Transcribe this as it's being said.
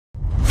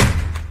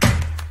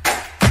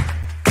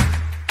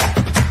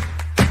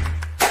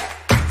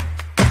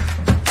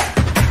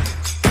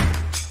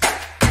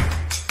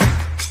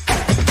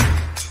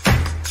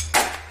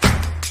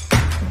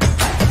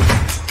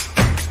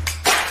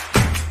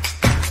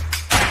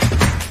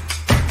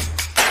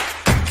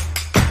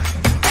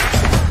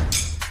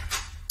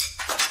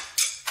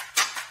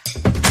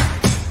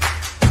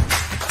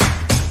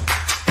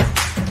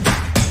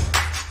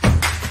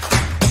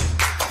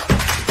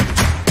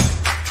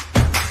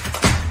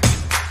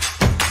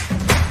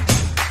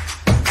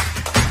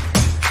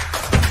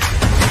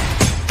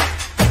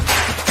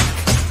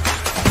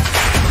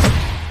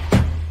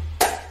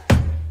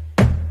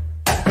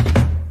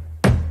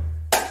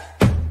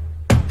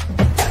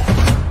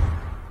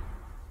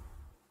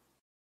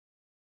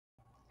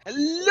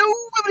Hello,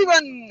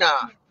 everyone.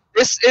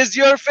 This is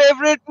your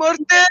favorite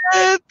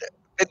Murtad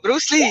with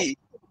Bruce Lee.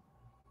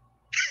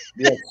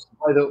 Yes.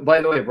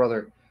 By the way,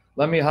 brother,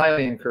 let me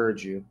highly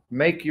encourage you.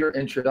 Make your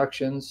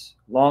introductions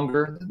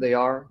longer than they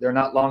are. They're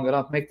not long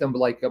enough. Make them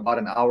like about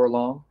an hour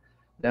long.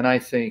 Then I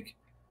think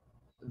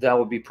that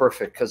would be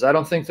perfect because I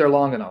don't think they're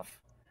long enough.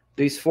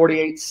 These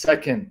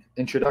 48-second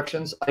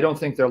introductions, I don't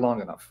think they're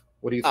long enough.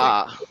 What do you think?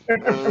 Ah,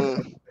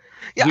 uh,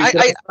 yeah. Do you think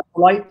that's enough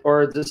light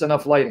or is this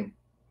enough lighting?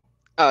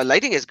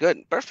 Lighting is good,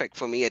 perfect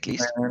for me at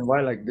least. Man,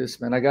 why like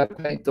this, man? I got to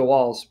paint the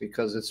walls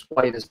because it's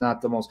white is not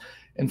the most.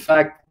 In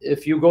fact,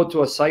 if you go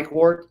to a psych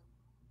ward,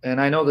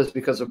 and I know this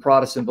because of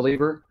Protestant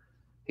believer,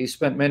 he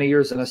spent many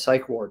years in a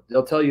psych ward.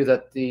 They'll tell you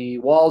that the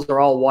walls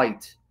are all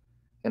white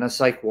in a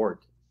psych ward.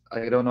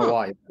 I don't know Huh.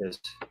 why it is.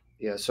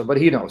 Yeah, so but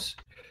he knows.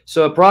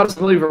 So a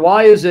Protestant believer,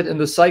 why is it in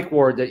the psych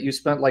ward that you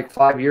spent like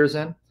 5 years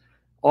in,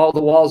 all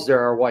the walls there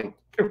are white?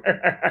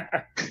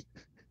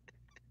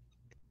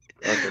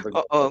 Okay,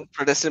 but Oh,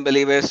 Protestant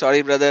believer.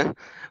 Sorry, brother,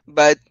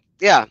 but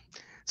yeah.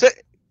 So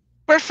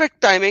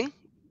perfect timing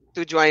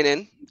to join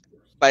in.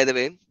 By the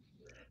way.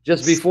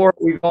 just S- before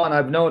we go on,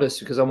 I've noticed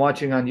because I'm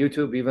watching on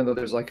YouTube, even though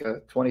there's like a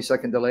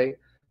 20-second delay,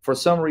 for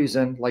some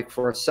reason, like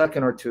for a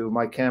second or two,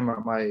 my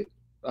camera,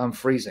 I'm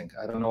freezing.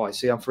 I don't know why.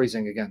 See, I'm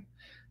freezing again.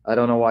 I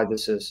don't know why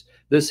this is.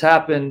 This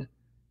happened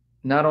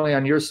not only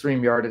on your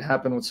StreamYard, it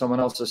happened with someone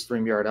else's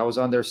StreamYard. I was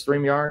on their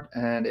StreamYard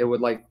and it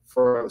would like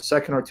for a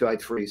second or two,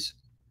 I'd freeze.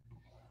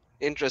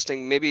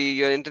 Interesting. Maybe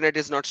your internet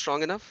is not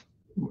strong enough.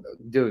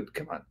 Dude,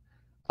 come on.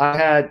 I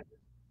had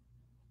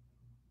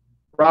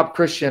Rob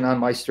Christian on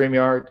my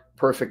StreamYard,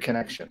 perfect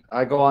connection.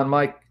 I go on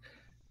my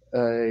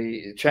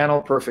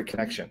channel, perfect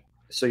connection.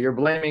 So you're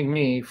blaming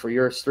me for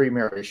your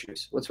StreamYard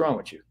issues. What's wrong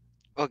with you?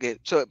 Okay,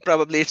 so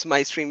probably it's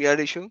my StreamYard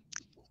issue.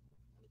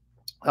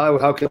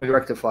 How can we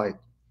rectify it?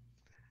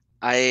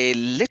 I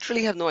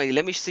literally have no idea.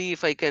 Let me see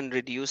if I can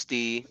reduce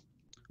the.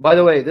 By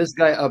the way, this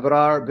guy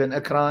Abrar bin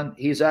Ikran,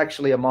 he's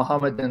actually a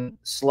Mohammedan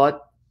slut,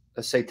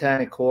 a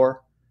satanic whore,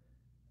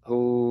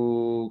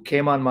 who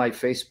came on my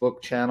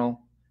Facebook channel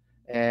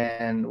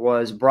and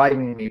was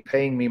bribing me,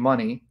 paying me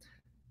money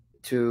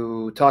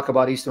to talk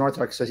about Eastern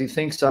Orthodox because he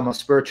thinks I'm a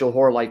spiritual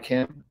whore like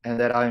him and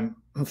that I'm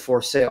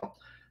for sale.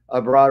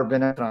 Abrar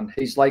bin Ikran,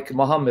 he's like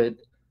Muhammad,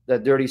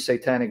 that dirty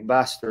satanic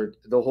bastard,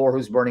 the whore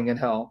who's burning in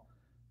hell.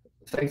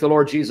 Thank the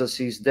Lord Jesus,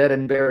 he's dead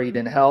and buried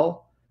in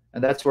hell,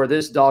 and that's where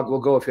this dog will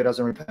go if he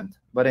doesn't repent.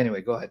 But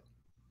anyway, go ahead.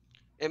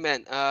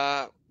 Amen.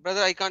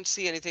 Brother, I can't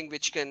see anything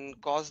which can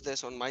cause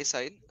this on my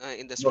side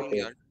in the Okay.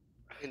 StreamYard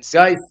in Guys,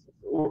 setting.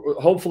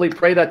 hopefully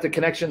pray that the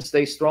connection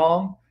stays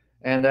strong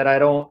and that I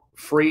don't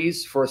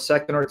freeze for a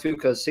second or two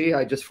because, see,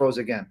 I just froze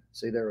again.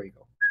 See, there we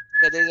go.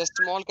 Yeah, there's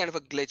a small kind of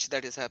a glitch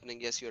that is happening.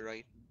 Yes, you're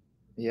right.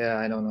 Yeah,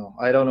 I don't know.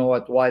 I don't know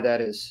why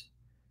that is.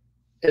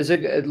 Is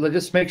it? Let's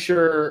just make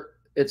sure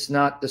it's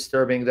not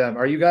disturbing them.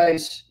 Are you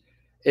guys?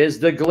 Is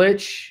the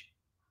glitch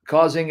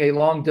causing a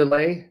long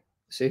delay?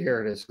 See,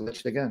 here it is,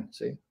 glitched again.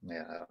 See,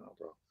 yeah, I don't know,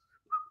 bro.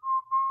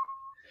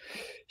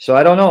 So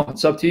I don't know.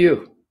 It's up to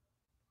you.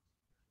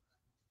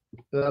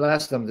 I'll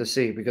ask them to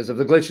see because if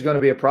the glitch is going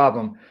to be a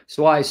problem,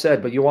 so why I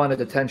said, but you wanted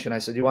attention. I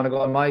said, you want to go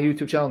on my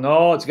YouTube channel?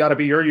 No, it's got to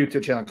be your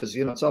YouTube channel because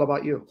it's all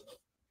about you.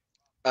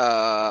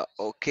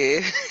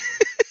 Okay.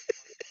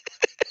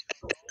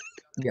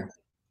 Yeah.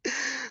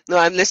 No,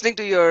 I'm listening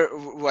to your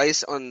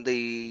voice on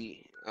the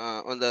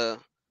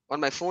on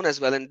my phone as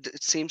well, and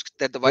it seems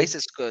that the voice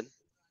is good.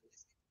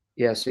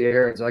 Yeah, see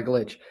here it's I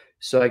glitch.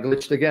 So I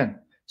glitched again.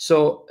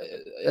 So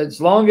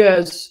as long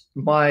as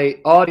my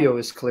audio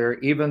is clear,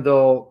 even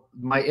though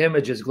my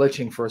image is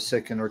glitching for a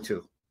second or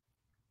two.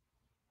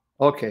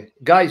 Okay,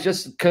 guys,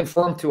 just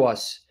confirm to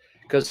us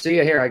because see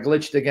here, I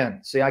glitched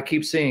again. See, I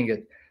keep seeing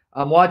it.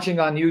 I'm watching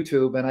on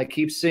YouTube and I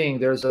keep seeing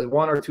there's a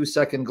 1 or 2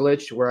 second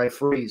glitch where I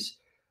freeze.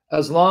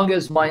 As long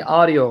as my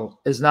audio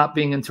is not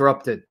being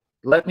interrupted,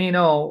 let me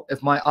know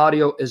if my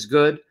audio is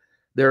good.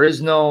 There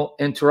is no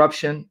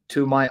interruption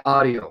to my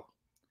audio.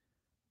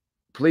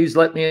 Please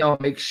let me know.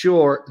 Make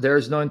sure there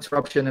is no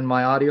interruption in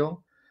my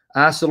audio.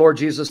 Ask the Lord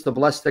Jesus to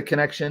bless the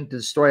connection, to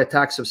destroy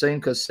attacks of Satan,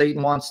 because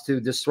Satan wants to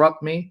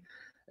disrupt me.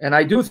 And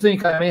I do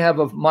think I may have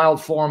a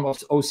mild form of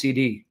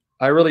OCD.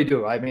 I really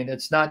do. I mean,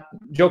 it's not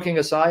joking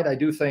aside. I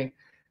do think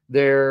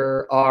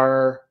there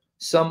are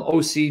some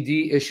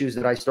OCD issues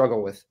that I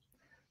struggle with.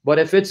 But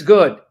if it's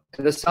good,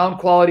 and the sound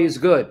quality is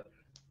good,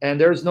 and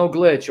there's no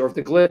glitch, or if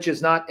the glitch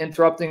is not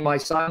interrupting my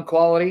sound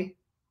quality,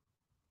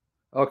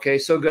 okay,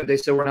 so good. They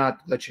said we're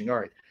not glitching. All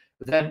right.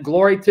 Then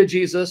glory to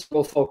Jesus.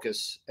 We'll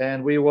focus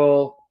and we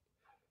will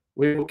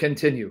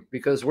continue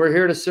because we're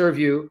here to serve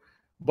you.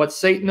 But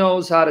Satan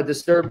knows how to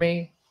disturb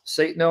me.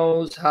 Satan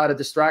knows how to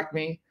distract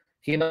me.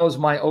 He knows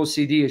my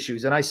OCD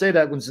issues. And I say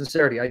that with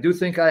sincerity. I do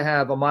think I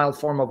have a mild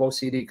form of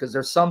OCD because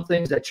there's some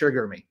things that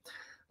trigger me.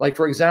 Like,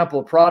 for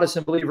example,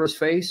 Protestant believer's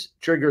face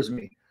triggers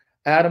me.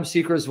 Adam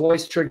Seeker's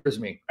voice triggers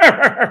me.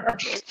 Are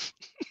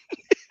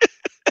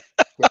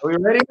we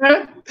ready,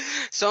 man?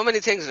 So many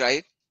things,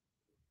 right?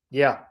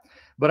 Yeah.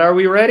 But are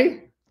we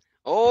ready?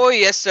 Oh,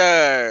 yes,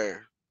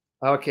 sir.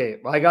 Okay,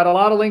 I got a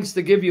lot of links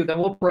to give you. Then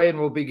we'll pray and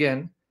we'll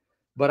begin.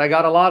 But I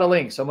got a lot of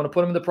links. I'm going to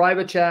put them in the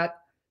private chat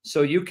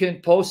so you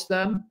can post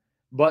them.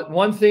 But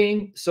one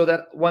thing, so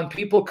that when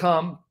people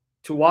come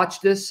to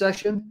watch this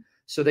session,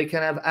 so they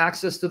can have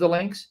access to the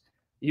links,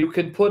 you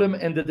can put them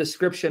in the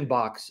description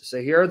box.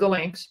 So here are the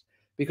links,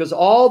 because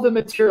all the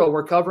material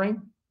we're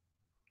covering,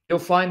 you'll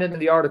find it in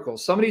the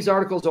articles. Some of these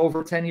articles are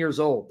over 10 years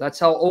old. That's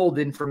how old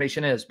the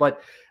information is.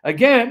 But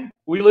again,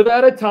 we live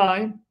at a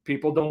time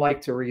people don't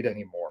like to read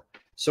anymore.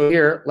 So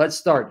here, let's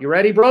start. You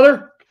ready,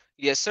 brother?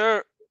 Yes,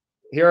 sir.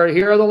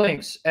 Here are the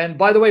links. And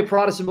by the way,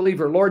 Protestant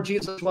believer, Lord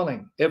Jesus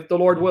willing, if the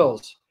Lord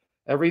wills,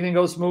 everything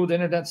goes smooth, the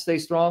internet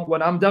stays strong.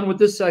 When I'm done with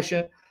this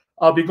session,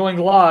 I'll be going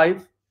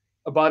live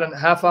about a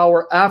half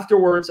hour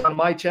afterwards on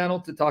my channel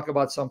to talk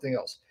about something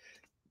else.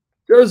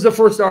 There's the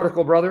first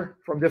article, brother,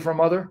 from Different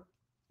Mother.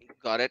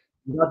 Got it.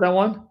 You got that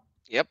one?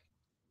 Yep.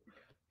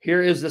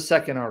 Here is the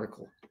second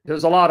article.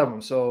 There's a lot of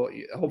them, so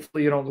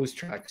hopefully you don't lose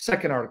track.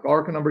 Second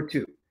article number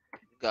 2.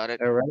 Got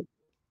it. All right.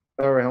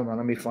 All right, hold on.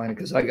 Let me find it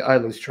because I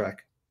lose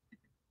track.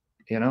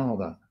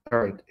 Hold on. All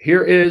right.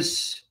 Here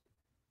is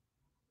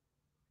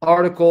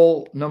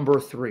article number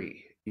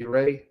 3. You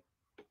ready?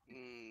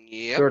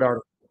 Yep. Third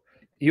article.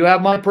 You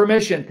have my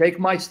permission. Take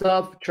my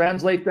stuff,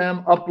 translate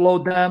them,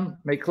 upload them,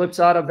 make clips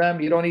out of them.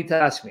 You don't need to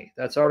ask me.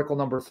 That's article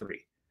number 3.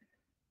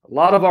 A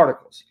lot of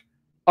articles.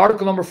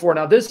 Article number 4.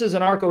 Now, this is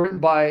an article written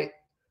by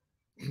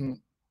an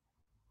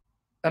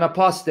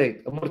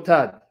apostate, a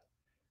murtad.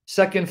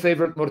 Second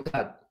favorite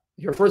murtad.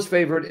 Your first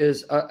favorite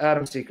is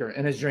Adam Seeker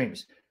in his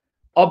dreams.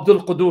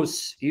 Abdul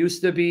Qudus. He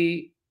used to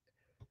be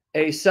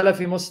a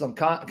Salafi Muslim,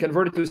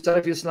 converted to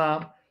Salafi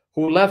Islam,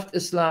 who left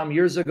Islam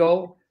years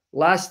ago.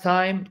 Last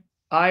time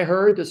I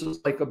heard, this was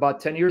like about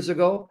 10 years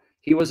ago,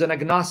 he was an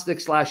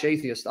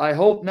agnostic/atheist. I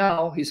hope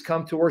now he's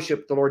come to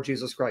worship the Lord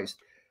Jesus Christ.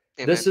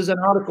 Amen. This is an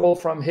article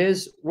from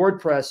his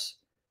WordPress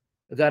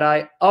that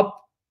I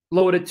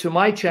uploaded to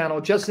my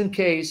channel just in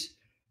case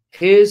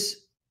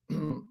his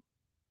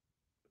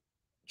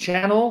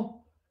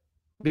channel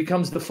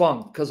becomes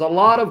defunct, because a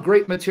lot of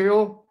great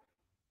material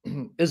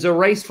is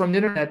erased from the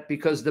internet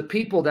because the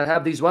people that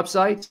have these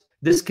websites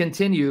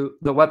discontinue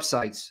the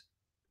websites,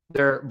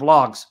 their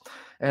blogs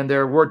and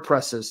their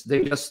WordPresses.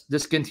 They just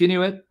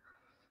discontinue it,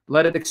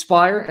 let it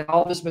expire, and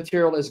all this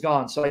material is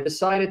gone. So I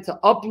decided to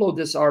upload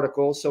this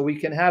article so we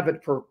can have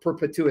it for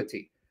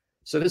perpetuity.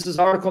 So this is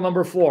article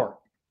number 4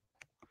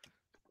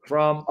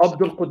 from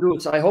Abdul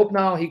Qudus. I hope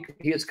now he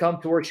has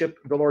come to worship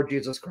the Lord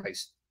Jesus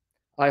Christ.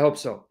 I hope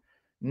so.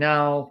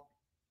 Now,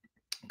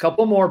 a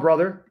couple more,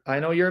 brother. I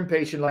know you're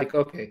impatient. Like,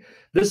 okay,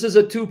 this is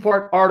a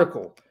 2-part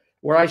article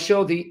where I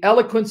show the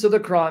eloquence of the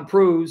Quran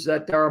proves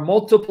that there are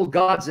multiple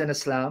gods in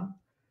Islam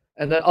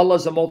and that Allah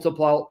is a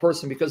multiple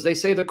person, because they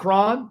say the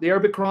Quran, the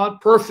Arabic Quran,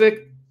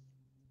 perfect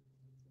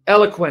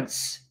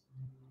eloquence,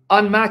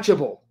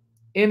 unmatchable,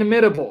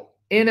 inimitable,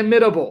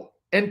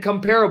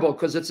 incomparable,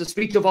 because it's a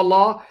speech of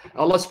Allah.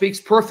 Allah speaks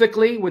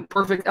perfectly with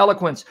perfect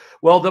eloquence.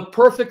 Well, the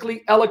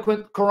perfectly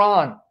eloquent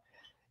Quran,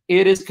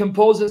 it is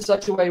composed in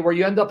such a way where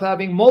you end up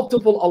having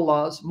multiple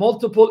Allahs,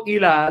 multiple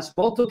ilahs,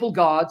 multiple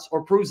gods,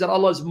 or proves that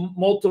Allah is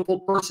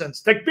multiple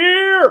persons.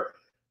 Takbir!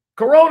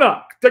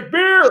 Corona!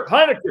 Takbir!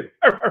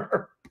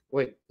 Heineken!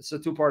 Wait, it's a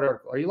 2-part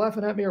article. Are you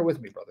laughing at me or with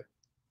me, brother?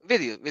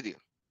 With you.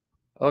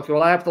 Okay,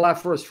 well, I have to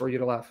laugh first for you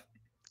to laugh.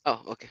 Oh,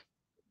 okay.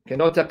 Okay,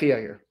 no taqiyya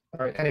here.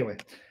 All right, anyway.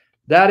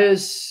 That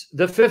is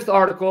the 5th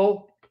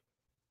article.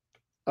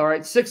 All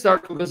right, 6th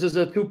article. This is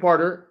a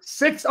 2-parter.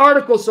 6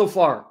 articles so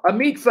far. A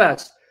meat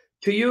fest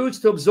to use,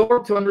 to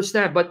absorb, to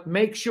understand. But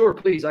make sure,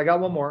 please, I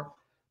got one more.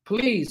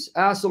 Please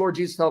ask the Lord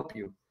Jesus to help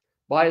you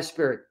by His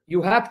Spirit.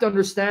 You have to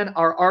understand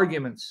our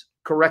arguments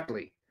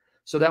correctly,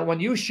 so that when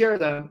you share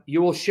them,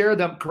 you will share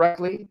them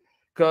correctly.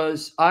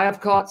 Because I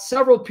have caught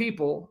several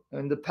people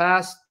in the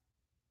past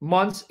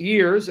months,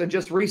 years, and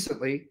just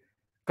recently,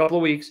 a couple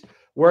of weeks,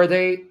 where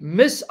they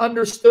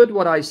misunderstood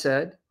what I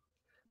said,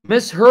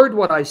 misheard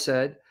what I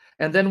said,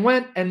 and then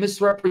went and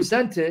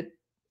misrepresented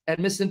and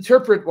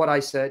misinterpreted what I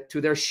said to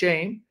their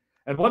shame.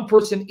 And one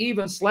person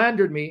even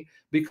slandered me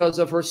because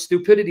of her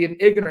stupidity and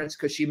ignorance,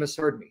 because she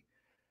misheard me.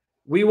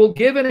 We will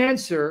give an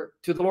answer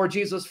to the Lord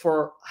Jesus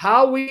for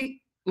how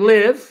we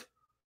live,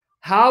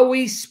 how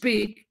we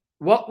speak,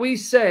 what we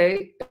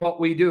say, and what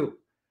we do.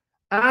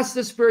 Ask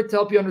the Spirit to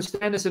help you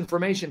understand this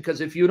information, because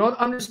if you don't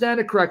understand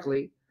it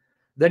correctly,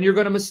 then you're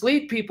going to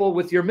mislead people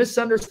with your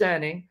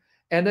misunderstanding.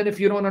 And then if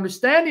you don't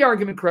understand the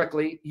argument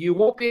correctly, you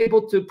won't be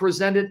able to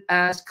present it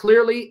as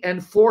clearly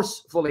and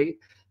forcefully.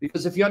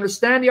 Because if you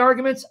understand the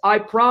arguments, I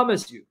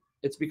promise you,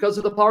 it's because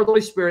of the power of the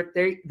Holy Spirit.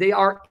 They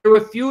are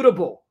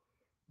irrefutable.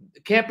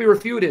 It can't be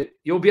refuted.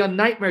 You'll be a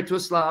nightmare to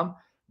Islam,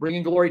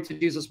 bringing glory to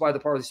Jesus by the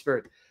power of the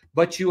Spirit.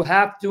 But you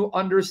have to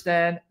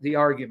understand the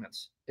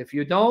arguments. If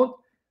you don't,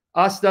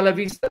 hasta la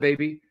vista,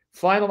 baby.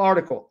 Final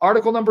article.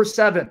 Article number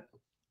 7.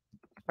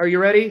 Are you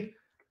ready?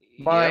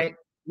 My Yep.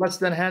 less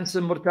than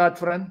handsome murtad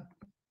friend.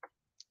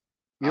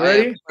 You I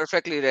ready? am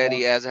perfectly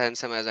ready, as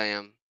handsome as I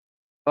am.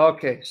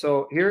 Okay,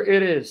 so here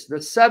it is.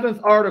 The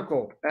 7th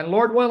article. And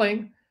Lord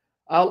willing,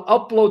 I'll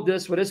upload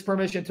this with his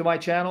permission to my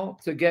channel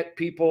to get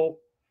people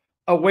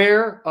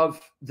aware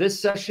of this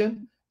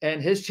session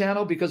and his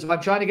channel, because I'm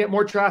trying to get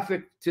more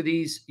traffic to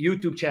these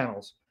YouTube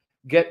channels,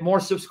 get more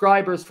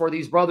subscribers for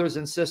these brothers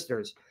and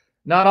sisters.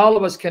 Not all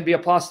of us can be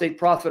Apostate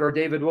Prophet or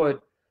David Wood,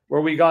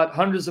 where we got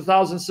hundreds of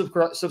thousands of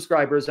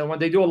subscribers, and when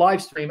they do a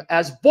live stream,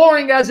 as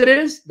boring as it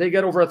is, they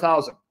get over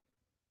 1,000.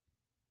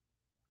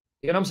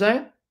 You know what I'm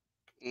saying?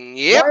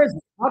 Yep.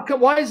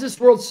 Why is this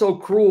world so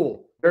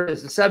cruel? There it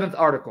is, the 7th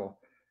article.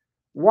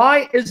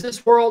 Why is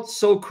this world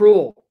so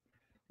cruel?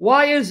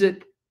 Why is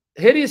it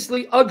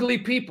hideously ugly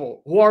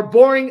people who are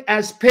boring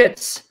as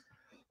pits,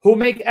 who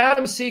make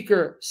Adam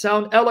Seeker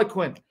sound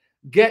eloquent,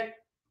 get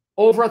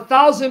over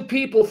 1,000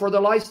 people for the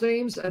live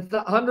streams and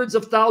hundreds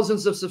of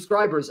thousands of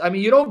subscribers? I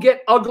mean, you don't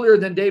get uglier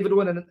than David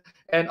Wynn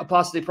and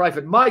Apostate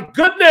Prophet. My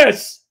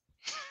goodness!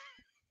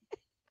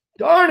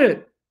 Darn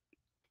it!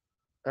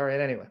 All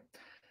right, anyway.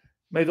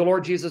 May the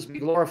Lord Jesus be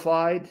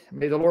glorified.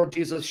 May the Lord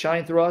Jesus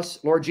shine through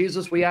us. Lord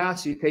Jesus, we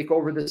ask you take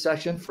over this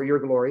session for your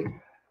glory.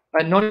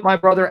 Anoint my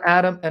brother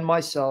Adam and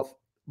myself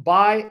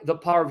by the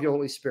power of your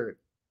Holy Spirit.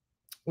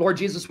 Lord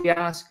Jesus, we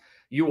ask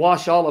you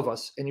wash all of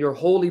us in your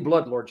holy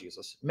blood, Lord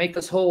Jesus. Make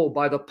us whole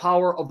by the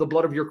power of the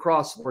blood of your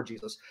cross, Lord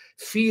Jesus.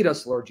 Feed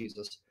us, Lord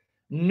Jesus.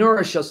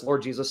 Nourish us,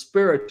 Lord Jesus,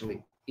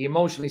 spiritually,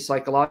 emotionally,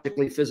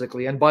 psychologically,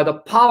 physically, and by the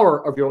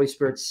power of your Holy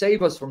Spirit,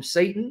 save us from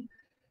Satan,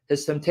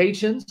 his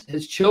temptations,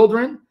 his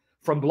children,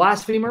 from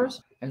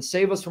blasphemers, and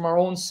save us from our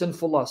own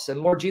sinful lusts.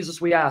 And Lord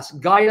Jesus, we ask,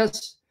 guide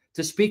us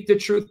to speak the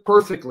truth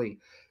perfectly.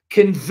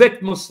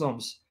 Convict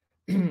Muslims.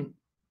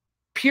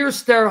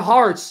 Pierce their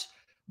hearts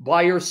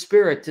by your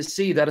spirit to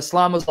see that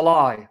Islam is a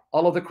lie.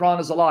 All of the Quran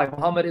is a lie.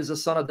 Muhammad is the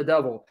son of the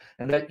devil.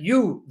 And that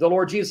you, the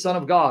Lord Jesus, son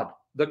of God,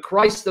 the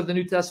Christ of the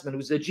New Testament,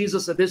 who's the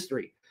Jesus of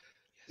history,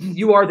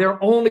 you are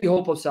their only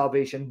hope of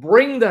salvation.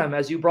 Bring them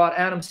as you brought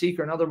Adam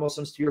Seeker and other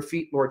Muslims to your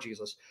feet, Lord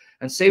Jesus.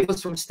 And save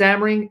us from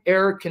stammering,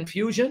 error,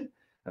 confusion.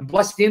 And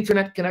bless the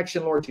internet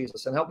connection, Lord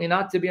Jesus. And help me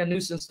not to be a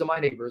nuisance to my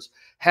neighbors.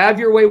 Have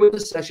your way with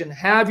this session.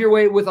 Have your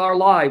way with our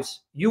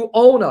lives. You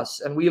own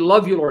us, and we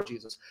love you, Lord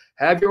Jesus.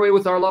 Have your way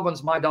with our loved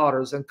ones, my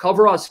daughters. And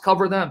cover us,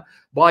 cover them.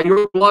 By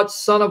your blood,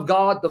 Son of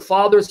God, the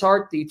Father's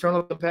heart, the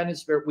eternal companion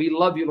spirit. We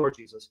love you, Lord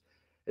Jesus.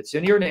 It's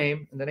in your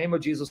name. In the name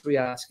of Jesus we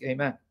ask.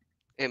 Amen.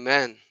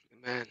 Amen.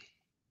 Amen.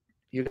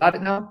 You got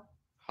it now?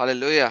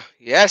 Hallelujah.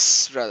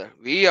 Yes, brother.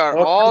 We are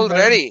Okay, all man.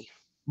 ready.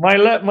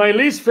 My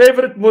least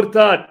favorite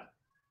murtad.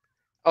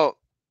 Oh,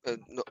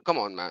 no, come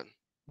on, man.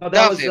 No,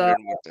 The favorite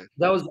Murtad.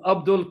 that was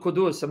Abdul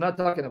Qudus. I'm not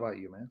talking about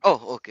you, man.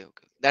 Oh, okay,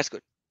 okay. That's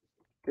good.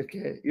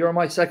 Okay, you're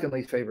my second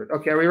least favorite.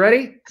 Okay, are we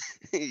ready?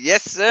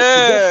 Yes, Just,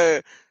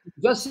 sir.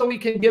 just so we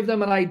can give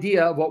them an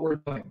idea of what we're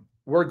doing.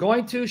 We're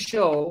going to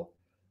show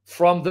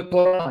from the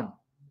Quran.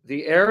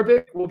 The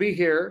Arabic will be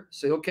here,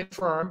 so he'll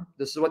confirm,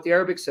 this is what the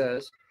Arabic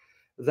says,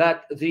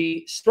 that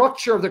the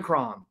structure of the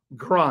Quran,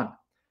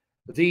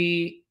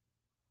 the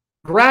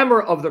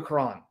grammar of the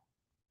Quran,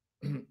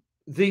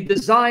 the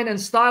design and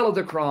style of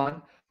the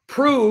Quran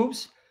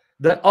proves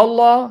that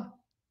Allah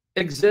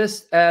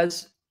exists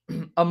as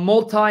a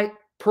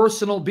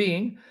multi-personal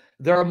being.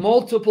 There are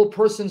multiple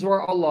persons who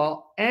are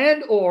Allah,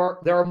 and or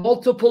there are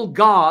multiple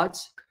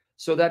gods,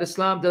 so that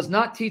Islam does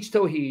not teach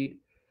Tawheed.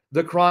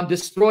 The Quran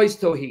destroys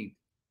Tawheed.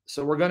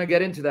 So we're going to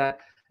get into that.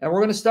 And we're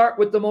going to start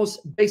with the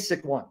most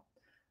basic one.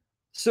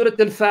 Surah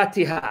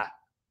Al-Fatiha.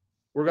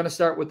 We're going to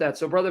start with that.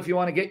 So brother, if you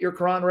want to get your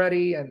Quran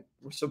ready and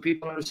so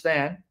people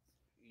understand.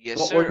 Yes,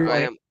 what sir. we're I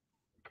doing. am.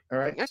 All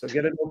right. Yep. So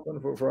get it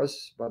open for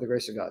us by the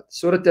grace of God.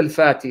 Surah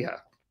Al-Fatiha.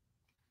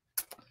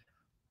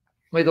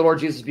 May the Lord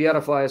Jesus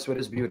beautify us with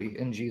his beauty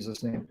in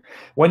Jesus' name.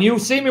 When you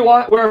see me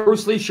wear a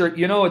Bruce Lee shirt,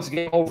 you know it's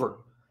game over.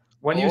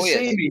 When you Oh,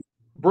 see yes. me,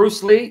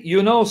 Bruce Lee,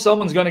 you know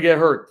someone's going to get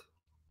hurt.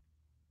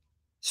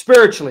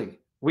 Spiritually,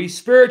 we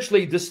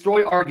spiritually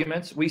destroy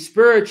arguments. We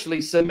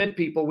spiritually submit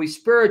people. We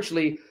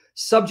spiritually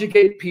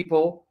subjugate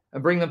people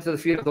and bring them to the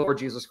feet of the Lord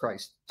Jesus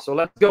Christ. So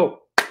let's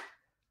go.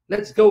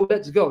 Let's go.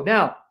 Let's go.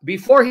 Now,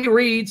 before he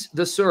reads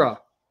the surah,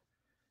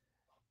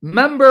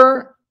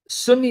 remember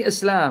Sunni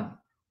Islam,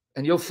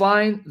 and you'll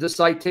find the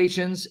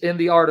citations in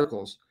the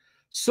articles.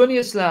 Sunni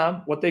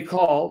Islam, what they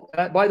call,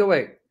 by the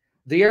way,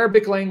 the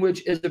Arabic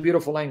language is a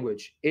beautiful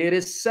language. It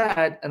is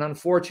sad and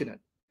unfortunate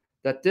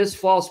that this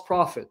false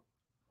prophet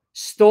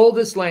stole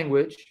this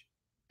language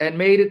and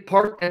made it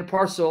part and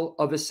parcel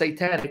of a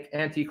satanic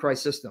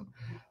antichrist system.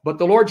 But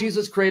the Lord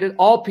Jesus created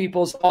all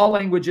peoples, all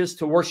languages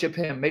to worship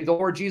him. May the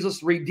Lord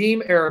Jesus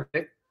redeem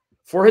Arabic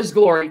for his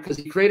glory, because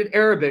he created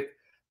Arabic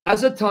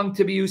as a tongue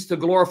to be used to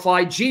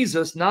glorify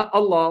Jesus, not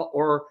Allah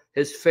or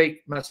his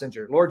fake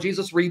messenger. Lord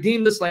Jesus,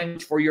 redeem this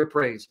language for your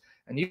praise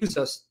and use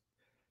us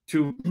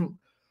to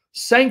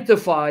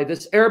sanctify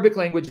this Arabic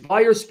language by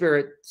your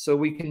spirit so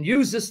we can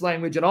use this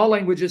language and all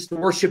languages to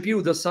worship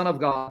you, the Son of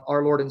God,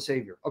 our Lord and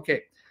Savior.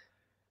 Okay.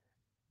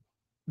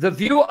 The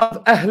view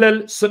of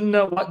Ahlul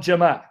Sunnah wa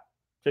Jama'ah.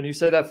 Can you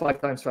say that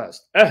 5 times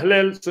fast?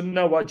 Ahlul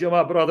Sunnah wa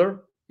Jama'ah,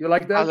 brother. You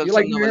like that? Ahlul You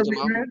like Sunnah my wal Arabic,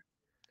 Jama'ah. man?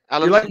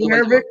 Ahlul You like Sunnah my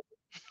wal Jama'ah.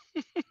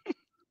 Arabic?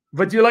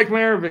 But you like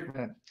my Arabic,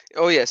 man?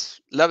 Oh, yes.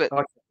 Love it.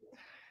 Okay.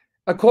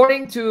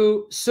 According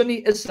to Sunni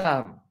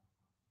Islam,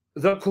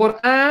 the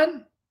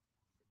Quran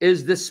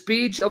is the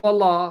speech of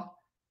Allah,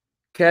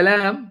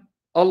 kalam,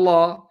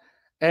 Allah,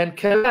 and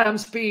kalam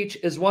speech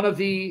is one of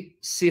the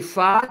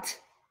sifat.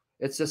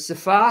 It's a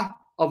sifah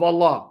of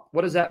Allah.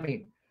 What does that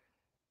mean?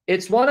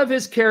 It's one of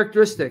his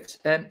characteristics.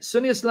 And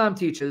Sunni Islam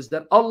teaches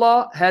that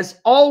Allah has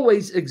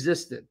always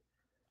existed,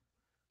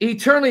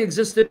 eternally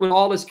existed with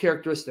all his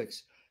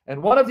characteristics.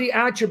 And one of the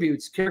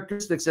attributes,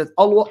 characteristics that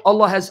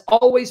Allah has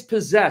always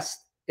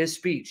possessed is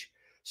speech.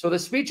 So the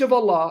speech of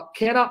Allah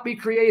cannot be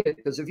created,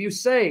 because if you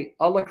say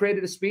Allah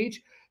created a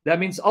speech, that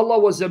means Allah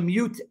was a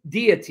mute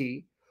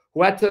deity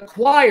who had to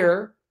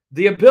acquire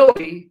the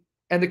ability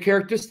and the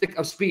characteristic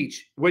of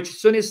speech, which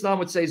Sunni Islam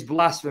would say is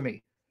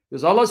blasphemy.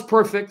 Because Allah is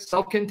perfect,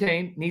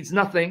 self-contained, needs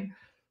nothing.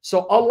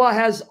 So Allah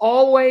has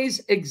always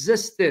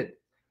existed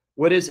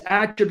with his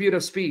attribute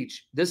of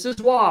speech. This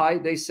is why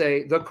they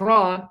say the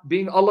Quran,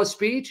 being Allah's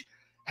speech,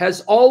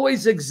 has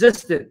always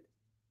existed.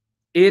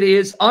 It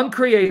is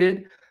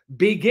uncreated,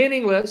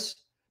 beginningless,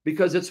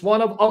 because it's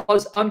one of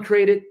Allah's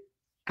uncreated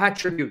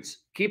attributes.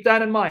 Keep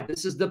that in mind.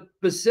 This is the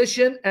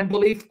position and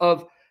belief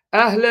of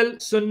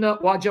Ahlul Sunnah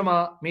wa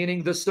Jama'ah,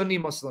 meaning the Sunni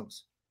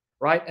Muslims,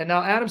 right? And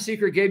now Adam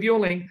Seeker gave you a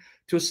link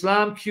to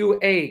Islam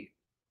QA.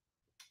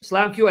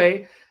 Islam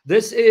QA,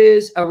 this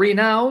is a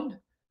renowned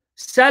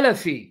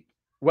Salafi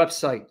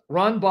website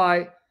run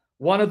by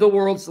one of the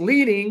world's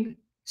leading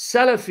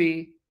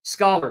Salafi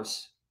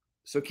scholars.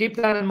 So keep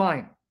that in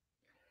mind,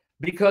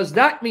 because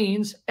that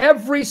means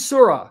every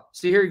surah.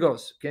 See, here he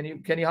goes. Can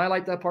you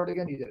highlight that part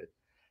again? You did it.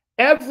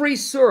 Every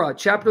surah,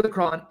 chapter of the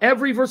Quran,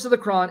 every verse of the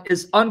Quran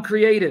is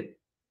uncreated,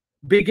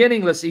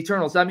 beginningless,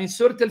 eternal. So that means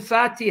Surah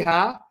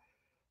Al-Fatiha,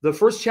 the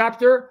first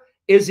chapter,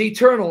 is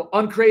eternal,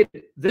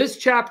 uncreated. This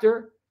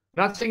chapter,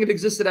 not saying it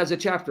existed as a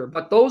chapter,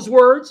 but those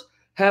words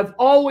have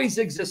always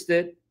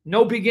existed,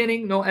 no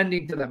beginning, no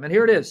ending to them. And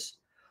here it is.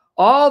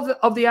 All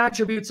of the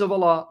attributes of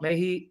Allah, may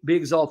he be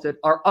exalted,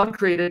 are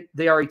uncreated.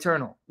 They are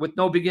eternal, with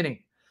no beginning.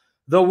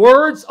 The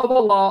words of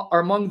Allah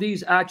are among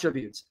these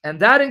attributes, and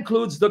that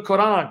includes the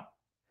Quran.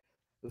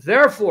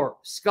 Therefore,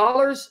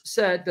 scholars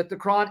said that the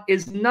Quran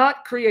is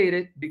not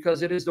created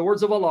because it is the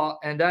words of Allah,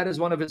 and that is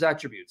one of his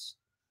attributes.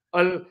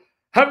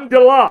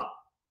 Alhamdulillah.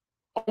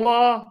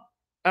 Allah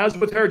as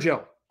with hair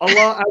gel.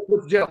 Allah as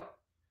with gel.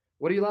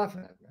 What are you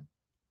laughing at, man?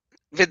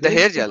 With the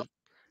hair gel.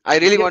 I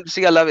really want to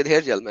see Allah with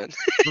hair gel, man.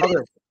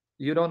 Brother,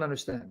 you don't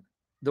understand.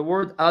 The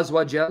word as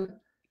wa gel,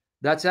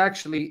 that's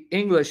actually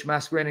English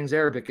masquerading as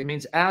Arabic. It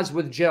means as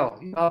with gel.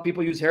 You know how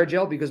people use hair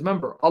gel? Because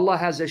remember, Allah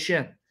has a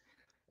shin,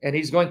 and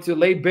he's going to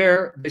lay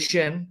bare the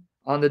shin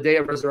on the day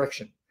of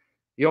resurrection,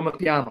 Yom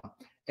Al-Qiyamah.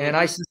 And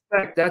I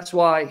suspect that's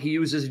why he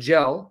uses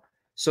gel,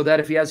 so that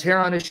if he has hair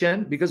on his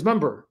shin, because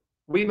remember,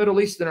 we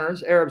Middle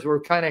Easterners, Arabs, were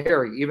kind of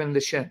hairy, even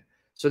the shin.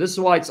 So this is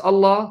why it's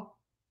Allah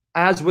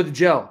as with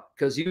gel,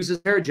 because he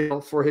uses hair gel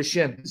for his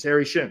shin, his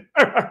hairy shin.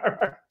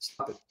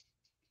 Stop it.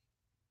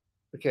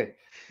 Okay.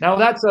 Now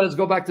that said, let's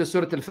go back to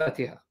Surah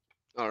Al-Fatiha.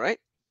 All right.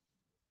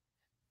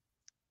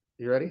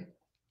 You ready?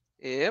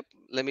 Yep.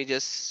 Let me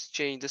just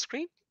change the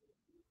screen.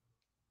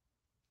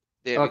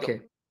 There we go.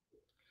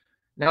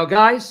 Now,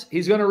 guys,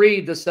 he's going to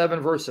read the 7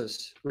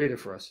 verses. Read it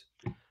for us.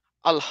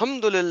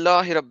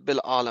 Alhamdulillahi Rabbil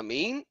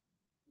Alameen.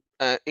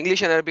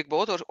 English and Arabic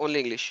both, or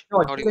only English? No,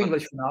 it's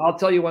English for now. I'll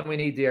tell you when we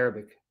need the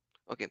Arabic.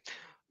 Okay.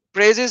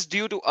 Praises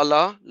due to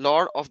Allah,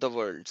 Lord of the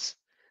worlds,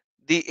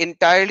 the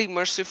entirely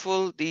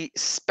merciful, the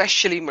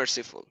specially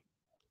merciful.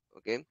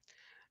 Okay.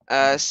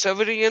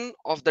 Sovereign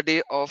of the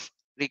day of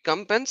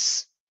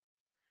recompense.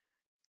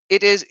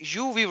 It is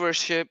you we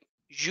worship,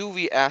 you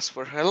we ask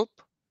for help.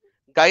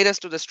 Guide us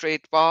to the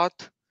straight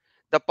path,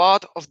 the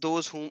path of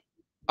those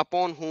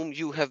upon whom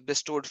you have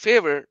bestowed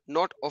favor,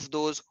 not of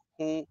those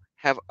who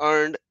have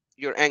earned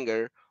your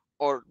anger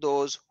or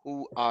those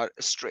who are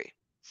astray.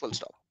 Full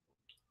stop.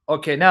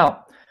 Okay,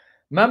 now,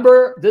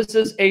 remember, this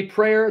is a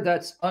prayer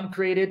that's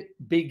uncreated,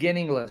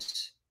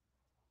 beginningless.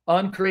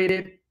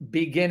 Uncreated,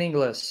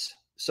 beginningless.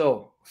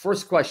 So,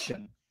 first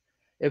question.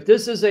 If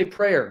this is a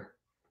prayer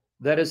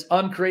that is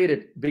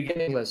uncreated,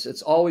 beginningless,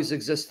 it's always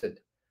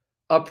existed.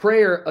 A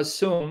prayer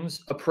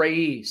assumes a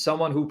prayee,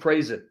 someone who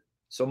prays it.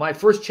 So my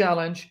first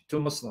challenge to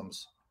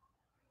Muslims,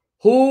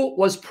 who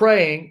was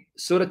praying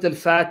Surah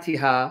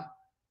Al-Fatiha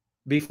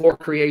before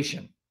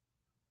creation?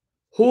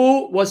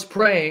 Who was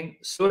praying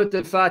Surah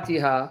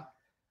Al-Fatiha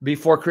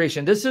before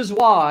creation? This is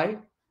why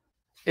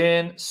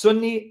in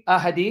Sunni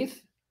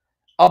Ahadith,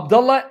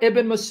 Abdullah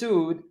ibn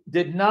Masud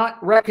did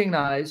not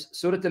recognize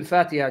Surah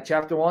Al-Fatiha,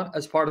 chapter 1,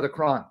 as part of the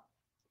Quran,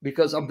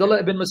 because Abdullah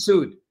ibn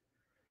Masud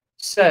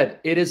said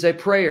it is a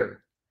prayer.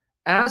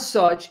 As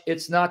such,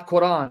 it's not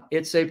Quran.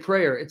 It's a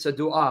prayer. It's a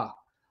dua,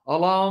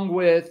 along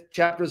with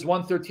chapters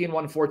 113,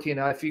 114.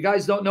 Now, if you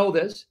guys don't know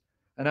this,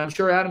 and I'm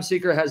sure Adam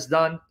Seeker has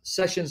done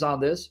sessions on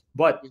this,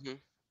 but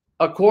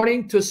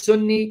according to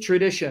Sunni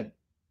tradition,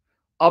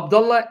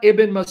 Abdullah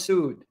ibn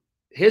Masud,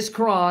 his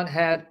Quran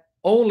had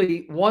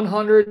only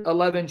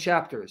 111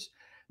 chapters.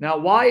 Now,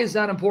 why is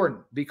that important?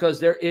 Because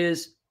there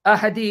is a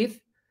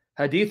hadith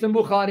in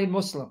Bukhari and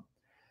Muslim,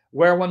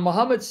 where when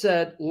Muhammad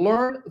said,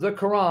 learn the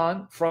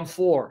Quran from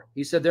four,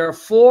 he said, there are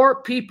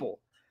four people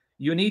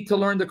you need to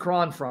learn the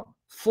Quran from.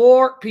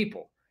 Four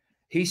people.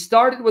 He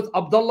started with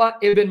Abdullah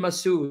ibn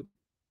Masud.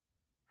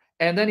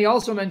 And then he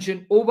also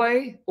mentioned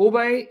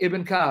Ubay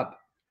ibn Ka'b.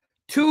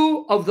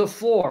 Two of the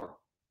four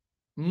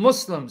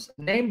Muslims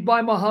named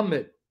by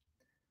Muhammad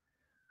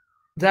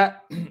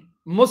that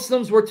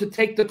Muslims were to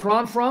take the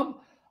Quran from,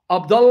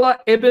 Abdullah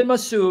ibn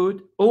Masud,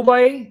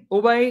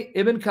 Ubay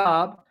ibn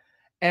Ka'b,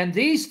 and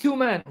these two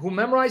men who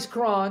memorized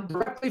Quran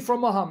directly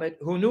from Muhammad,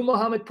 who knew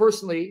Muhammad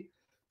personally,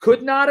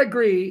 could not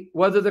agree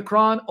whether the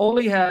Quran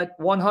only had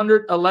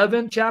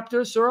 111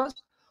 chapters, surahs,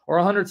 or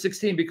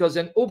 116, because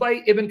in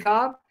Ubay ibn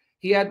Ka'b,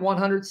 he had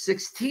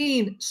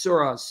 116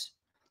 surahs.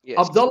 Yes.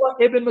 Abdullah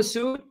ibn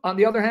Masud, on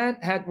the other hand,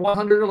 had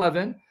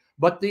 111,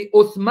 but the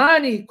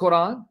Uthmani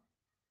Quran,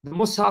 the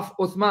Mus'haf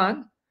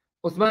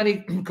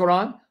Uthmani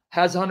Quran,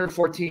 has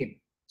 114.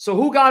 So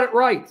who got it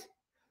right?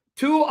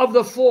 Two of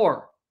the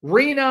four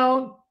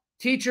renowned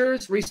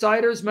teachers,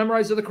 reciters,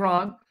 memorizers of the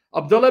Quran,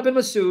 Abdullah ibn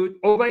Masud,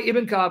 Ubay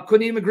ibn Ka'b,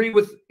 couldn't even agree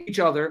with each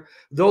other,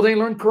 though they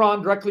learned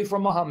Quran directly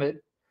from Muhammad.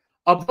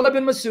 Abdullah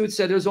ibn Masud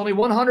said there's only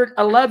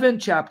 111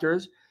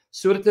 chapters.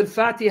 Surah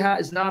Al-Fatiha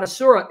is not a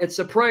surah, it's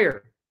a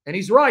prayer. And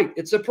he's right,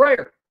 it's a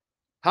prayer.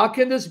 How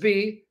can this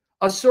be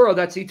a surah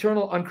that's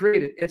eternal,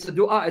 uncreated? It's a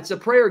dua, it's a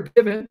prayer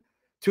given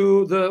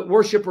to the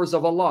worshippers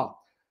of Allah.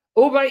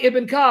 Ubay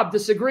ibn Ka'b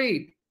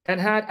disagreed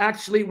and had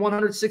actually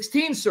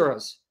 116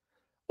 surahs.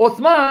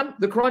 Uthman,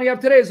 the Quran you have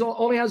today,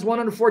 only has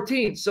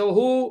 114. So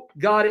who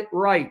got it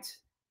right?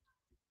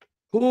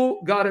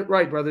 Who got it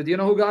right, brother? Do you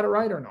know who got it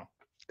right or no?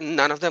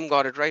 None of them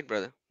got it right,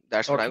 brother.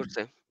 That's what I Okay. would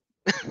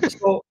say.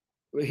 So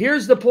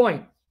here's the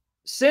point.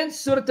 Since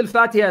Surah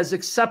Al-Fatiha is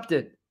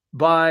accepted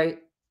by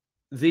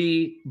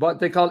what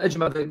they call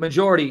ijma, the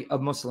majority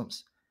of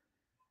Muslims,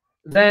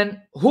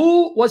 then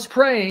who was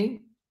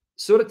praying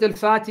Surah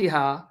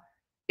Al-Fatiha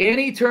in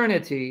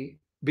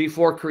eternity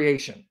before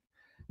creation?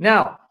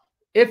 Now,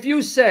 if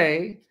you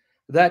say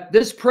that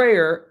this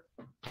prayer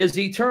is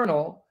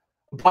eternal,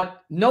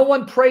 but no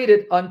one prayed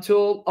it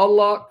until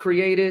Allah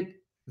created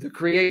the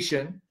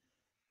creation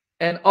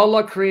and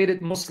Allah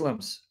created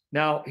Muslims.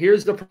 Now,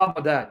 here's the problem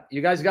with that.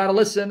 You guys got to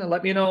listen and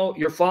let me know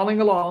you're following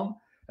along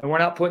and we're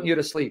not putting you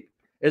to sleep.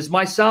 Is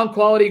my sound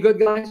quality good,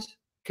 guys?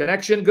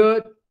 Connection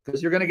good?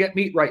 Because you're going to get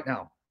meat right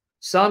now.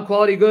 Sound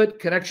quality good?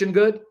 Connection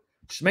good?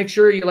 Just make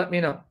sure you let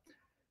me know.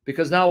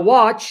 Because now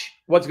watch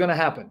what's going to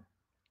happen.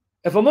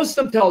 If a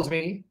Muslim tells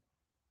me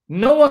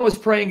no one was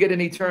praying it in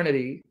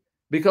eternity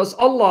because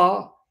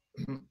Allah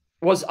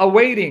was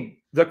awaiting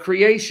the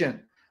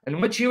creation in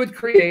which he would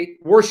create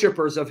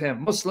worshippers of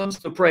him, Muslims,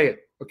 to pray it.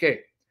 Okay.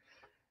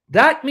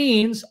 That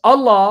means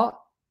Allah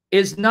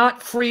is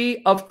not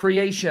free of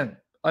creation.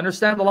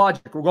 Understand the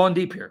logic. We're going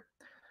deep here.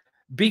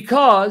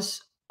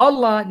 Because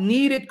Allah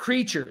needed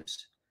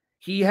creatures.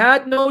 He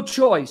had no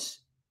choice.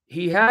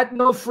 He had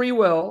no free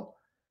will.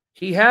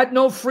 He had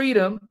no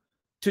freedom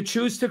to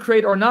choose to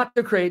create or not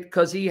to create,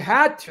 because he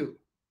had to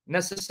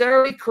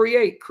necessarily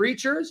create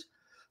creatures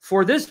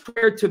for this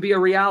prayer to be a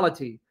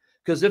reality.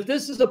 Because if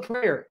this is a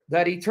prayer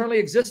that eternally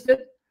existed,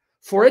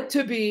 for it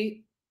to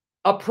be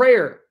a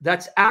prayer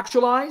that's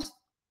actualized,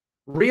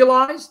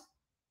 realized,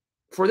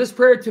 for this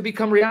prayer to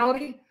become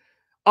reality,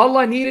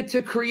 Allah needed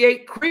to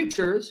create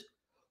creatures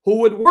who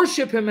would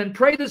worship him and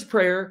pray this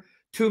prayer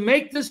to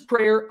make this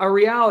prayer a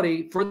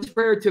reality, for this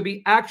prayer to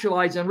be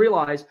actualized and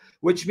realized,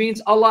 which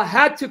means Allah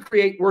had to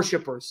create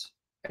worshipers,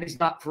 and he's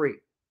not free.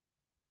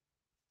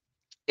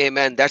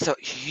 Amen. That's a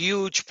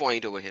huge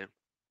point over here.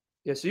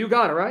 Yeah, so you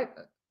got it, right?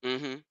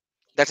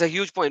 That's a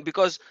huge point,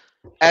 because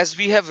as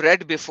we have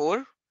read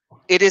before,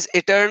 it is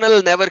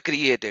eternal, never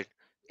created.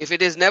 If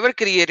it is never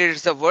created,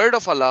 it's the word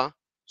of Allah.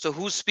 So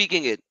who's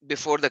speaking it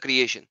before the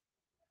creation?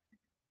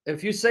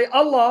 If you say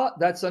Allah,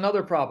 that's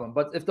another problem.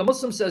 But if the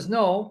Muslim says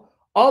no,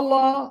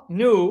 Allah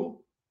knew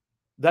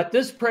that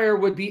this prayer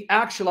would be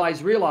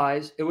actualized,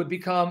 realized, it would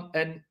become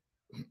an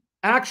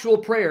actual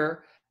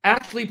prayer,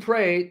 actually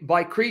prayed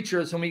by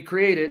creatures whom he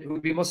created, who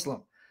would be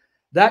Muslim.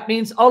 That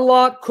means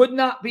Allah could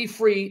not be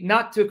free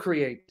not to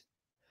create.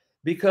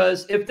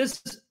 Because if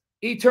this is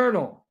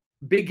eternal,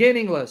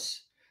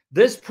 beginningless,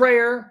 this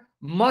prayer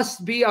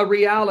must be a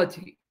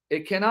reality.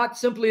 It cannot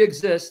simply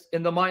exist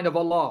in the mind of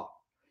Allah.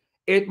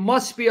 It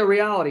must be a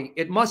reality.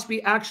 It must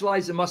be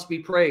actualized. It must be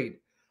prayed.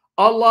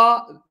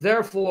 Allah,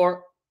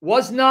 therefore,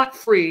 was not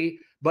free,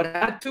 but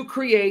had to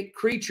create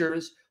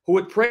creatures who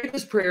would pray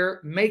this prayer,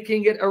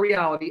 making it a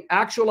reality,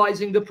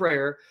 actualizing the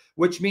prayer,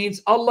 which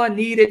means Allah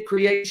needed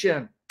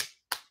creation.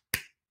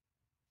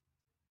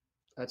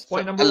 That's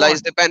point number Allah one.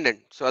 is dependent.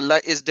 So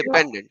Allah is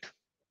dependent. Yeah.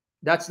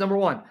 That's number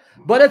one.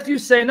 But if you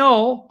say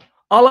no,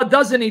 Allah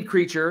doesn't need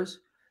creatures,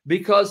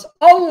 because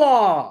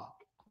Allah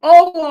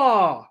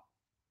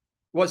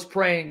was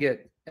praying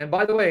it. And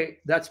by the way,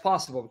 that's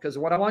possible, because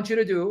what I want you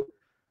to do,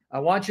 I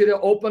want you to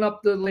open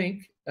up the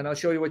link and I'll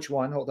show you which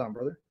one. Hold on,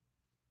 brother.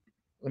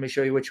 Let me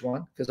show you which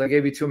one, because I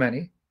gave you too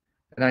many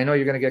and I know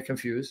you're going to get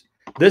confused.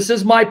 This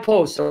is my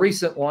post, a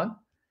recent one.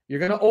 You're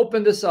going to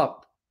open this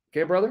up.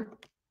 Okay, brother?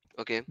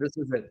 Okay. This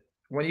is it.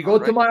 When you All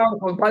go to right. my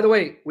article, and by the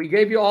way, we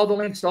gave you all the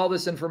links to all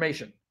this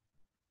information.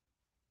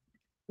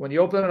 When you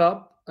open it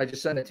up, I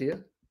just sent it to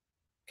you.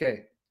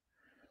 Okay.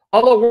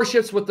 Allah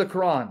worships with the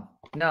Quran.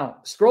 Now,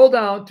 scroll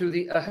down to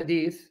the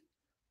hadith.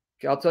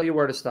 Okay, I'll tell you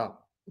where to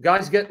stop.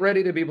 Guys, get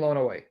ready to be blown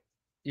away.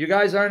 You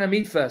guys are in a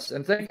meat fest.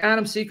 And thank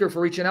Adam Seeker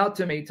for reaching out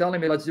to me,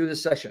 telling me, let's do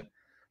this session.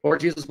 Lord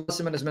Jesus, bless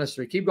him in his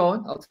ministry. Keep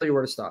going. I'll tell you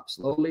where to stop.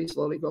 Slowly,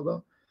 slowly,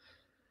 go.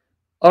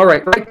 All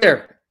right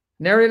there.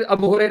 Narrated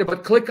Abu Hurairah,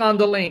 but click on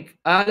the link,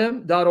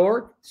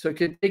 alim.org, so it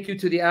can take you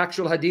to the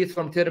actual hadith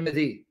from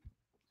Tirmidhi.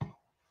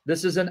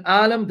 This is an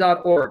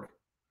alim.org.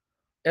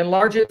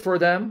 Enlarge it for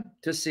them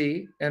to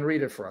see and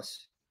read it for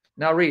us.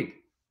 Now read.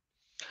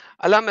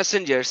 Allah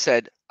Messenger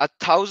said,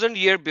 1,000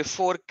 years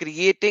before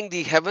creating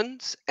the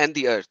heavens and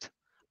the earth,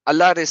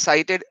 Allah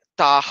recited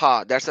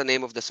Taha, that's the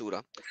name of the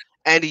surah,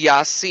 and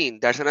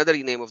Yasin, that's another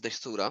name of the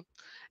surah.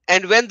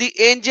 And when the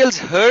angels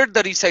heard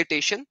the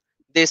recitation,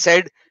 they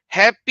said,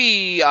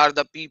 happy are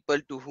the people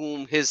to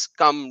whom this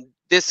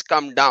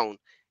come down.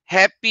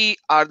 Happy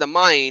are the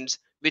minds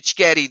which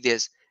carry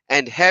this,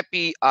 and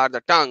happy are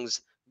the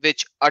tongues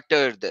which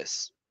utter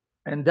this.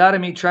 And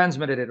Darimi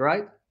transmitted it,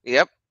 right?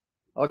 Yep.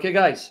 Okay,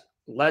 guys,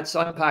 let's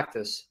unpack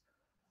this.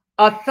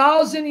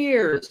 1,000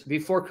 years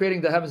before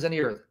creating the heavens and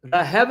the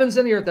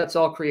earth, that's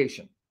all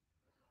creation.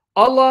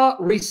 Allah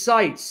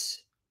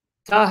recites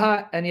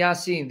Taha and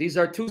Yasin. These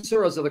are two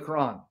surahs of the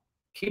Quran.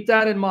 Keep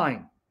that in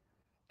mind.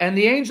 And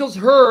the angels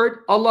heard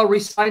Allah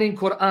reciting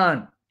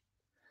Quran.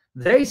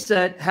 They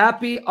said,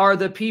 happy are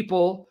the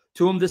people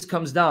to whom this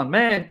comes down.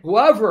 Man,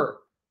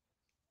 whoever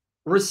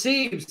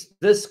receives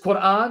this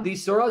Quran,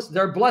 these surahs,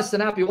 they're blessed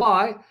and happy.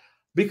 Why?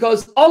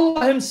 Because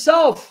Allah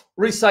himself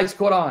recites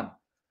Quran.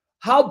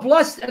 How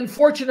blessed and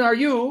fortunate are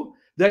you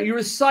that you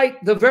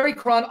recite the very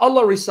Quran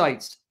Allah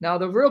recites. Now,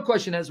 the real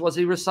question is, was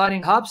he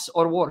reciting Habs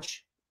or Warsh?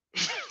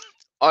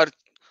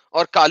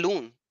 or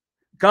Kalun.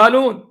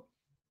 Kalun.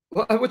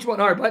 Which one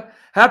are? But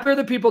happy are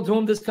the people to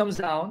whom this comes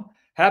down.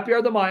 Happy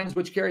are the minds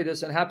which carry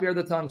this, and happy are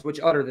the tongues which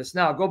utter this.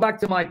 Now, go back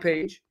to my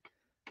page,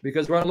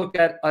 because we're going to look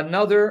at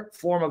another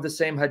form of the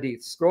same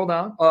hadith. Scroll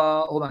down.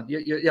 Hold on.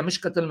 Yeah,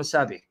 Mishkat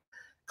al-Masabi.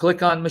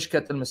 Click on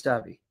Mishkat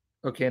al-Masabi.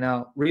 Okay,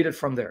 now read it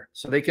from there.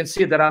 So they can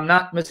see that I'm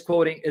not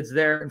misquoting. It's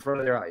there in front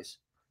of their eyes.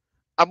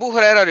 Abu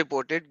Huraira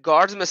reported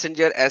God's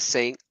messenger as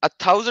saying,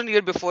 1,000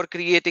 years before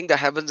creating the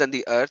heavens and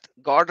the earth,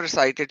 God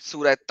recited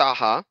Surah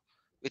Taha,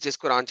 which is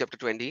Quran chapter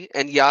 20,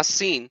 and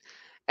Yasin.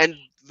 And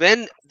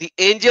when the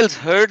angels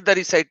heard the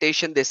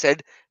recitation, they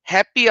said,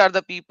 happy are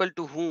the people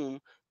to whom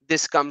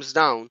this comes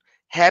down.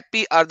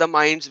 Happy are the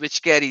minds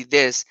which carry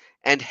this,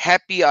 and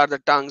happy are the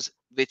tongues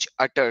which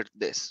utter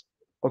this.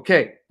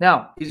 Okay,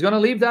 now he's going to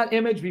leave that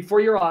image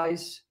before your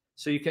eyes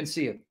so you can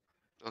see it.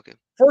 Okay.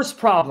 First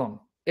problem,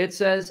 it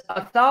says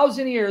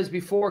 1,000 years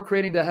before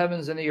creating the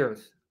heavens and the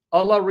earth,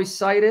 Allah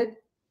recited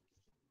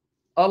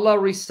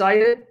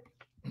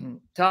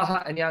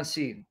Taha and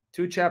Yasin,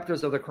 2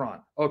 chapters of the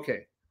Quran.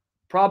 Okay,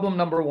 problem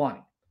number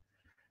 1.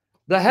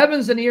 The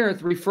heavens and the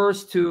earth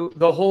refers to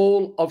the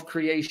whole of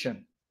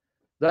creation.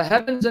 The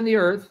heavens and the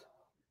earth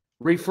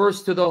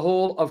refers to the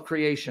whole of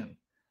creation.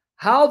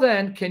 How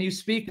then can you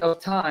speak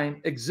of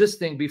time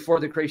existing before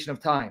the creation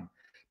of time?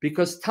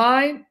 Because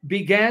time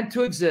began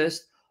to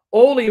exist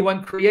only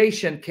when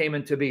creation came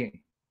into being.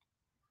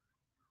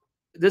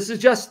 This is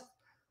just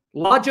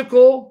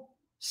logical,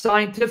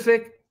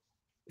 scientific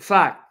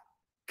fact.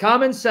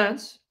 Common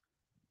sense,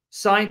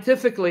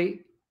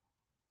 scientifically,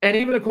 and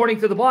even according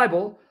to the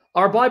Bible,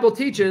 our Bible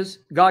teaches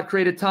God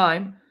created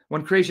time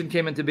when creation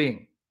came into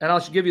being. And I'll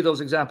give you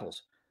those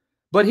examples.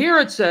 But here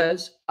it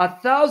says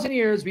 1,000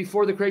 years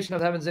before the creation of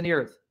the heavens and the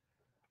earth.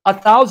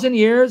 1,000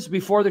 years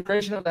before the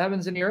creation of the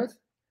heavens and the earth?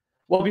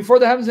 Well, before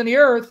the heavens and the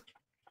earth,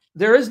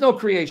 there is no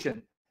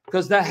creation,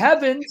 because the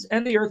heavens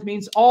and the earth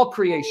means all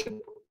creation.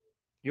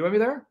 You with me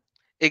there?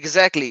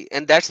 Exactly.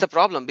 And that's the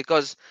problem,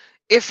 because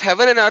if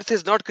heaven and earth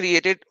is not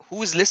created,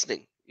 who is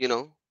listening?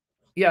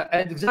 Yeah,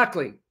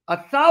 exactly.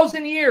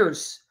 1,000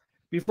 years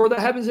before the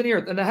heavens and the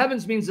earth. And the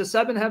heavens means the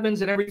 7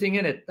 heavens and everything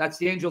in it. That's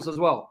the angels as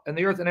well. And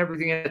the earth and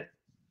everything in it.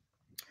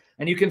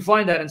 And you can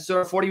find that in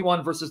Surah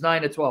 41, verses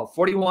 9 to 12.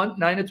 41,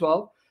 9 to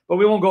 12. But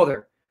we won't go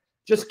there.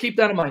 Just keep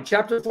that in mind.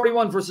 Chapter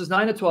 41, verses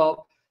 9 to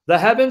 12. The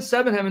heavens,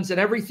 7 heavens, and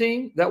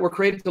everything that were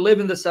created to live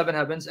in the 7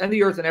 heavens, and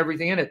the earth and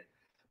everything in it.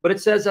 But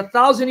it says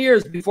 1,000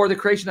 years before the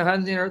creation of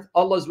heavens and earth,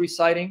 Allah is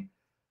reciting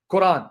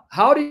Quran.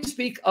 How do you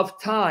speak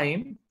of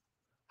time?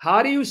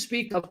 How do you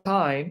speak of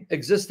time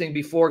existing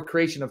before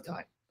creation of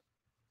time?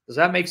 Does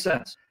that make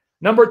sense?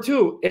 Number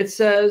 2, it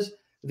says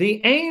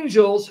the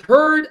angels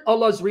heard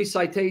Allah's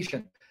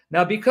recitation.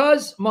 Now,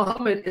 because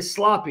Muhammad is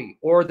sloppy,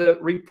 or the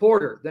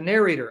reporter, the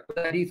narrator of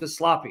the hadith is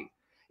sloppy,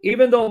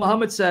 even though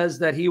Muhammad says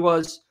that he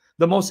was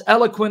the most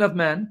eloquent of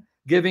men,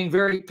 giving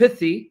very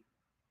pithy,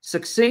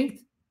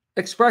 succinct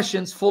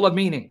expressions full of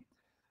meaning.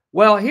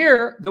 Well,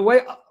 here, the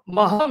way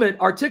Muhammad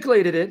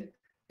articulated it,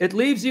 it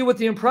leaves you with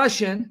the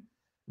impression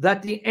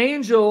that the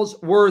angels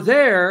were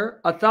there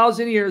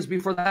 1,000 years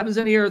before the heavens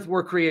and the earth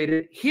were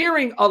created,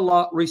 hearing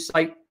Allah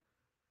recite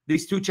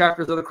these two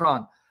chapters of the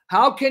Quran.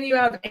 How can you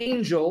have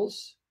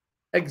angels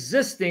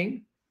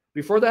existing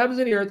before the heavens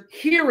and the earth,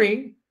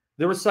 hearing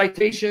the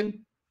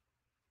recitation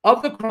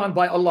of the Quran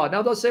by Allah?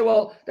 Now they'll say,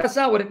 well, that's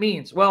not what it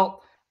means.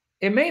 Well,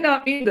 it may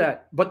not mean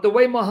that, but the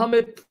way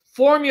Muhammad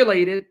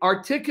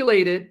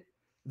articulated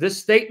this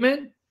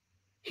statement,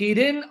 he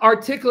didn't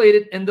articulate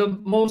it in the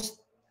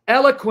most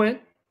eloquent,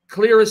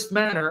 clearest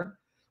manner,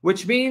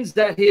 which means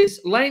that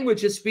his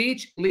language, his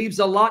speech, leaves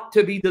a lot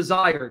to be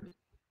desired.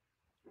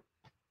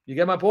 You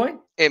get my point?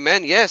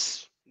 Amen.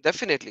 Yes,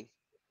 definitely.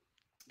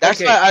 That's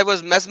Okay. why I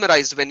was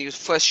mesmerized when you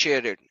first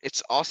shared it.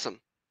 It's awesome.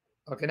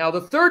 Okay. Now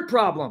the third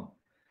problem: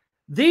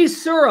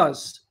 these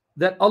surahs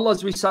that Allah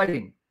is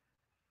reciting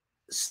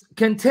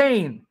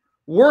contain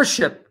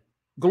worship,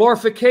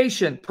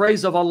 glorification,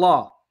 praise of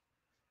Allah,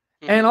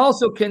 and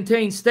also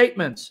contain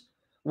statements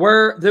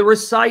where the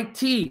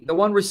recitee, the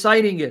one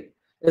reciting it,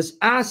 is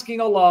asking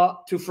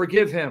Allah to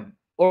forgive him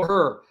or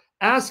her,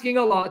 asking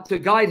Allah to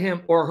guide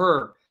him or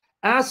her,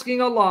 asking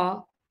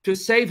Allah to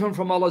save him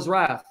from Allah's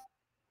wrath.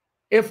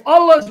 If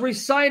Allah is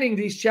reciting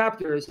these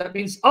chapters, that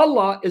means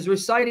Allah is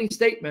reciting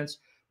statements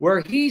where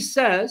he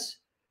says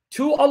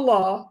to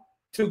Allah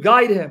to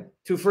guide him,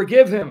 to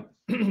forgive him,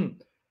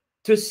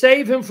 to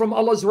save him from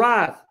Allah's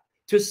wrath,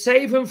 to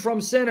save him from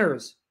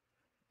sinners.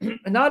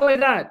 And not only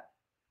that,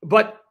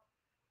 but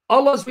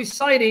Allah is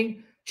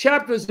reciting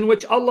chapters in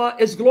which Allah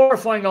is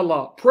glorifying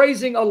Allah,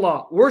 praising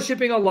Allah,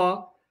 worshiping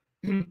Allah,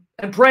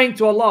 and praying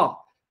to Allah,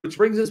 which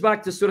brings us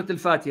back to Surah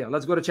Al-Fatiha.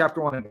 Let's go to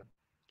chapter 1 again.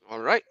 All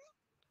right.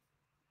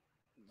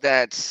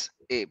 That's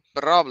a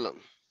problem.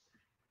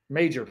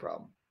 Major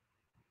problem.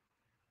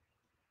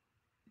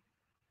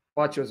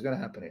 Watch what's going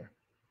to happen here.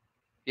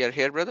 You're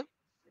here, brother?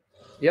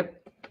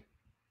 Yep.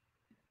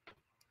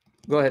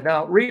 Go ahead.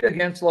 Now read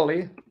again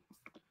slowly.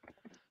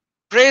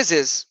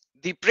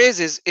 The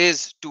praises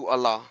is to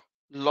Allah,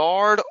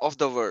 Lord of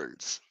the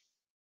worlds.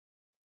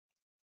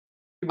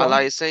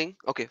 Allah is saying,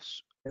 okay,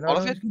 all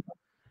of it?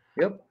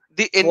 Yep.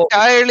 The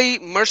entirely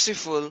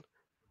merciful,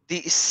 the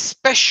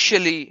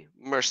especially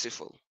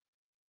merciful,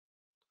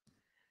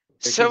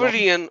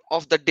 sovereign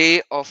of the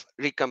day of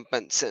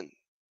recompense,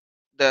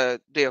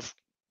 the day of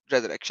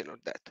resurrection or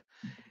death.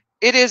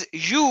 It is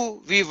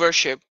you we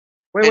worship.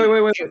 Wait.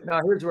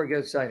 Now here's where it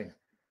gets exciting.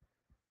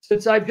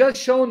 Since I've just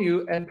shown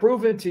you and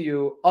proven to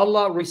you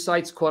Allah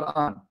recites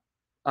Quran,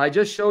 I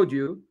just showed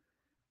you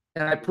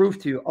and I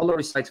proved to you Allah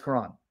recites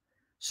Quran.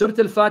 Surah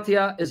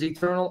Al-Fatiha is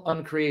eternal,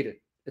 uncreated.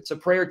 It's a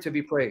prayer to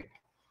be prayed.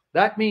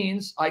 That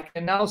means I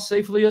can now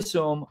safely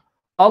assume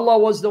Allah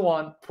was the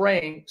one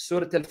praying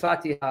Surah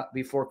Al-Fatiha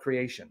before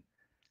creation.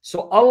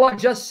 So Allah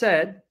just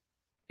said,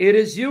 it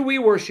is you we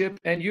worship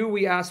and you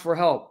we ask for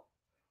help.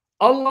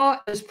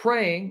 Allah is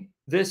praying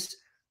this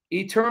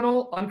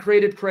eternal,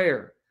 uncreated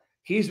prayer.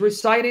 He's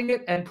reciting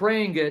it and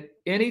praying it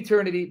in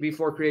eternity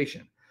before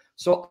creation.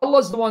 So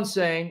Allah's the one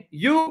saying,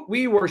 you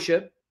we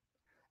worship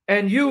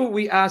and you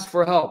we ask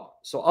for help.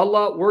 So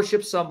Allah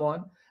worships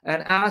someone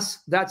and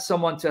asks that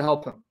someone to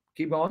help him.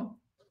 Keep going.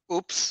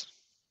 Oops.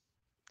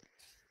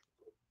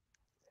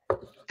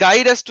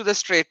 Guide us to the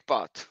straight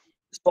path.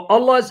 So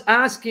Allah is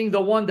asking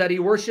the one that he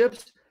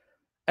worships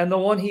and the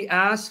one he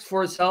asks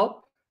for his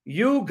help,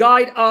 you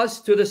guide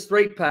us to the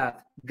straight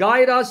path.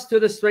 Guide us to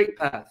the straight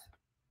path.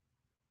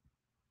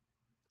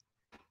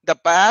 The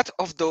path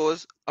of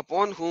those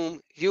upon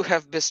whom you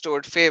have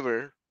bestowed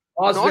favor,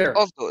 not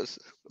of those.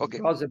 Okay.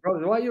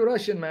 Brother, why are you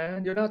Russian,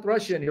 man? You're not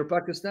Russian. You're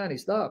Pakistani.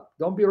 Stop.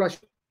 Don't be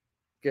Russian.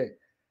 Okay.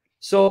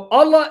 So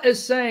Allah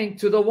is saying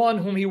to the one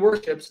whom he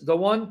worships, the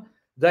one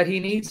that he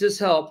needs his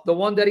help, the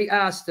one that he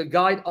asks to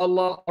guide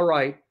Allah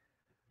aright,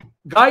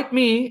 guide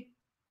me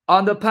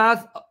on the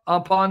path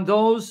upon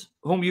those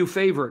whom you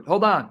favored.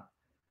 Hold on.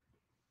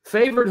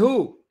 Favored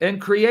who? In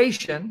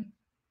creation,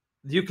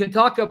 you can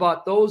talk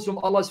about those whom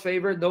Allah has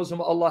favored, those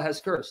whom Allah has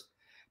cursed.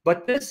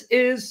 But this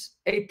is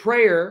a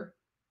prayer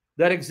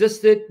that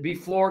existed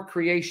before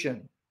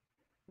creation.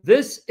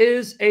 This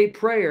is a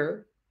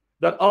prayer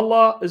that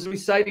Allah is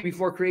reciting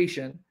before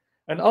creation.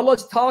 And Allah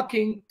is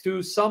talking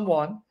to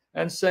someone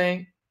and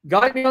saying,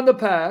 guide me on the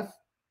path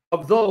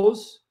of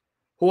those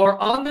who are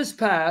on this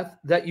path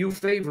that you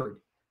favored.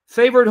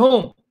 Favored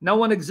whom? No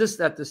one exists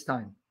at this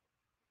time.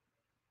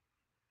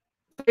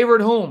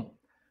 Favored whom?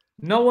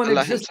 No one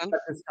Allah exists himself.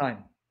 at this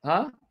time.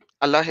 Huh?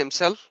 Allah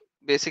himself.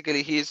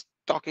 Basically, he's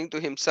talking to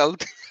himself.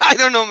 I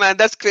don't know, man.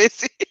 That's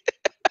crazy.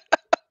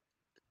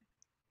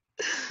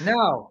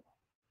 Now,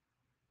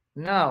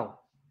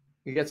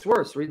 it gets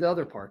worse. Read the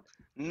other part.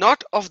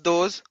 Not of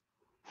those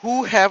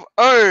who have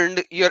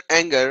earned your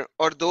anger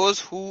or those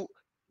who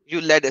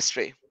you led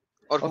astray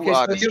or who Okay,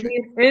 are so you astray.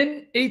 mean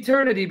in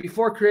eternity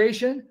before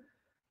creation,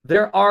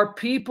 there are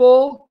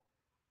people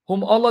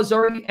whom Allah is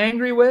already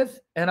angry with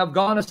and have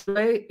gone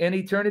astray in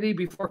eternity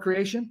before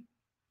creation?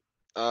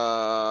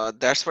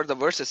 That's what the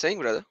verse is saying,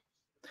 brother.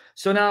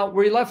 So now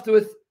we're left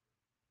with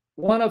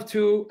one of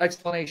two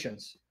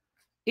explanations.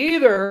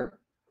 Either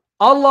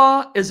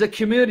Allah is a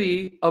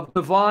community of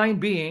divine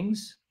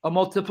beings, a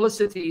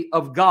multiplicity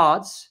of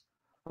gods,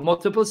 a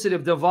multiplicity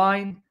of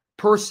divine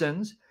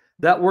persons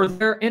that were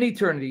there in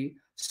eternity,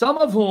 some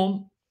of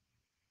whom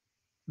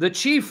the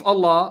chief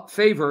Allah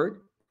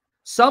favored,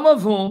 some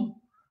of whom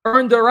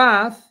earned the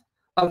wrath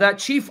of that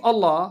chief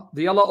Allah,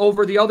 the Allah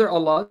over the other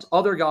Allahs,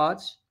 other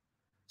gods,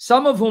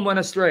 some of whom went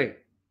astray.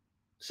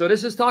 So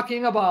this is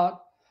talking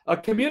about a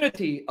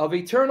community of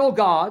eternal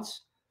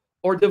gods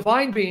or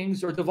divine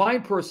beings or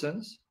divine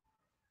persons.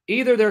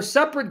 Either they're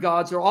separate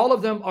gods or all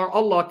of them are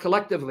Allah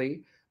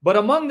collectively, but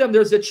among them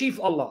there's a chief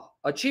Allah,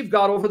 a chief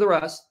God over the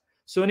rest.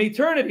 So in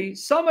eternity,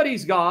 some of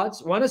these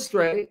gods went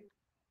astray.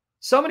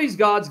 Some of these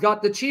gods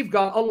got the chief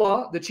God,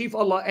 Allah, the chief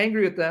Allah,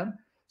 angry with them.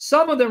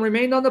 Some of them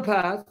remained on the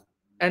path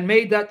and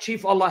made that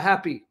chief Allah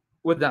happy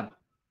with them.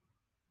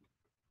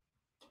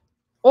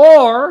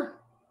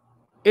 Or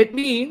it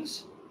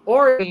means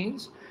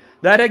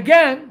that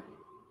again,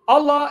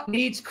 Allah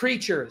needs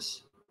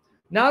creatures.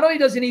 Not only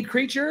does he need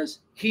creatures,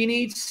 he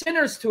needs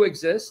sinners to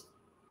exist.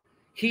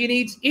 He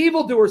needs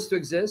evildoers to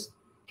exist.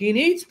 He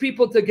needs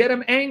people to get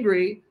him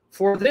angry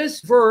for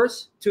this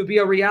verse to be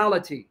a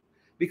reality.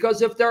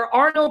 Because if there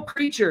are no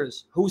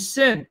creatures who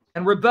sin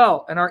and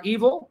rebel and are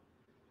evil,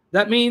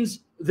 that means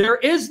there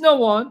is no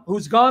one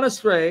who's gone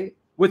astray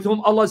with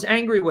whom Allah is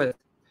angry with.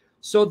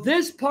 So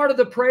this part of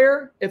the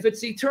prayer, if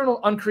it's eternal,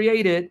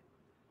 uncreated,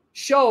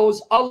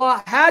 shows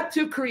Allah had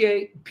to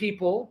create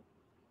people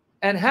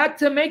and had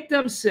to make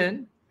them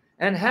sin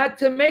and had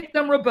to make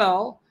them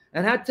rebel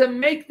and had to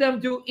make them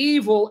do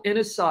evil in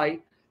his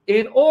sight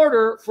in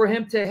order for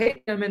him to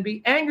hate them and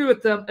be angry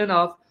with them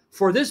enough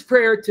for this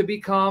prayer to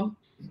become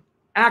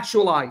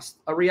actualized,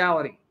 a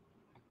reality.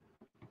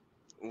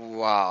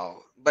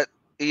 Wow. But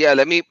yeah,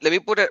 let me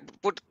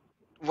put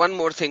one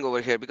more thing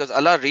over here, because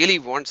Allah really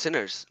wants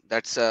sinners.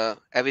 That's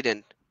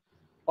evident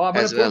Oh, I'm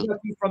going as to prove well.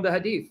 that to you from the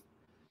hadith.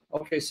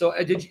 Okay, so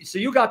so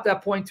you got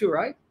that point too,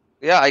 right?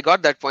 Yeah, I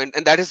got that point,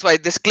 and that is why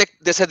this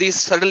hadith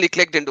suddenly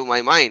clicked into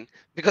my mind,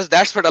 because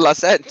that's what Allah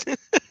said.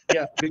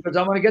 Yeah, because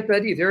I'm going to get the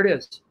hadith. Here it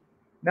is.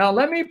 Now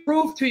let me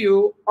prove to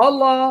you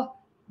Allah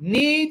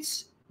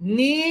needs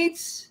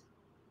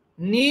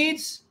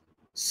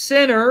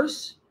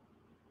sinners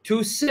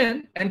to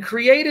sin and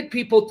created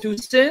people to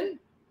sin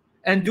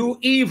and do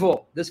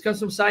evil. This comes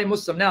from Sahih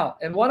Muslim. Now,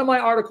 in one of my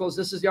articles,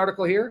 this is the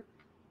article here.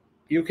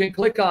 You can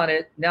click on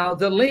it. Now,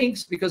 the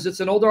links, because it's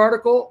an older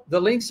article, the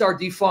links are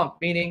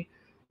defunct, meaning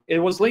it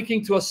was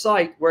linking to a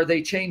site where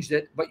they changed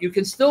it, but you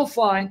can still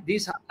find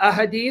these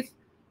ahadith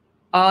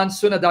on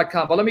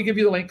sunnah.com. But let me give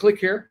you the link. Click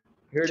here.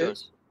 Here it Sure,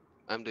 is.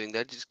 I'm doing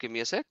that. Just give me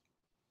a sec.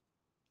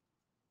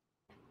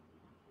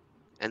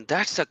 And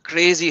that's a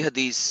crazy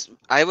hadith.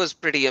 I was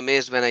pretty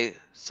amazed when I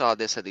saw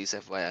this hadith,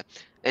 FYI.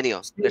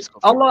 Anyhow, See, let's go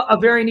for it. Allah, a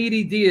very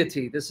needy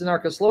deity. This is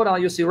Narca. Slow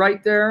down. You'll see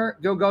right there.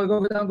 Go down,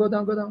 go down, go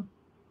down, go down.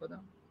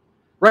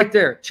 Right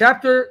there.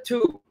 Chapter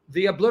 2,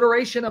 the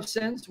obliteration of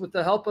sins with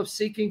the help of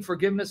seeking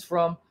forgiveness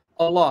from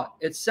Allah.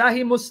 It's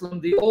Sahih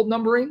Muslim, the old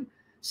numbering,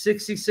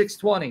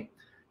 6620.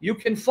 You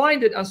can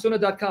find it on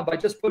sunnah.com by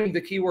just putting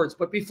the keywords.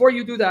 But before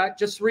you do that,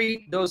 just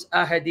read those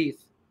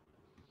ahadith.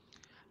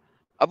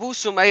 Abu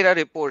Sumaira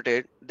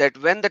reported that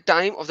when the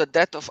time of the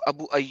death of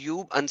Abu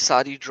Ayyub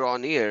Ansari drew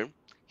near,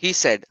 he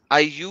said, I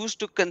used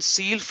to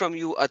conceal from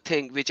you a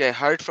thing which I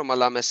heard from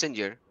Allah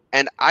Messenger,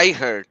 and I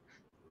heard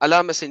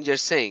Allah Messenger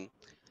saying,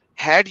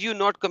 had you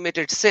not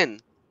committed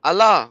sin,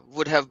 Allah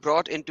would have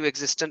brought into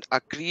existence a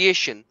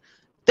creation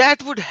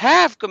that would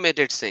have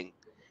committed sin,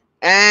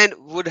 and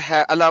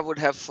Allah would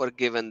have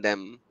forgiven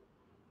them.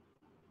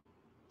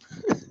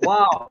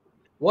 Wow.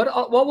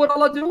 What would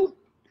Allah do?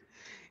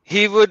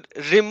 He would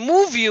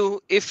remove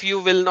you if you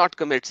will not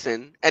commit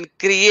sin and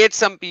create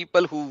some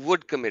people who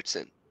would commit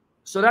sin.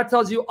 So that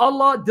tells you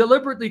Allah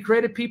deliberately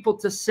created people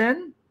to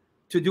sin,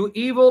 to do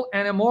evil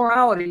and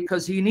immorality,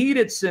 because he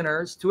needed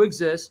sinners to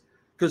exist,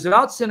 because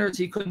without sinners,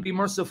 he couldn't be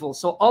merciful.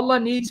 So Allah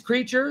needs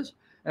creatures.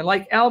 And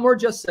like Almor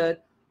just said,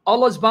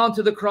 Allah is bound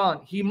to the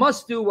Quran. He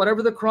must do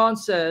whatever the Quran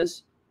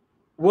says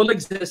will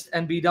exist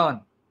and be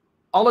done.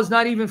 Allah is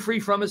not even free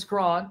from his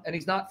Quran, and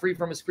he's not free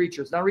from his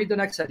creatures. Now read the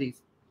next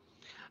hadith.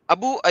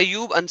 Abu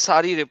Ayyub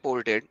Ansari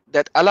reported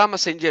that Allah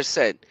Messenger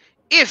said,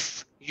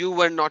 if you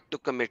were not to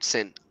commit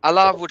sin,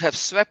 Allah would have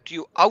swept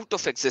you out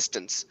of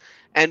existence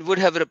and would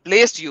have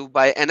replaced you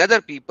by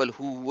another people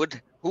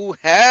who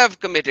have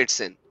committed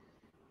sin,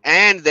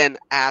 and then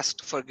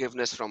asked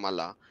forgiveness from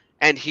Allah,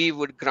 and he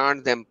would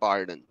grant them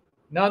pardon.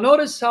 Now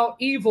notice how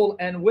evil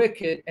and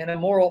wicked and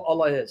immoral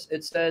Allah is.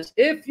 It says,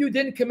 if you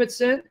didn't commit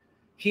sin,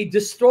 he'd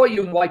destroy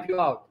you and wipe you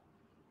out.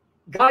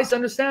 Guys,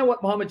 understand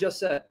what Muhammad just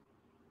said.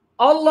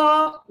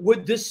 Allah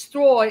would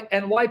destroy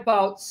and wipe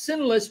out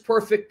sinless,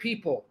 perfect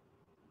people.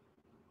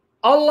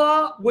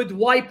 Allah would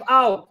wipe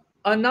out,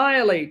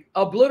 annihilate,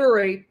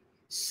 obliterate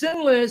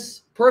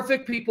sinless,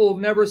 perfect people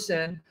who've never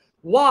sinned.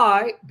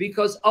 Why?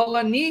 Because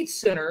Allah needs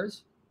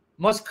sinners,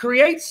 must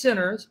create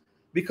sinners,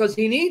 because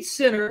he needs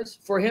sinners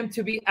for him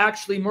to be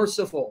actually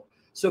merciful.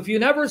 So if you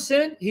never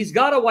sin, he's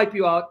got to wipe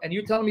you out. And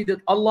you tell me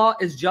that Allah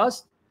is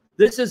just?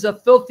 This is a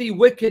filthy,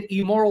 wicked,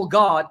 immoral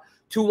God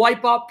to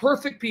wipe out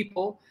perfect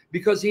people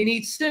because he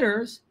needs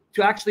sinners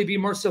to actually be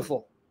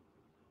merciful.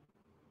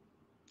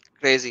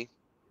 Crazy.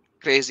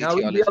 Crazy Now read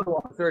the theology. other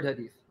one, third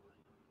hadith.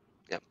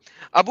 Yeah.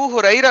 Abu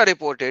Huraira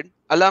reported,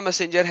 Allah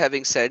Messenger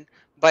having said,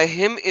 by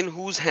him in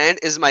whose hand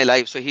is my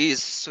life. So he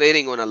is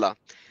swearing on Allah.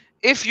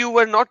 If you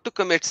were not to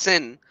commit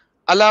sin,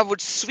 Allah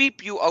would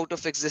sweep you out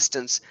of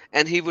existence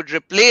and He would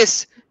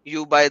replace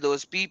you by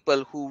those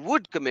people who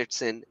would commit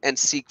sin and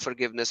seek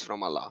forgiveness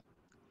from Allah.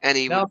 And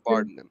He Now would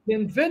pardon them.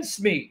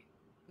 convince me.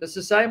 This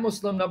is Sahih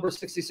Muslim number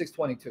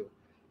 6622.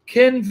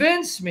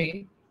 Convince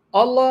me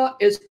Allah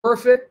is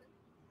perfect,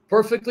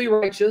 perfectly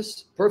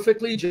righteous,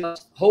 perfectly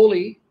just,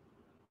 holy,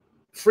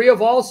 free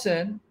of all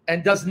sin,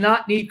 and does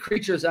not need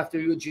creatures after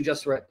what you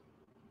just read.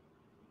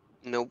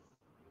 No,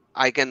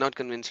 I cannot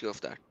convince you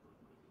of that.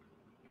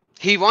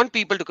 He wants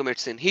people to commit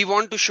sin. He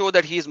wants to show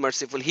that He is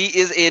merciful. He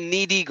is a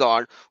needy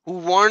God who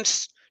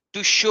wants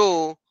to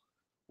show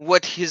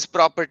what His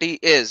property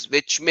is,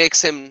 which makes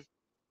Him,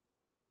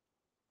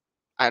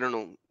 I don't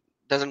know,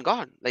 doesn't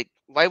God. Like,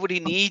 why would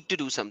He need to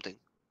do something?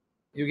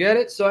 You get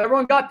it? So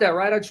everyone got that,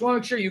 right? I just want to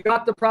make sure you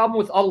got the problem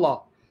with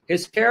Allah,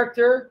 His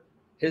character,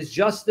 His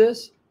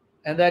justice,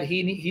 and that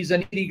He's a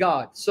needy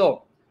God.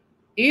 So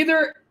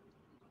either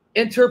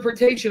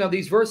interpretation of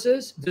these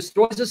verses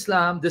destroys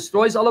Islam,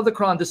 destroys all of the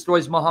Quran,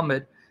 destroys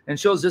Muhammad, and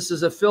shows this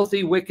is a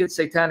filthy, wicked,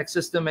 satanic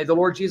system. May the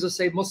Lord Jesus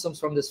save Muslims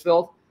from this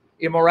filth,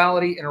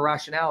 immorality, and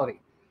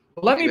irrationality.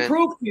 But let me Amen.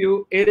 prove to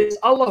you it is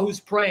Allah who's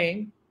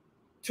praying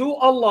to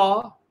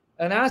Allah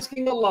and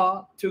asking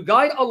Allah to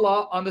guide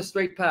Allah on the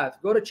straight path.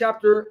 Go to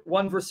chapter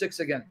 1, verse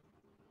 6 again.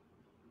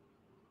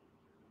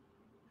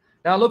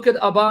 Now look at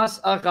Abbas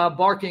Agha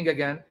barking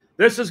again.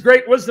 This is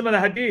great wisdom in the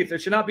hadith.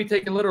 It should not be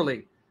taken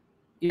literally.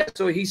 Yeah,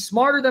 so he's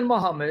smarter than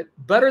Muhammad,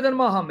 better than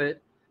Muhammad,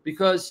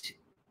 because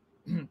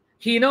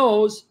he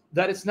knows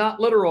that it's not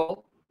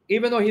literal,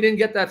 even though he didn't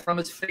get that from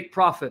his fake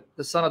prophet,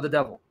 the son of the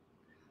devil.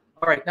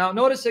 All right, now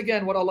notice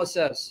again what Allah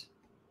says.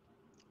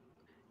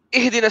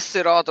 Ihdina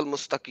sirat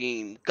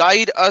al-mustaqim.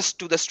 Guide us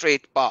to the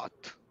straight path.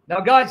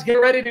 Now, guys,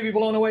 get ready to be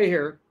blown away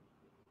here.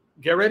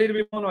 Get ready to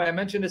be blown away. I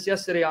mentioned this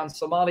yesterday on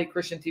Somali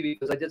Christian TV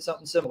because I did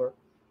something similar.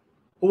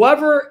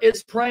 Whoever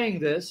is praying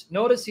this,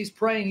 notice he's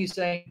praying, he's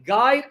saying,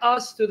 guide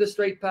us to the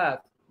straight path.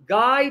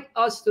 Guide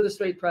us to the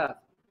straight path.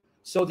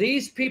 So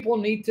these people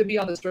need to be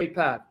on the straight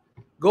path.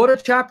 Go to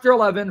chapter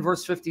 11,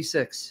 verse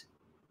 56.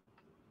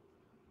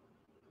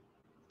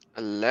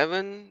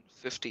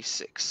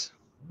 11:56.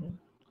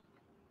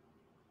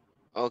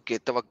 Okay,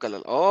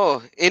 tawakkal.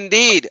 Oh,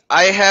 indeed,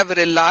 I have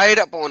relied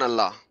upon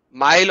Allah,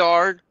 my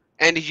Lord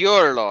and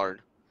your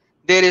Lord.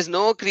 There is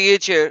no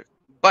creature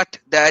but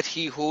that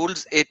He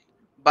holds it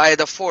by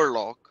the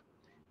forelock.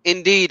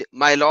 Indeed,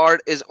 my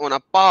Lord is on a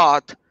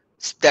path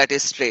that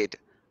is straight.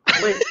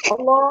 Wait,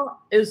 Allah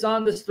is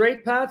on the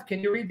straight path.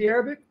 Can you read the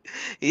Arabic?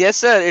 Yes,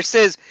 sir. It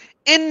says,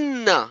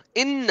 Inna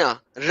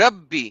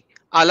Rabbi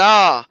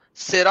ala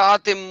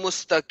siratim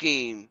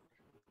mustaqim.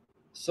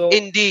 So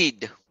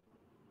Indeed.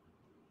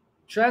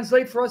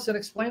 translate for us and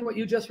explain what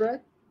you just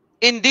read.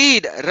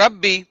 Indeed,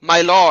 Rabbi,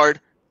 my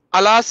Lord,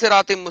 Allah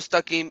Siratim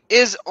Mustaqim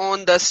is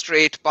on the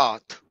straight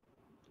path.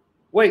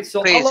 Wait,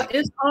 so Crazy. Allah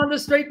is on the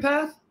straight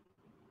path?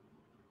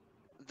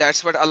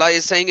 That's what Allah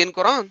is saying in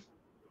Quran.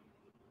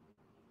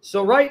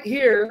 So right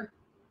here,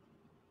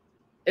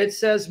 it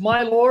says,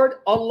 my Lord,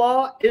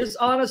 Allah is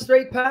on a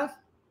straight path?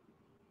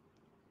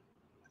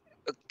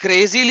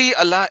 Crazily,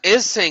 Allah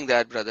is saying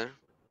that, brother.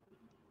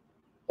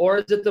 Or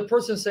is it the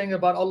person saying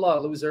about Allah,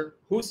 loser?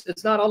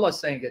 It's not Allah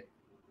saying it.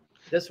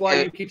 That's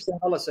why you keep saying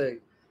Allah saying.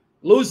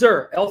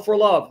 Loser, L for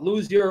love,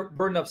 lose your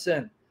burden of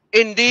sin.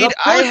 Indeed,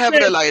 I have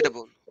relied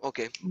upon.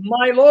 Okay.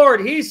 My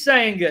Lord, He's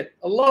saying it.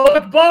 Allahu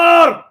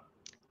Akbar.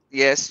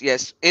 Yes,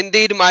 yes.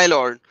 Indeed, my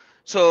Lord.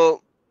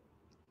 So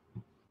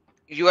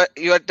you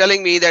are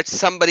telling me that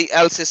somebody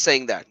else is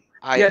saying that.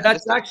 Yeah,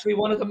 that's actually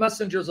one of the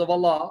messengers of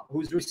Allah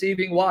who's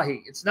receiving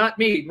wahi. It's not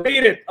me.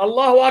 Read it.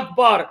 Allahu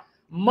Akbar.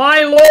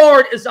 My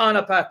Lord is on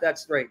a path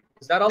that's straight.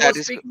 Is that Allah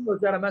speaking or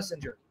is that a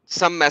messenger?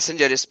 Some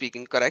messenger is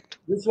speaking, correct?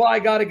 This is why I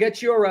got to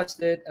get you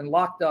arrested and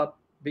locked up,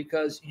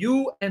 because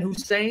you and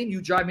Hussein,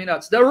 you drive me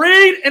nuts. The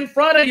read in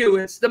front of you,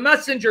 it's the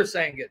messenger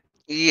saying it.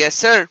 Yes,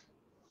 sir.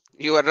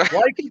 You are right.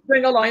 Why keep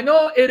saying Allah? I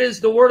know it is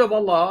the word of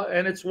Allah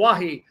and it's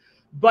wahi,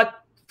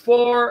 but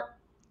for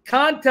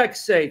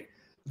context sake,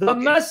 the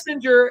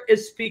messenger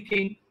is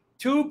speaking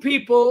to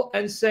people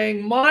and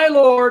saying, my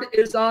Lord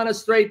is on a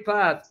straight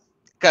path.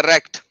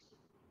 Correct.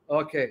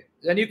 Okay.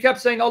 And you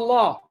kept saying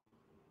Allah.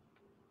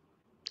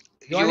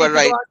 You were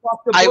right.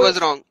 I was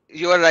wrong.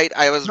 You were right.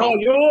 I was wrong. No,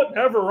 you're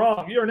never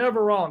wrong. You're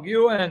never wrong.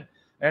 You and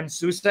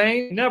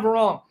Hussein, never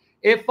wrong.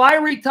 If I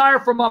retire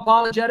from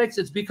apologetics,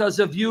 it's because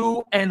of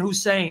you and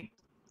Hussein.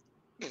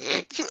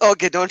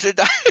 Okay, don't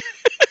retire.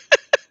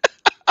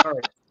 All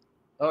right.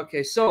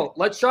 Okay, so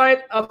let's try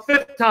it a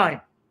fifth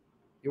time.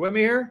 You with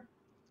me here?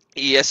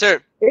 Yes,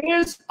 sir.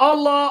 Is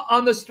Allah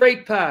on the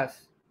straight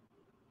path?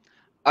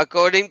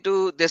 According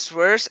to this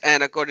verse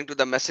and according to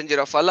the messenger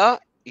of Allah,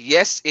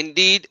 yes,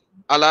 indeed,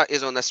 Allah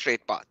is on the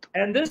straight path.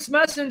 And this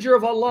messenger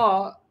of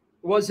Allah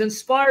was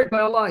inspired by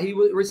Allah. He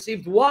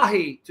received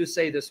wahi to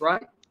say this,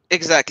 right?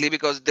 Exactly,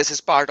 because this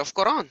is part of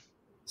Quran.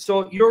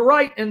 So you're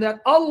right in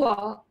that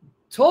Allah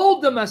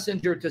told the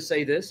messenger to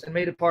say this and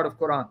made it part of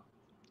Quran.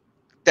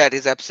 That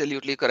is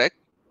absolutely correct.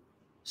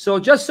 So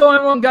just so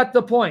everyone got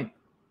the point,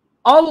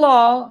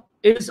 Allah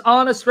is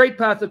on a straight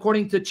path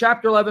according to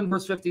chapter 11,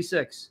 verse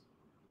 56.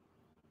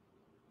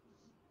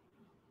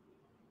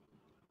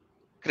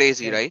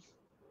 Crazy, Okay. right?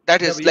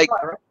 That Yeah, is but you like,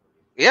 got it, right?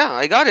 yeah,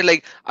 I got it.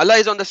 Like Allah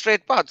is on the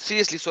straight path.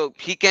 Seriously, so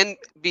he can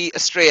be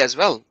astray as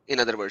well, in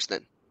other words,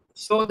 then.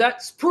 So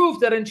that's proof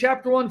that in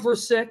chapter 1,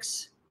 verse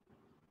 6,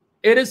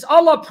 it is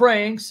Allah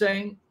praying,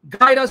 saying,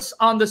 guide us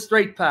on the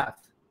straight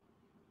path.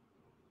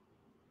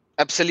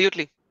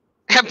 Absolutely.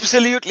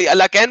 Absolutely.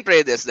 Allah can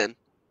pray this then.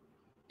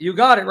 You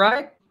got it,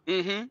 right?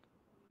 Mm-hmm.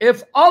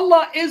 If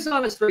Allah is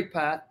on a straight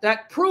path,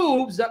 that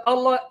proves that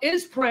Allah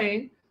is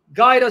praying,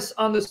 guide us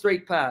on the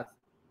straight path.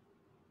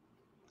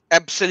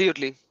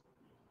 Absolutely.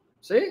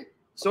 See?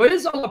 So it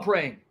is Allah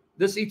praying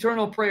this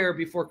eternal prayer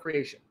before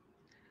creation.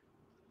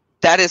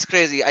 That is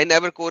crazy. I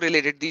never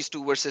correlated these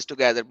two verses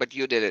together, but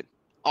you did it.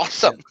 Yeah.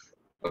 Awesome.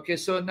 Okay,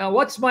 so now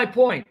what's my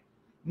point?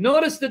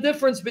 Notice the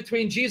difference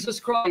between Jesus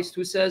Christ,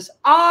 who says,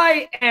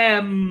 I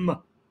am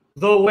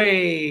the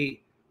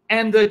way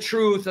and the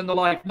truth and the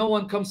life. No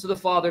one comes to the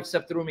Father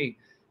except through me.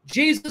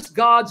 Jesus,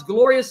 God's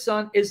glorious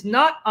Son, is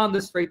not on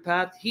the straight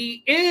path.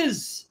 He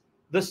is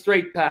the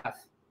straight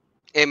path.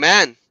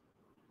 Amen.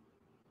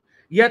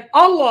 Yet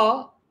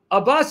Allah,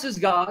 Abbas's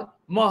God,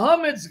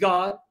 Muhammad's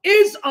God,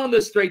 is on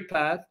the straight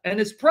path and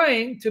is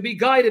praying to be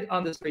guided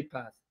on the straight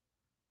path.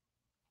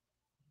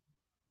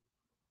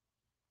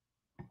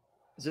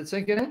 Is it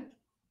sinking in?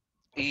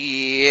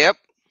 Yep.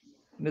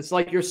 And it's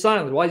like you're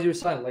silent. Why is you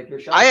silent? Like you're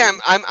shy? I am.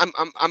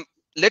 I'm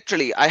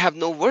literally. I have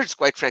no words,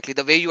 quite frankly.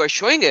 The way you are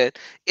showing it,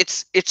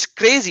 it's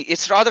crazy.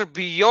 It's rather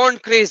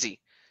beyond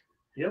crazy.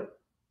 Yep.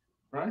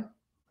 Right?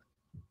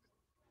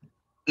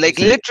 Like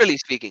See? literally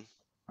speaking.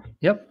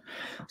 Yep.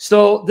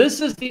 So this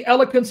is the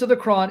eloquence of the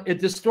Quran. It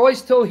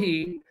destroys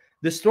Tawheed,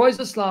 destroys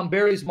Islam,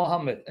 buries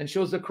Muhammad, and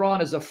shows the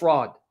Quran as a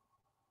fraud.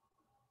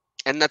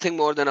 And nothing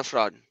more than a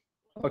fraud.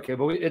 Okay,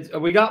 but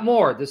we got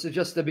more. This is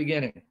just the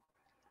beginning.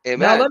 Amen.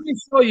 Now let me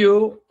show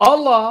you.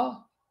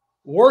 Allah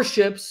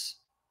worships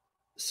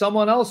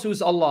someone else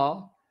who's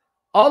Allah.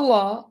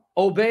 Allah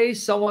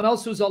obeys someone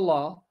else who's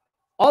Allah.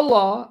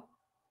 Allah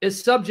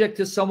is subject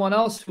to someone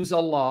else who's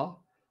Allah.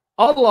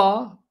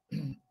 Allah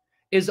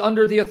is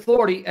under the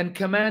authority and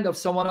command of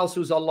someone else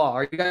who's Allah.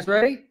 Are you guys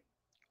ready? You ready?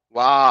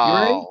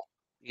 Wow.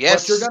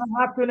 Yes. But you're going to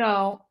have to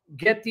now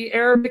get the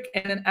Arabic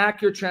and an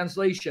accurate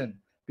translation,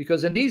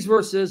 because in these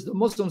verses, the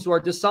Muslims who are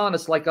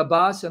dishonest, like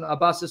Abbas and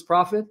Abbas's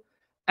prophet,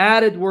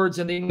 added words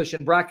in the English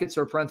in brackets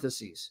or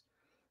parentheses.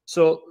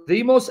 So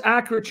the most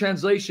accurate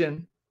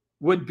translation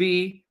would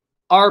be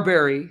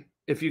Arbery,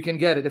 if you can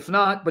get it. If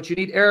not, but you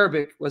need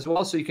Arabic as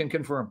well, so you can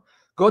confirm.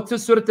 Go to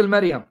Surah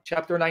Al-Maryam,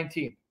 chapter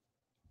 19.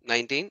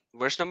 19,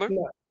 verse number?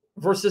 Yeah.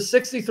 Verses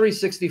 63,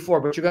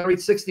 64, but you're going to read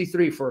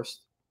 63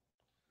 first.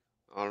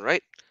 All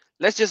right.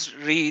 Let's just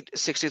read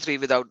 63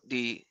 without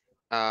the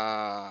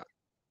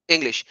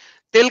English.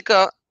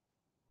 Tilka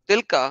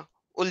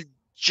ul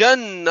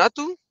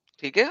jannatu,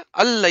 ठीक है,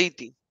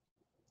 allaiti.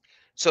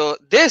 So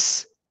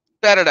this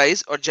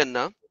paradise or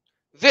Jannah,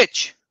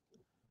 which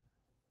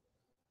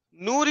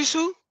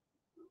nurisu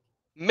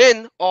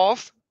men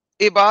of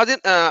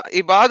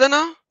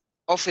ibadana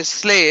of his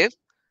slave,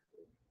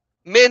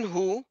 men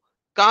who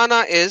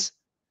kana is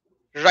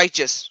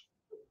righteous.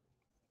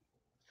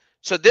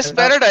 So this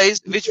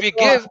paradise which we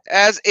give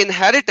as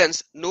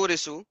inheritance,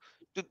 nurisu,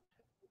 to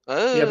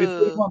Yeah, before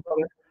you go on,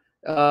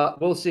 brother,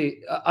 we'll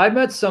see. I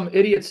met some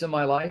idiots in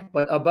my life,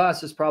 but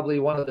Abbas is probably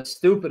one of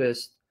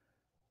the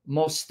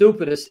most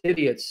stupidest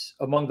idiots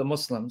among the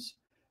Muslims,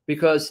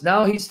 because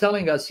now he's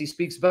telling us he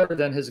speaks better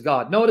than his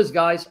God. Notice,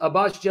 guys,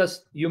 Abbas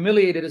just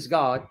humiliated his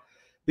God,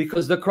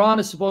 because the Quran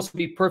is supposed to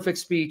be perfect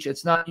speech.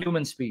 It's not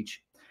human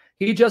speech.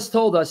 He just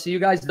told us, so you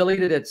guys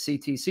deleted it,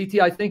 CT.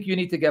 CT, I think you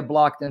need to get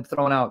blocked and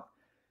thrown out,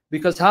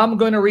 because how am I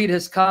going to read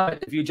his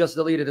comment if you just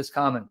deleted his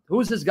comment?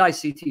 Who's this guy,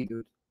 CT,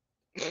 dude?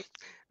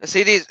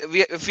 Series,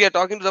 if we are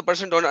talking to the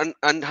person, don't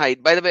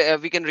unhide. By the way,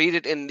 we can read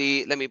it in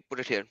the, let me put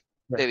it here.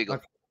 There we go.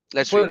 Okay.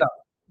 Let's Put read it up.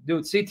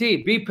 Dude,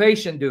 CT, be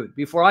patient, dude,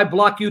 before I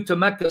block you to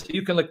Mecca so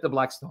you can lick the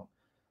Blackstone.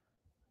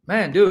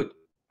 Man, dude,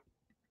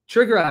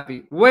 trigger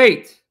happy.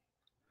 Wait.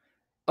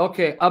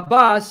 Okay,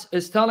 Abbas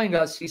is telling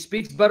us he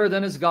speaks better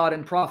than his God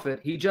and prophet.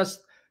 He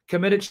just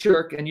committed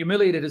shirk and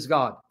humiliated his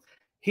God.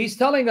 He's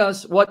telling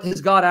us what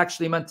his God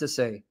actually meant to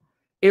say.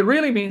 It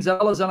really means that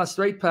Allah is on a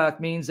straight path,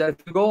 means that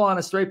if you go on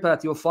a straight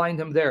path, you'll find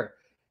him there.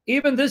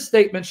 Even this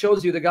statement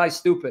shows you the guy's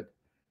stupid.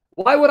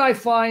 Why would I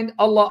find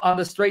Allah on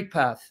the straight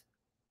path?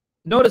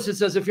 Notice it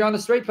says if you're on the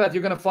straight path,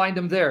 you're going to find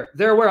him there.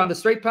 There where? On the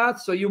straight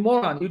path? So you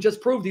moron, you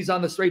just proved he's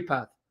on the straight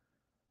path.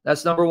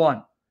 That's number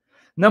one.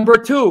 Number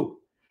two,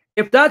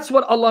 if that's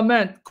what Allah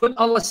meant, couldn't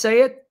Allah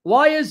say it?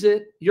 Why is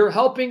it you're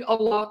helping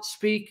Allah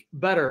speak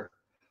better?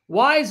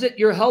 Why is it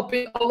you're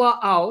helping Allah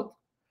out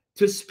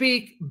to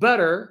speak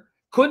better?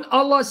 Couldn't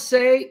Allah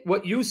say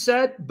what you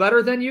said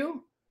better than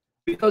you?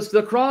 Because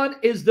the Quran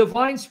is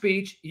divine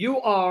speech. You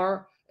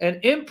are an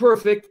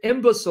imperfect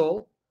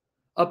imbecile,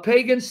 a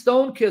pagan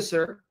stone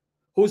kisser,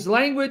 whose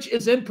language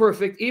is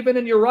imperfect, even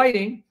in your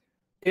writing,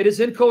 it is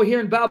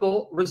incoherent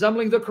babble,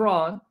 resembling the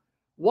Quran.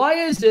 Why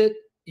is it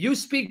you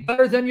speak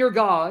better than your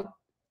God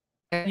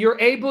and you're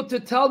able to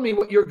tell me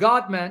what your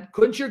God meant?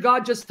 Couldn't your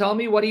God just tell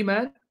me what he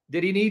meant?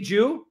 Did he need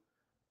you?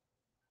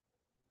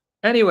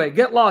 Anyway,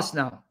 get lost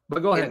now.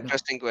 But go ahead now.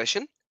 Interesting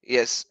question.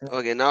 Yes.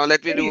 Okay. Now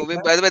let me Idiot, remove him.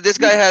 man. By the way, this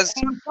guy has.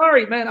 I'm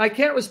sorry, man. I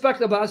can't respect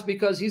the boss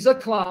because he's a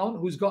clown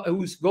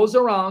who's goes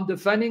around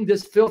defending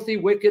this filthy,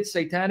 wicked,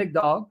 satanic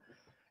dog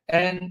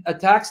and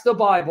attacks the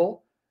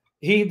Bible.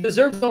 He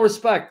deserves no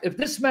respect. If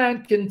this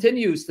man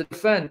continues to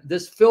defend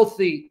this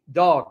filthy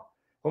dog,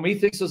 whom he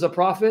thinks is a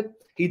prophet,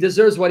 he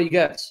deserves what he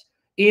gets.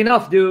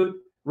 Enough, dude.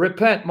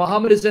 Repent.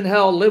 Muhammad is in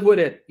hell. Live with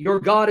it. Your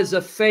God is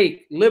a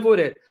fake. Live with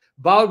it.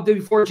 Bow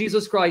before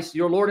Jesus Christ,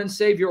 your Lord and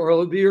Savior, or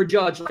he'll be your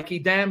judge, like he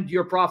damned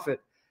your prophet.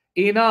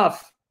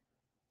 Enough.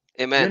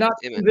 You're Amen. not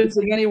Amen.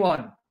 convincing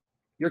anyone.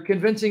 You're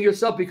convincing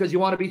yourself because you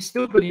want to be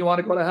stupid and you want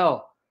to go to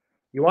hell.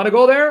 You want to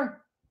go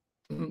there?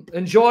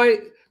 Enjoy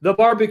the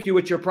barbecue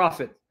with your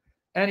prophet.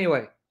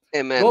 Anyway, go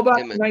Amen. back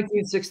to Amen.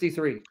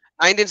 1963.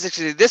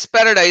 1960. This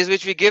paradise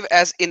which we give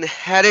as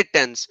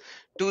inheritance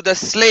to the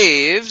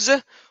slaves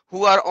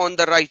who are on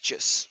the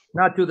righteous.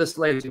 Not to the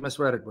slaves. You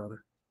misread it,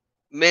 brother.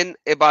 Min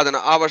ibadana,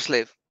 our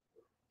slave.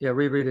 Yeah,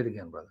 reread it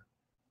again, brother.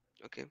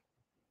 Okay.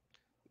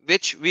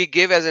 Which we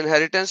give as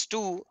inheritance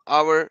to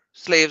our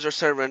slaves or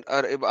servant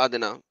or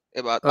ibadana.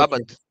 Okay.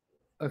 Abad.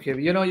 Okay,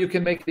 but you know you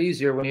can make it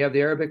easier when you have the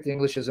Arabic. The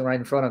English isn't right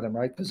in front of them,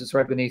 right? Because it's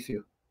right beneath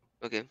you.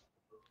 Okay. Can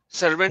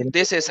Servant. They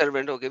you, say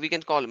servant. Okay. We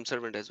can call him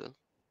servant as well.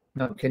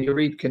 no, can you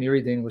read? Can you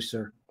read the English,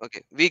 sir?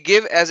 Okay. We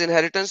give as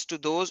inheritance to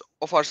those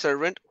of our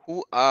servant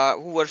who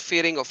were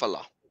fearing of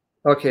Allah.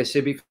 Okay, see,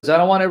 because I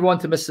don't want everyone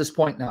to miss this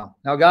point now.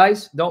 Now,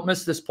 guys, don't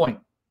miss this point.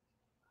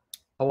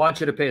 I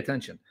want you to pay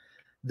attention.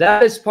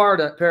 That is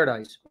part of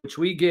paradise, which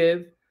we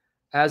give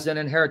as an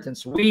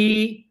inheritance.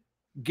 We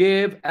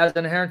give as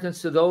an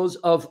inheritance to those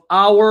of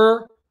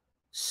our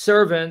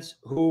servants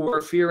who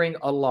were fearing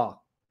Allah.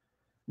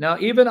 Now,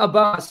 even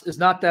Abbas is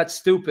not that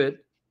stupid.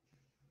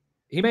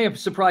 He may have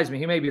surprised me.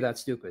 He may be that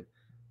stupid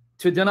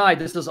to deny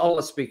this is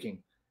Allah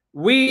speaking.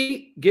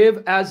 We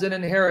give as an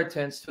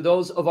inheritance to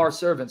those of our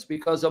servants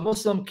because a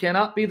Muslim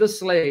cannot be the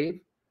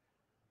slave.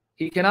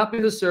 He cannot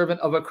be the servant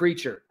of a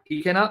creature.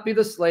 He cannot be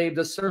the slave,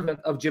 the servant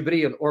of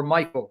Jibreel or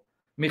Michael,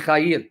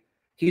 Mikhail.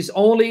 He's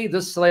only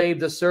the slave,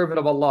 the servant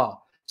of Allah.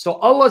 So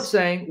Allah is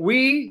saying,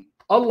 we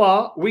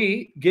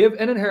give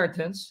an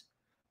inheritance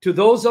to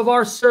those of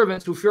our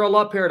servants who fear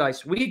Allah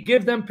paradise. We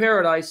give them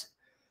paradise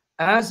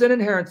as an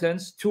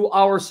inheritance to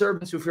our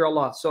servants who fear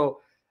Allah.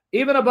 So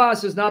even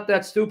Abbas is not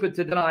that stupid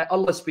to deny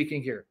Allah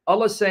speaking here.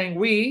 Allah is saying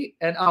we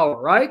and our,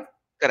 right?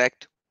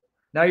 Correct.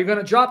 Now you're going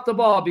to drop the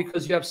ball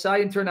because you have Sai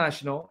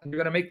International and you're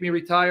going to make me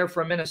retire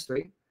from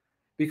ministry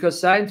because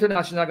Sai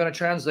International is not going to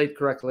translate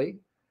correctly.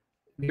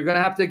 You're going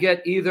to have to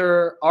get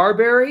either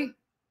Arbery,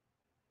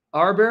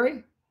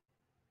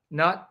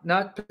 not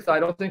Pichthal. I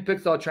don't think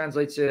Pichthal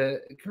translates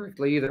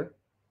correctly either.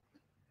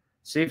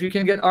 See if you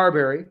can get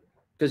Arbery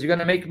because you're going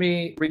to make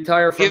me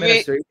retire from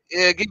ministry.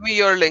 Give me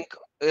your link.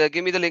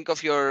 Give me the link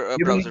of your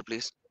browser,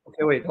 please.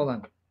 Okay, wait, hold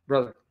on,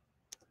 brother.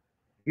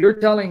 You're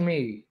telling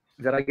me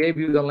that I gave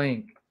you the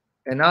link,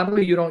 and not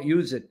only you don't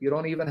use it, you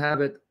don't even have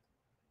it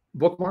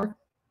bookmarked?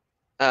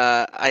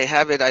 I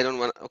have it. I don't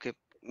want. Okay,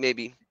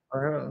 maybe.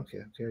 Okay,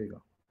 here you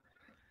go.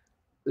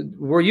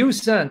 Were you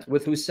sent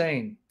with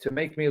Hussein to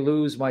make me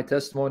lose my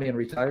testimony and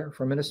retire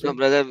from ministry? No,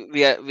 brother.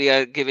 We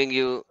are giving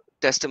you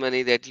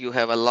testimony that you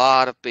have a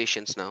lot of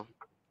patience now.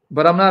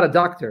 But I'm not a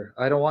doctor.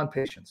 I don't want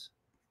patience.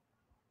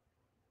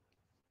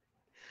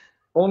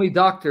 Only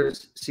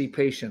doctors see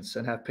patients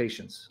and have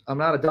patience. I'm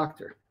not a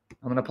doctor.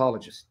 I'm an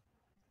apologist.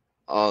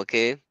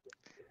 Okay.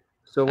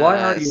 So why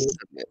are you?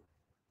 Submit.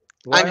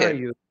 Why I'm here. are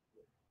you?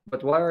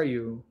 But why are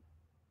you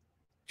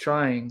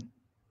trying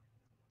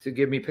to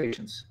give me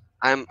patience?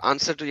 I'm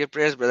answer to your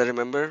prayers, brother.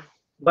 Remember?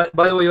 But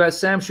by the way, you had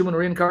Sam Shuman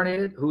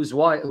reincarnated, whose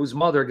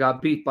mother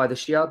got beat by the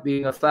Shia,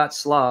 being a fat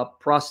Slav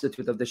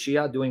prostitute of the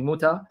Shia, doing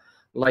muta,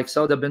 like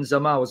Sauda bin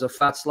Zama was a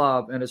fat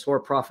Slav, and his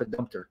whore prophet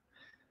dumped her.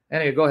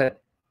 Anyway, go ahead.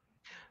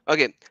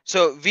 Okay.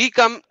 So we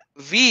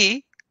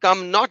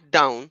come not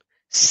down,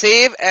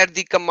 save at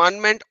the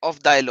commandment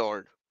of thy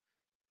Lord.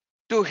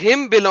 To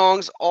him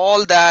belongs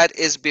all that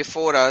is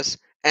before us,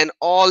 and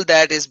all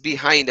that is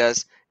behind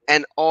us,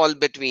 and all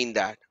between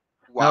that.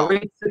 Now Wow.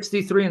 read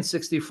 63 and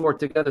 64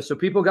 together. So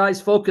people,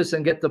 guys, focus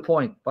and get the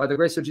point. By the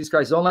grace of Jesus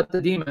Christ, don't let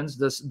the demons,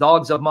 the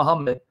dogs of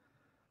Muhammad,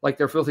 like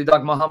their filthy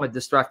dog Muhammad,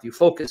 distract you.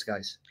 Focus,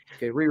 guys.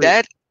 Okay, reread.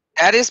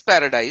 That is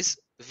paradise,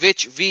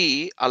 which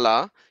we,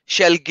 Allah,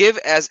 shall give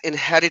as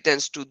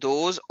inheritance to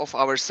those of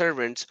our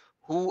servants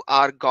who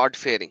are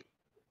God-fearing.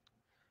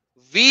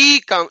 We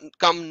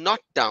come not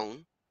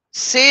down,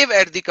 save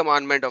at the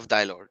commandment of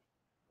thy Lord.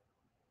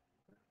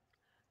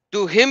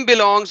 To him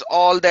belongs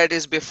all that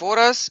is before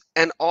us,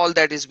 and all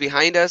that is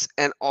behind us,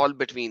 and all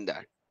between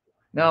that.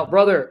 Now,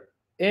 brother,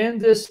 in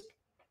this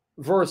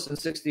verse in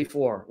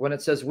 64 when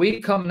it says,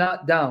 we come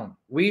not down.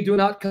 We do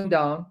not come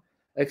down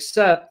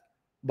except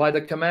by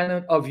the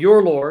commandment of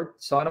your Lord,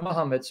 son of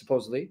Muhammad,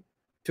 supposedly.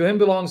 To him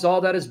belongs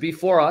all that is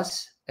before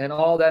us and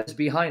all that is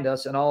behind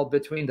us and all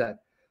between that.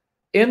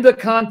 In the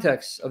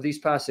context of these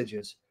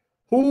passages,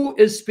 who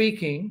is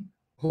speaking?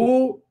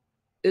 Who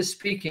is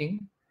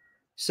speaking,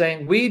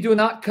 saying, we do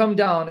not come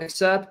down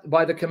except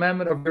by the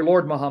commandment of your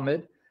Lord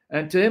Muhammad,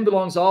 and to him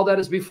belongs all that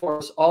is before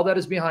us, all that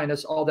is behind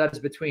us, all that is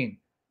between.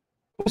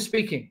 Who's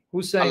speaking?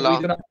 Who's saying we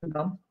Allah. do not come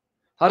down?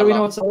 How do we know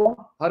Allah. it's Allah?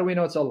 How do we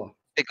know it's Allah?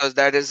 Because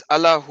that is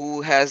Allah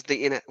who has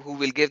who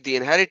will give the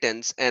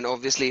inheritance, and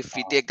obviously if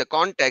we take the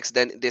context,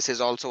 then this is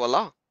also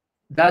Allah.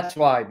 That's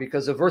why,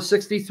 because of verse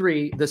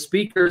 63, the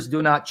speakers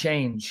do not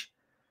change.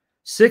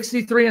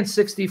 63 and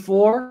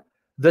 64,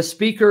 the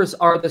speakers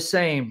are the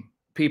same,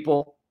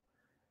 people.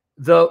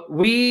 The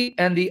we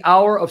and the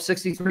hour of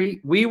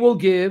 63, we will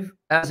give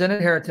as an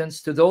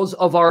inheritance to those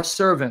of our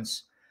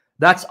servants.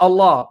 That's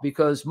Allah,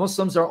 because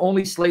Muslims are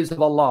only slaves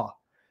of Allah.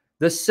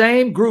 The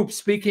same group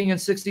speaking in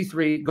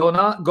 63 go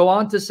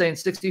on to say in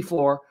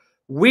 64,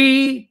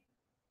 we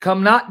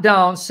come not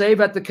down save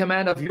at the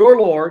command of your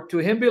Lord. To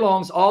him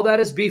belongs all that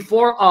is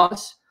before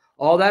us,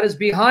 all that is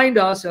behind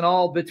us, and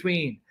all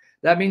between.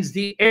 That means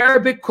the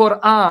Arabic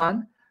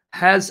Quran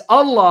has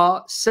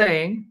Allah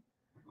saying,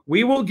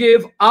 we will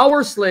give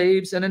our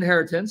slaves an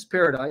inheritance,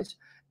 paradise,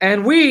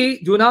 and we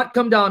do not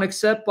come down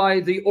except by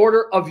the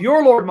order of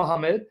your Lord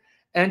Muhammad,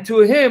 and to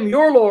him,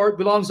 your Lord,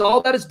 belongs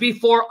all that is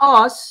before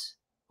us.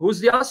 Who's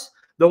the us?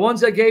 The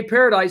ones that gave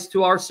paradise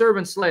to our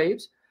servant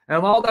slaves,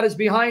 and all that is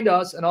behind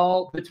us, and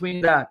all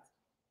between that.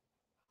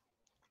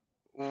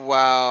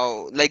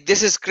 Wow, like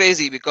this is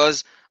crazy,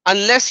 because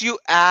unless you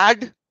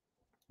add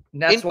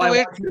And that's why I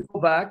into it, want you to go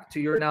back to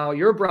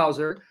your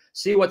browser,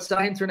 see what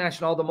Sahih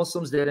International, the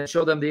Muslims did, and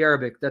show them the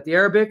Arabic. That the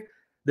Arabic,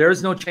 there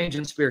is no change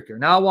in speaker.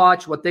 Now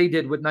watch what they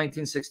did with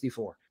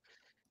 1964.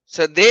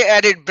 so they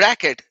added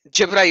bracket,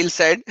 Jibrail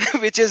said,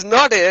 which is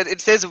not it.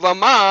 It says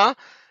Wama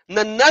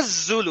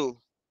nanazzulu.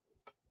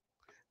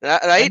 And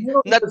Right? you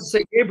know Not, what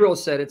say Gabriel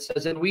said? It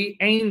says, and we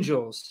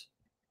angels.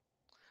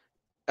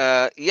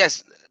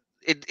 yes,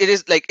 it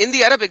is like in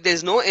the Arabic, there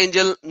is no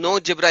angel, no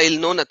Jibrail,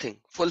 no nothing.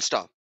 Full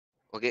stop.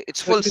 Okay,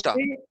 it's So full you stop.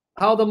 see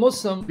how the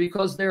Muslims,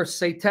 because they're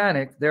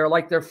satanic, they're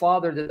like their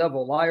father, the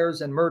devil,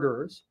 liars and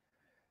murderers.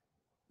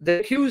 They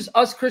accuse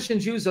us Christian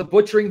Jews of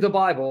butchering the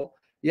Bible,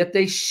 yet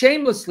they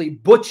shamelessly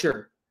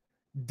butcher,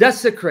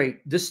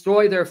 desecrate,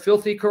 destroy their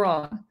filthy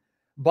Quran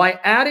by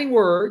adding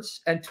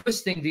words and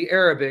twisting the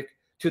Arabic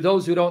to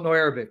those who don't know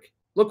Arabic.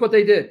 Look what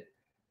they did.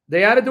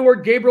 They added the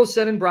word Gabriel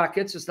said in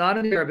brackets. It's not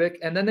in Arabic.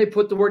 And then they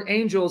put the word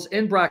angels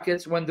in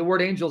brackets when the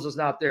word angels is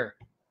not there.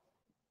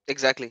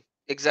 Exactly.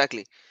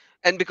 Exactly.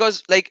 And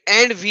because like,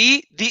 and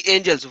we the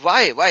angels.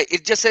 Why?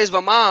 It just says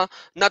Wama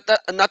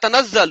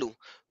natanazzalu.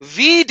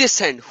 We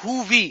descend.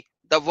 Who we?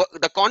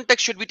 The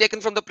context should be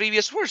taken from the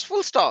previous verse.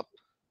 Full stop.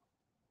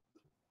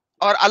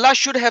 Or Allah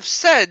should have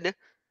said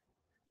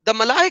the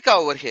malaika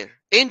over here.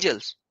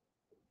 Angels.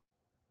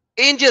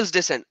 Angels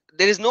descend.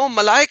 There is no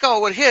malaika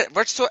over here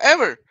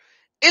whatsoever.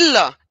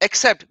 Illa,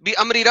 except bi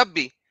amri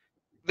rabbi,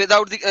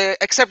 without the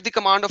except the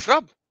command of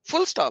Rabb.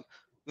 Full stop.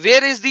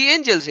 Where is the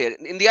angels here?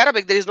 In the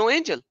Arabic, there is no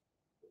angel.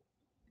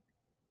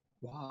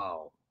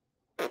 Wow.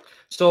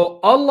 So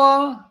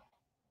Allah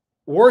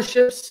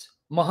worships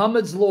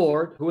Muhammad's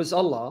Lord, who is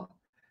Allah,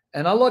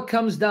 and Allah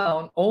comes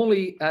down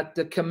only at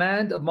the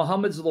command of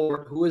Muhammad's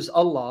Lord, who is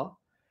Allah.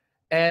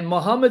 And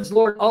Muhammad's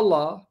Lord,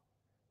 Allah,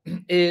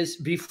 is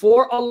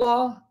before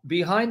Allah,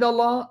 behind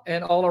Allah,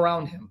 and all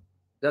around him.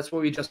 That's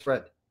what we just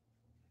read.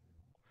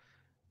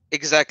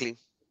 Exactly.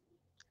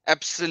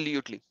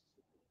 Absolutely.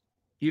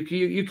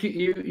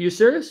 You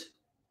serious?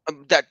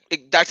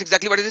 That's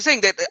exactly what it is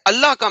saying. That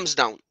Allah comes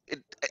down.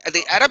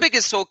 The Arabic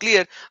is so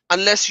clear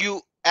unless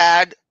you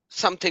add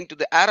something to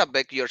the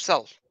Arabic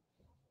yourself.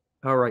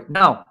 All right.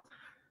 Now,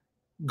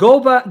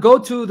 go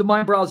to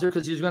my browser,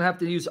 because you're going to have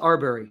to use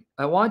Arbery.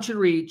 I want you to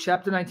read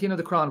chapter 19 of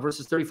the Quran,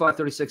 verses 35,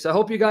 36. I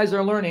hope you guys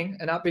are learning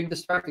and not being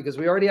distracted, because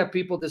we already have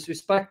people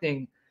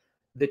disrespecting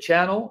the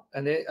channel,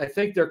 and I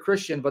think they're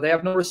Christian, but they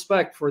have no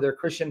respect for their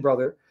Christian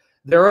brother.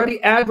 They're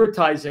already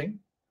advertising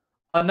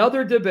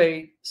another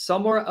debate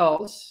somewhere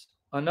else,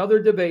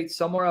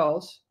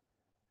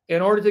 in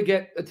order to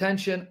get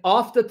attention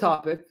off the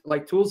topic,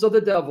 like Tools of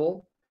the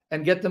Devil,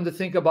 and get them to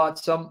think about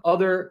some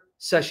other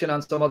session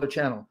on some other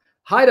channel.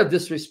 Height of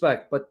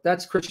disrespect, but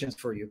that's Christians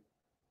for you.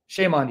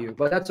 Shame on you,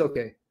 but that's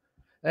okay.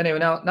 Anyway,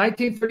 now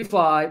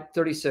 1935,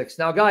 36.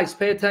 Now, guys,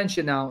 pay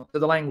attention now to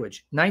the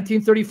language.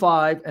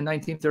 1935 and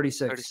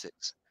 1936.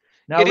 36.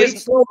 Now, It read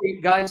is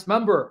slowly, guys.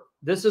 Remember,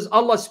 this is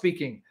Allah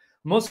speaking.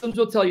 Muslims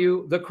will tell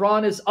you the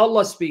Quran is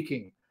Allah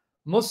speaking.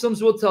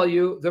 Muslims will tell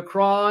you the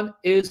Quran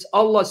is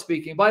Allah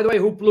speaking. By the way,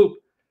 Hoop Loop,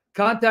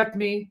 contact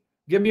me.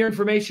 Give me your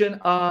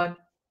information on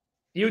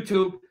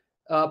YouTube.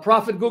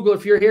 Prophet Google,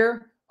 if you're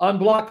here,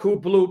 unblock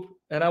Hoop Loop.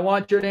 And I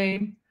want your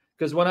name,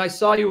 because when I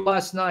saw you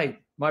last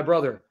night, my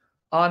brother,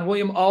 on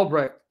William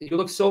Albrecht, you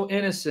look so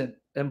innocent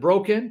and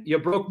broken. You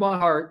broke my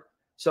heart.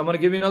 So I'm going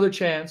to give you another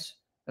chance,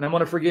 and I'm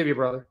going to forgive you,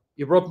 brother.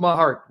 You broke my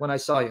heart when I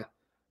saw you.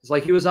 It's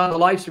like he was on the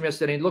live stream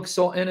yesterday. And he looked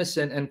so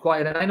innocent and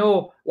quiet, and I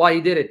know why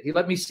he did it. He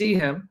let me see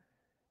him,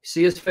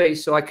 see his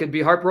face, so I could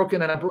be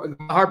heartbroken. And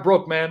my heart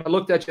broke, man. I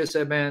looked at you and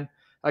said, man,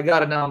 I got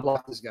to now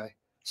unblock this guy.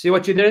 See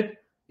what you did?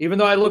 Even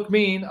though I look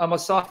mean, I'm a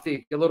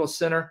softie, you little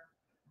sinner.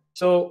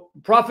 So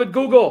Prophet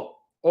Google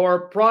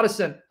or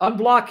Protestant,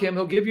 unblock him.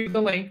 He'll give you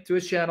the link to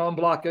his channel,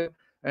 unblock him,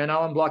 and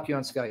I'll unblock you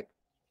on Skype.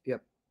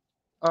 Yep.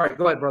 All right,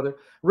 go ahead, brother.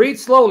 Read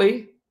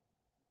slowly.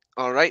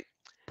 All right.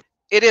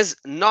 It is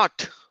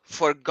not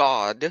for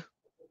God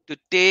to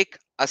take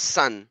a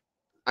son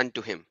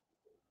unto him.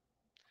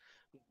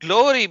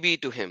 Glory be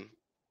to him.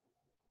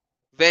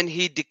 When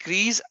he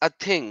decrees a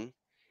thing,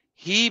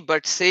 he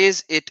but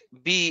says it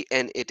be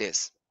and it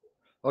is.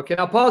 Okay,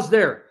 now pause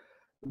there.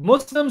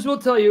 Muslims will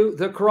tell you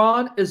the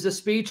Quran is the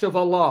speech of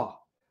Allah,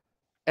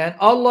 and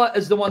Allah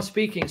is the one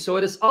speaking. So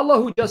it is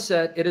Allah who just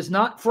said, it is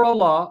not for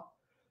Allah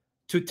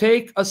to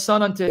take a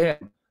son unto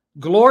him.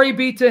 Glory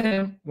be to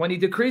him. When he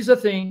decrees a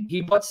thing,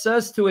 he but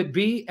says to it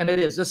be, and it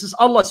is. This is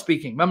Allah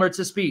speaking. Remember, it's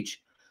a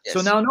speech. Yes.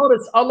 So now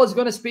notice Allah's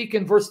going to speak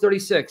in verse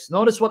 36.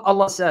 Notice what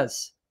Allah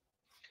says.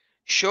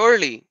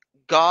 Surely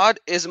God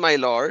is my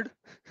Lord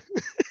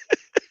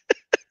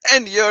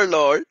and your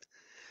Lord.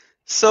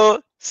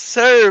 So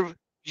serve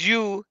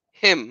you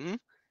him.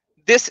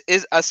 This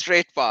is a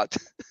straight path.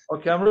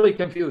 Okay, I'm really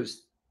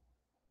confused.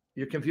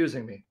 You're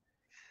confusing me.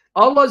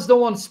 Allah is the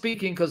one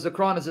speaking because the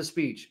Quran is a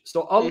speech.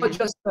 So Allah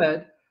just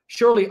said,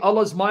 surely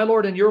Allah is my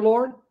Lord and your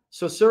Lord.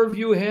 So serve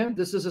you him.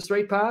 This is a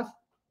straight path.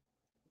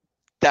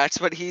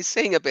 That's what he's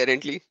saying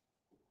apparently.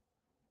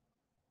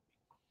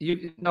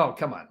 No,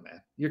 come on,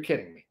 man. You're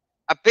kidding me.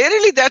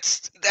 Apparently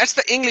that's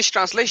the English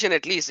translation,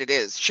 at least it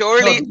is.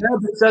 Surely no,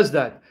 it says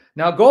that.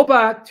 Now go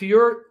back to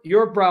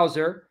your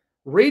browser,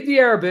 read the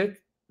Arabic.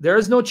 There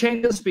is no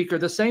change in speaker.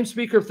 The same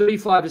speaker of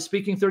 35 is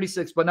speaking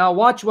 36. But now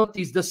watch what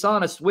these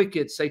dishonest,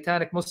 wicked,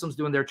 satanic Muslims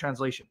do in their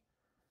translation.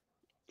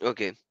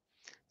 Okay.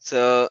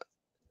 So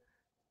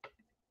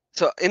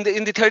in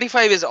the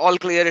 35 is all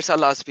clear, it's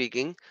Allah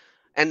speaking.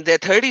 And the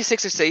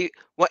 36 is say,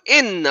 wa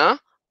inna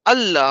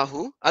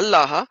Allahu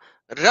Allah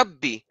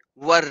Rabbi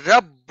wa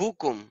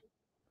Rabbukum.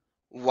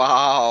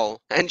 Wow.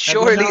 And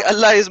surely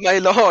Allah is my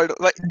Lord.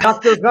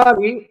 Dr.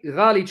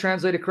 Ghali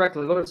translated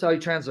correctly. Notice how he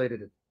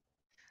translated it.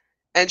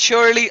 And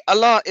surely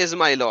Allah is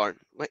my Lord.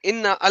 Wa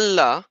inna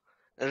Allah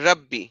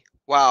Rabbi.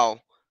 Wow.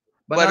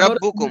 But wa now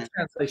Rabbukum.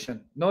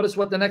 Notice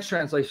what the next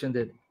translation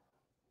did.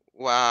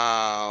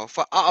 Wow.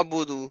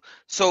 Fa'abudu.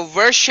 So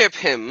worship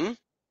him.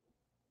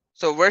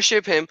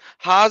 Haza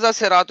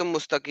siratum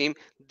mustaqim.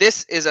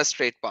 This is a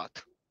straight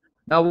path.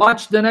 Now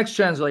watch the next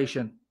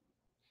translation.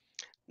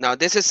 Now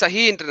this is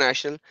Sahih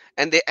International,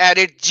 and they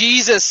added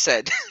Jesus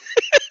said.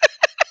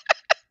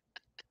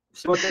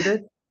 See what they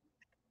did?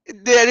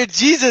 They added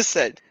Jesus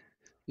said.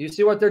 You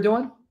see what they're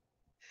doing?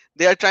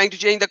 They are trying to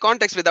change the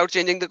context without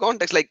changing the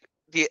context. Like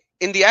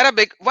in the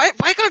Arabic, why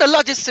can't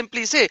Allah just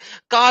simply say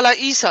Qala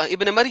Isa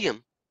ibn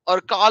Maryam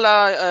or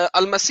Qala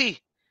al-Masih?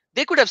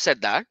 They could have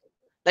said that.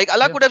 Like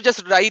Allah could have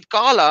just write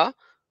Qala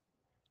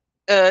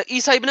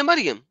Isa ibn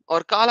Maryam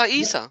or Qala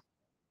Isa.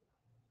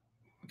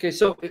 Okay,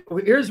 so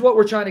here's what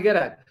we're trying to get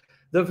at.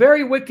 The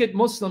very wicked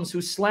Muslims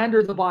who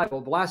slander the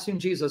Bible, blaspheme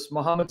Jesus,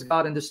 Muhammad's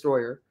God and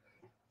destroyer,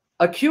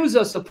 accuse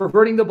us of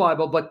perverting the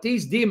Bible, but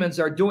these demons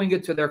are doing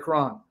it to their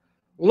Quran.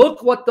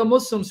 Look what the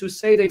Muslims who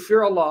say they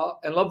fear Allah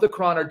and love the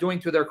Quran are doing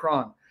to their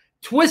Quran.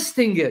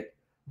 Twisting it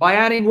by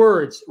adding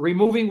words,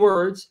 removing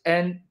words,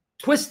 and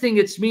twisting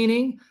its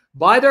meaning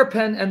by their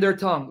pen and their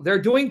tongue.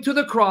 They're doing to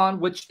the Quran,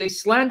 which they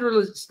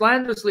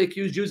slanderously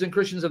accuse Jews and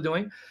Christians of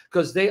doing,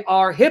 because they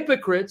are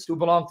hypocrites who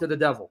belong to the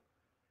devil.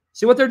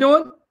 See what they're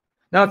doing?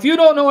 Now, if you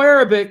don't know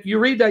Arabic, you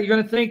read that, you're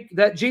going to think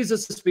that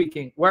Jesus is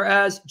speaking,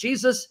 whereas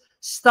Jesus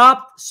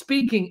stopped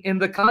speaking in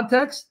the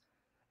context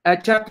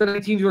at chapter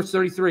 19, verse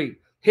 33.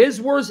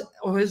 His words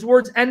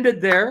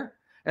ended there,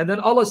 and then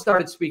Allah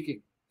started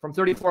speaking from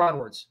 34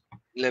 onwards.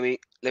 Let me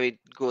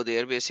go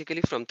there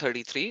basically from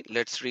 33.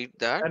 Let's read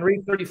that. And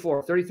read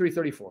 34, 33,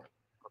 34.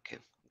 Okay,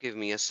 give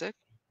me a sec.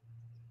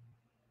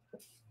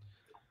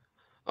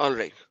 All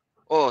right.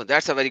 Oh,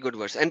 that's a very good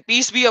verse. And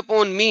peace be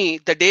upon me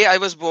the day I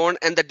was born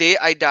and the day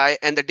I die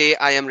and the day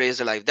I am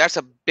raised alive. That's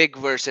a big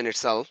verse in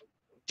itself.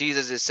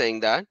 Jesus is saying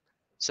that.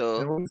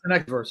 So and what's the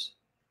next verse?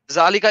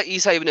 Zalika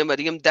Isa ibn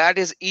Maryam, that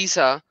is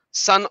Isa,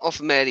 son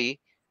of Mary,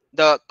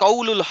 the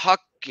Qawlul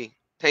Haqqi.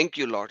 Thank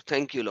you, Lord.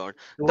 Thank you, Lord.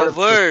 The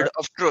word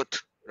of truth,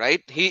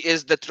 right? He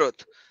is the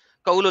truth.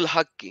 Qawlul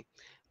Haqqi.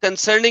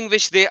 Concerning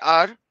which they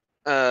are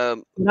now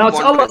it's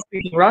Allah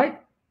speaking,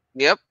 right?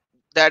 Yep.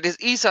 That is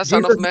Isa,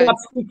 son of Mary.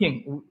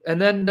 Speaking.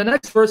 And then the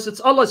next verse, it's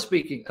Allah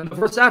speaking. And the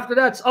verse after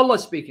that, it's Allah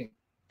speaking.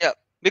 Yeah,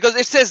 because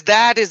it says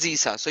that is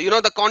Isa. So, you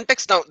know, the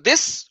context now,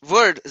 this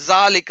word,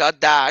 Zalika,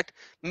 that,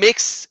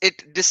 makes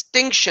it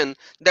distinction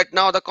that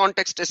now the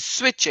context is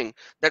switching.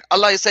 That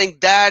Allah is saying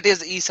that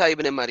is Isa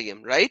ibn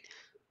Maryam, right?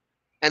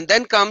 And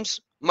then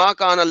comes Ma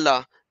Kan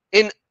Allah.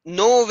 In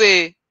no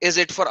way is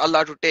it for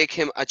Allah to take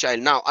him a child?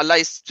 Now Allah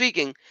is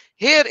speaking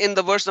here in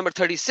the verse number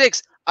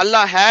 36.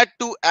 Allah had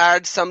to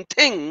add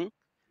something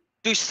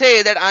to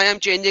say that I am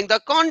changing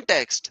the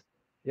context,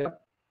 Yep.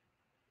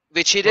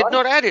 which he did Right.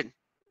 not add it.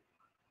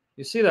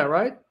 You see that,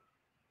 right?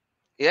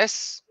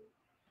 Yes.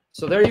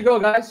 So there you go,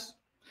 guys.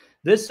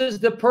 This is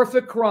the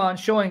perfect Quran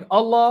showing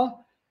Allah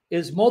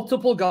is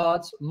multiple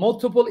gods,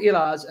 multiple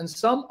ilahs, and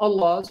some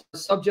Allahs are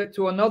subject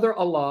to another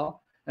Allah,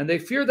 and they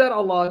fear that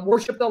Allah and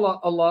worship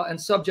Allah and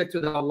subject to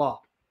that Allah.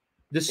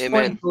 Destroying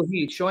Amen.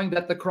 Tawheed, showing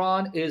that the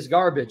Quran is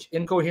garbage,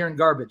 incoherent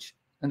garbage.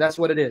 And that's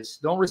what it is.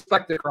 Don't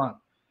respect the Quran.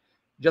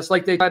 Just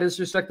like they try to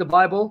disrespect the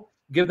Bible,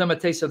 give them a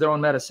taste of their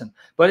own medicine.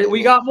 But we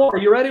Amen. got more.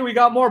 You ready? We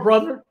got more,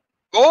 brother.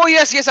 Oh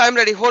yes, yes, I'm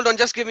ready. Hold on,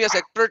 just give me a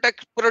sec.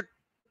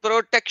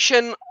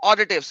 Protection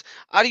auditives.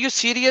 Are you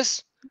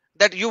serious?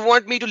 That you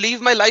want me to leave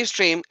my live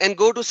stream and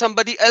go to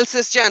somebody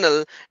else's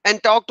channel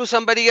and talk to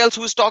somebody else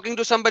who's talking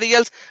to somebody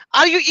else?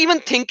 Are you even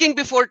thinking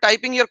before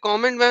typing your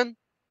comment, man?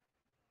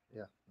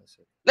 Yeah, that's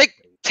it. Like,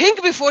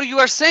 think before you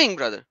are saying,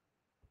 brother.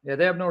 Yeah,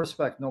 they have no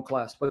respect, no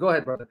class. But go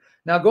ahead, brother.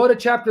 Now go to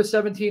chapter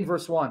 17,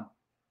 verse 1.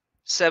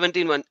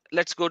 17:1.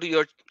 Let's go to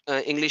your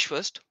English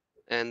first,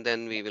 and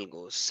then we will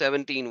go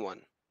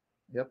 17:1.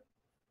 Yep.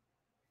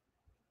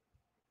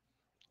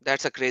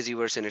 That's a crazy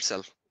verse in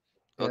itself.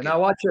 Yeah, Okay. now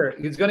watch here.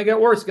 It's going to get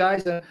worse,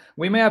 guys.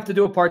 We may have to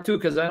do a part two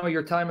because I know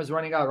your time is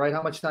running out, right?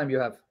 How much time you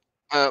have?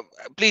 Uh,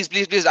 please,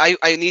 please, please. I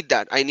need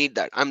that. I need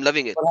that. I'm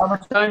loving it. But how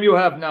much time you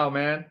have now,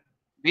 man?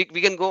 We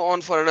can go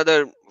on for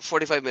another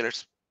 45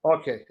 minutes.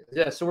 Okay.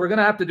 Yeah, so we're going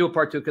to have to do a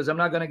part two because I'm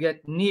not going to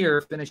get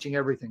near finishing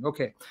everything.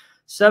 Okay.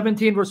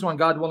 17 verse 1.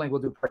 God willing,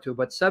 we'll do part two.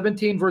 But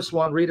 17 verse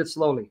 1, read it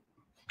slowly.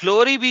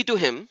 Glory be to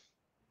him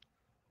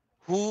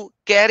who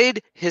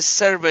carried his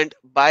servant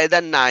by the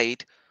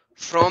night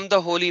from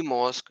the holy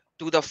mosque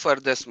to the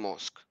furthest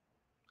mosque,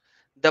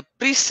 the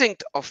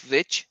precinct of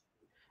which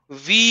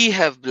we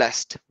have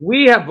blessed.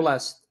 We have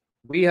blessed.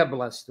 We have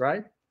blessed,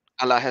 right?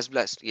 Allah has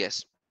blessed,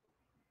 yes.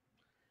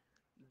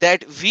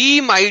 That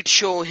we might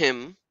show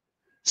him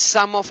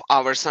some of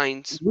our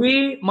signs.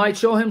 We might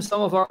show him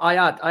some of our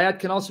ayat. Ayat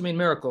can also mean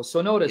miracles.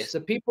 So notice Yes.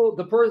 the people,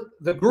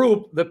 the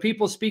group, the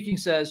people speaking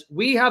says,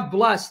 we have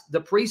blessed the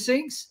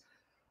precincts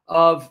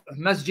of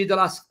Masjid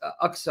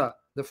al-Aqsa,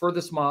 the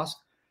furthest mosque,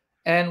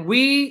 and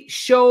we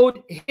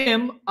showed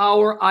him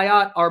our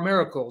ayat, our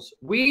miracles.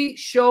 We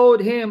showed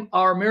him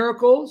our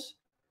miracles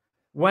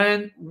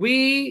when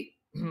we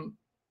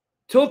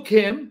took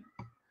him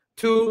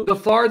to the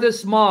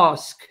farthest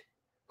mosque,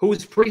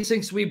 whose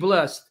precincts we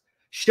blessed,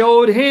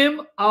 showed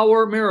him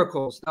our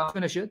miracles. Now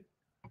finish it.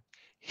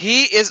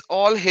 He is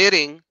all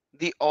hearing,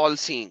 the all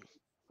seeing.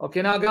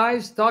 Okay, now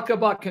guys, talk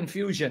about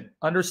confusion.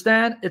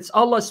 Understand, it's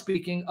Allah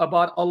speaking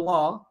about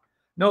Allah.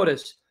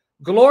 Notice,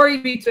 glory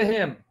be to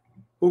him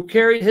who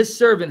carried his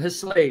servant, his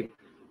slave.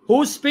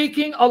 Who's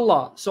speaking?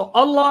 Allah. So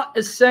Allah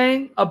is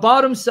saying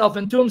about himself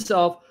and to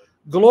himself,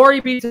 glory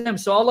be to him.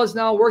 So Allah is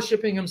now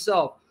worshiping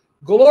himself.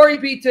 Glory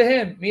be to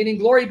him, meaning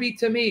glory be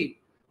to me.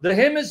 The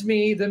him is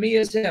me, the me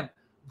is him.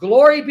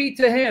 Glory be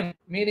to him,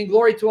 meaning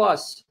glory to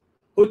us,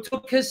 who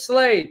took his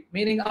slave,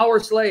 meaning our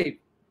slave,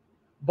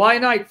 by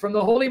night from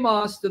the holy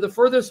mosque to the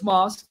furthest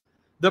mosque,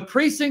 the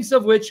precincts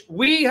of which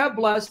we have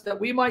blessed, that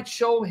we might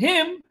show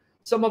him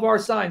some of our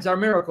signs, our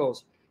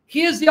miracles.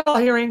 He is the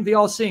all-hearing, the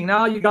all-seeing.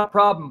 Now you got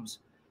problems.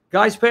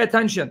 Guys, pay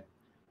attention.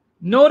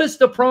 Notice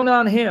the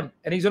pronoun him,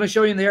 and he's going to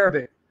show you in the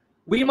Arabic.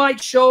 We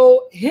might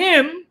show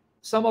him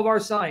some of our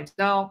signs.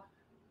 Now,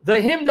 the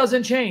him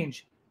doesn't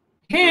change.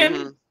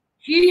 Him,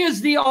 he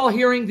is the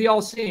all-hearing, the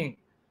all-seeing.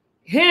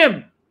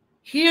 Him,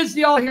 he is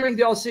the all-hearing,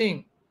 the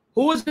all-seeing.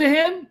 Who is the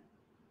him?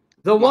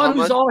 The one who's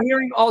Muhammad.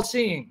 all-hearing,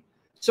 all-seeing.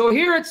 So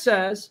here it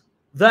says,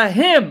 the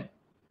him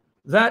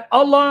that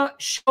Allah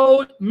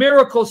showed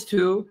miracles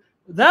to,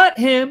 that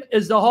him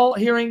is the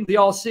all-hearing, the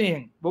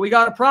all-seeing. But we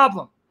got a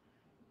problem.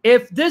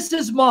 If this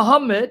is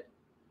Muhammad,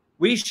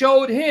 we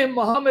showed him,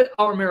 Muhammad,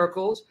 our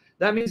miracles.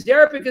 That means the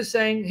Arabic is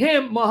saying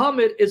him,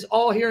 Muhammad, is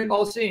all-hearing,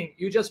 all-seeing.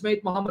 You just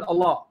made Muhammad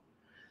Allah.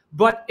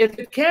 But if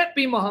it can't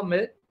be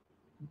Muhammad,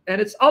 and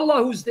it's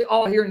Allah who's the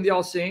all-hearing, the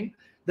all-seeing,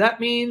 that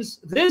means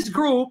this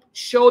group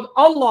showed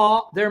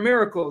Allah their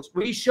miracles.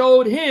 We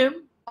showed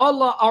him,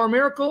 Allah, our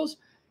miracles.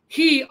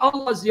 He,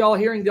 Allah, is the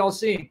all-hearing, the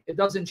all-seeing. It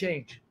doesn't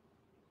change.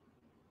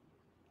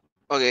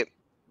 Okay.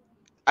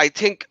 I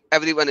think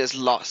everyone is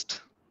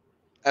lost.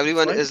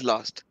 Everyone Explain. is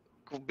lost.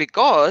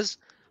 Because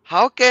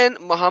how can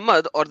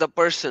Muhammad or the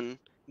person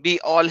be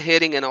all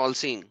hearing and all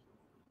seeing?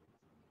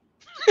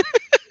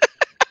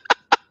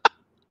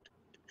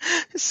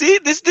 See,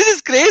 this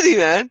is crazy,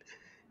 man.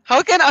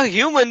 How can a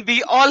human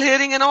be all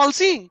hearing and all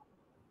seeing?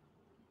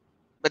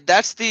 But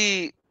that's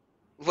the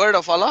word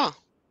of Allah,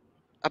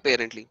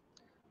 apparently.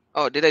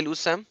 Oh, did I lose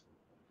Sam?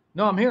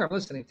 No, I'm here. I'm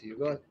listening to you.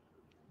 Go Okay. ahead.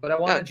 But I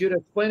Yeah, wanted you to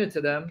explain it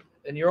to them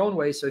in your own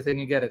way so they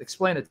can get it.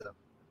 Explain it to them.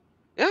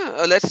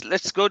 yeah.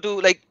 Let's go to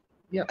like.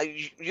 Yeah.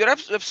 You're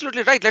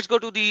absolutely right. Let's go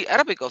to the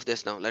Arabic of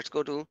this now. Let's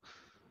go to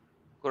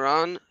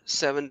Quran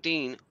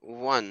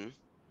 17:1.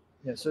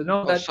 Yeah. So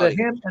know Oh, that the sorry.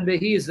 him and the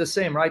he is the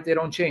same, right? They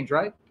don't change,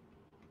 right?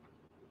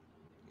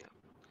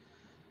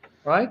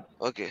 right?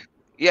 Okay.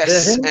 The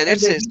Yes, him and it and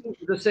the says he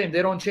are the same.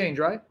 They don't change,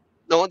 right?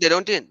 no, they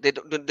don't change. They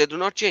do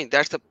not change.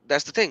 That's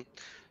the thing.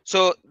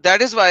 So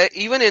that is why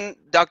even in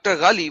Dr.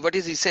 Ghali, what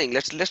is he saying?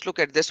 Let's look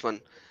at this one.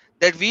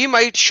 That we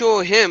might show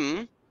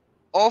him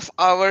of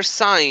our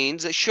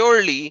signs,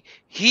 surely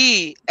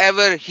he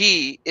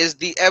is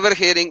the ever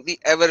hearing, the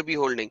ever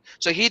beholding.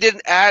 So he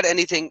didn't add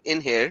anything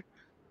in here,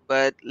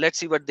 but let's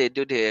see what they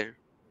did here.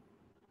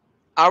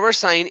 Our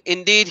sign,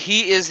 indeed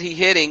he is he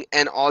hearing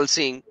and all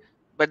seeing,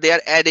 but they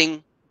are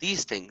adding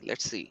these things.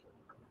 Let's see.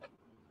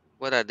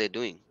 What are they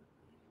doing?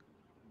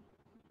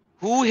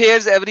 Who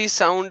hears every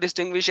sound,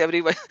 distinguish every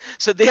voice?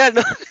 So they are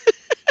not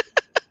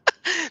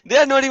they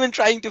are not even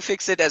trying to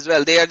fix it as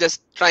well. They are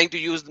just trying to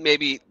use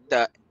maybe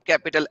the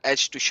capital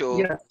H to show.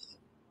 Yes,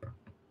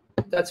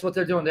 that's what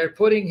they're doing. They're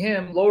putting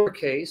him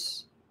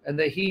lowercase and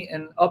the he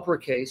in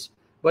uppercase.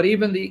 But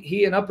even the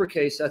he in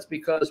uppercase, that's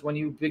because when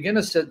you begin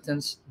a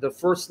sentence, the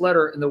first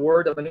letter in the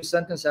word of a new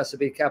sentence has to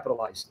be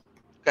capitalized,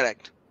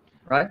 Correct.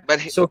 right? But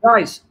So,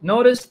 guys,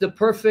 notice the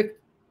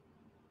perfect,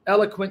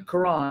 eloquent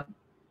Quran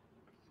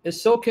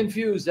is so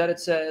confused that it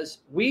says,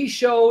 "We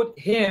showed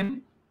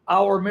him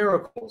our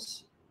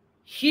miracles.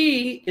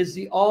 He is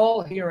the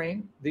all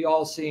hearing, the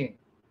all seeing."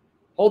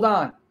 Hold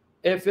on.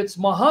 If it's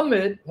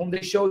Muhammad whom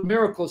they showed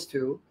miracles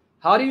to,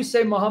 how do you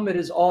say Muhammad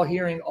is all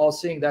hearing, all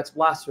seeing? That's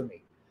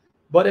blasphemy.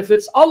 But if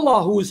it's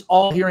Allah who is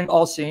all hearing,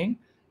 all seeing,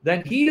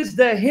 then he is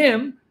the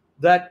him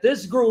that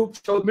this group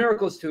showed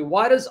miracles to.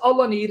 Why does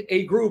Allah need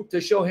a group to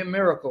show him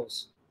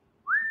miracles?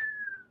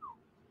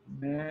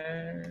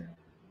 Man.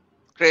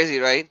 crazy,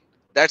 right?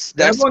 That's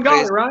Everyone got it,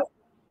 crazy. right?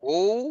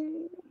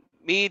 Oh,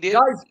 me did.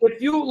 Guys,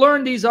 if you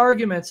learn these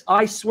arguments,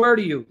 I swear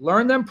to you,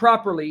 learn them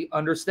properly,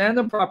 understand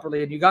them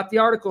properly, and you got the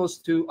articles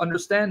to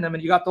understand them,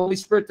 and you got the Holy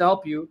Spirit to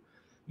help you,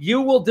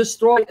 you will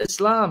destroy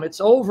Islam.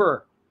 It's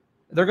over.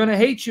 They're going to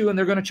hate you and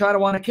they're going to try to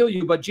want to kill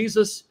you, but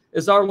Jesus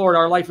is our Lord.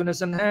 Our life in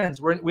his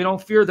hands. We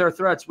don't fear their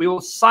threats. We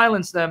will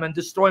silence them and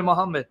destroy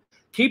Muhammad.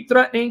 Keep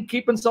threatening,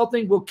 keep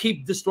insulting. We'll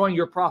keep destroying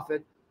your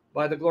prophet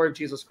by the glory of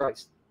Jesus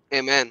Christ.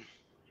 Amen.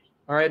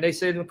 All right, they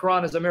say the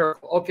Quran is a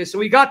miracle. Okay, so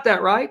we got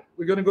that right.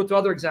 We're going to go to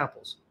other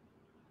examples.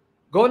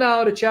 Go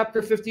now to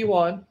chapter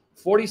 51,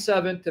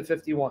 47 to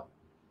 51.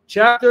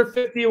 Chapter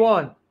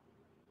 51,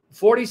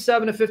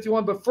 47 to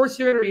 51. But first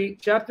you're going to read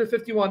chapter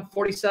 51,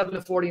 47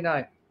 to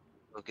 49.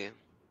 Okay.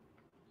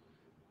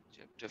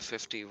 Chapter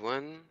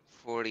 51,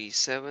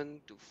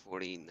 47 to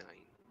 49.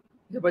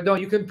 Yeah, but no,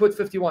 you can put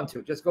 51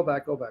 too. Just go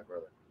back, brother.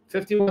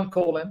 51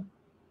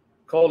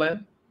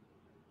 colon,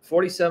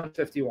 47,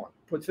 51.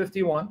 Put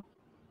 51,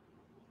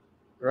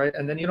 right?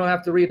 And then you don't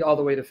have to read all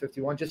the way to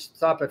 51. Just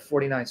stop at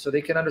 49 so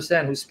they can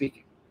understand who's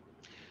speaking.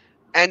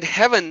 And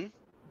heaven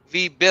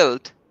we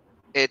built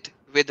it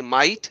with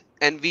might,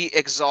 and we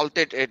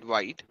exalted it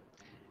wide.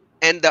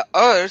 And the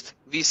earth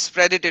we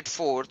spreaded it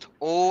forth,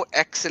 O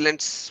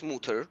excellent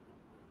smoother.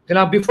 Okay,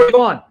 now before you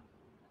go on,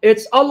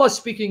 it's Allah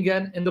speaking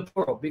again in the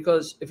plural,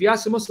 because if you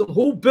ask a Muslim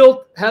who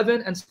built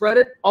heaven and spread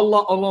it,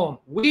 Allah alone.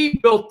 We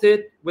built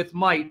it with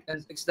might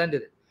and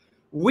extended it.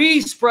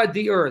 We spread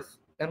the earth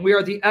and we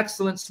are the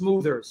excellent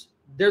smoothers.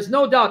 There's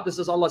no doubt this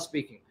is Allah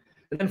speaking.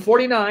 And then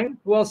 49,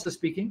 who else is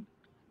speaking?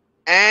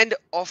 And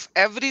of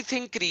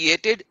everything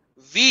created,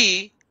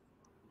 we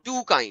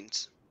two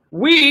kinds.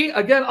 We,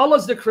 again,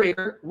 Allah's the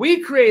creator.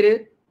 We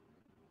created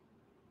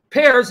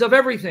pairs of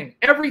everything.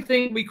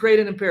 Everything we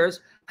created in pairs.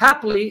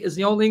 Happily is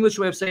the only English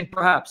way of saying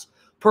perhaps.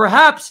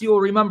 Perhaps you will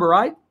remember,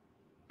 right?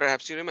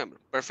 Perhaps you remember.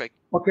 Perfect.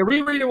 Okay,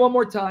 reread it one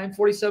more time,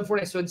 47,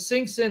 48. So it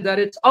sinks in that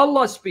it's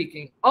Allah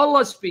speaking,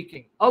 Allah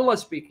speaking, Allah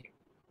speaking.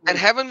 And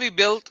heaven we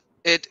built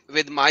it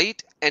with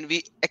might, and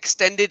we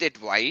extended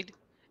it wide.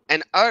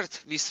 And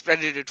earth we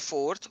spreaded it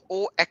forth,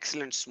 O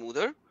excellent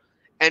smoother.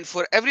 And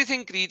for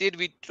everything created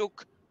we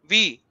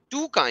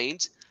two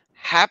kinds.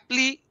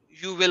 Haply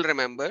you will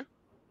remember.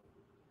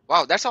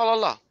 Wow, that's all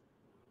Allah.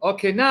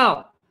 Okay,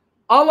 now,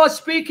 Allah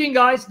speaking,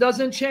 guys,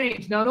 doesn't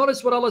change. Now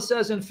notice what Allah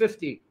says in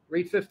 50.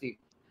 Read 50.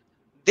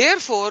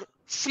 Therefore,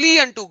 flee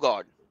unto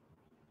God.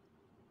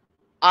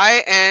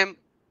 I am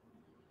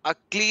a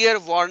clear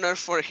warner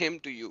for him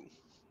to you.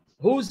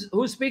 Who's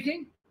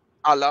speaking?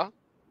 Allah.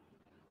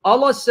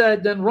 Allah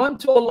said, then run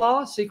to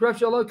Allah, seek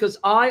refuge Allah, because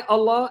I,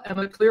 Allah, am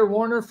a clear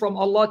warner from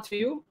Allah to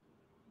you.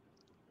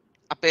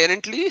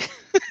 Apparently.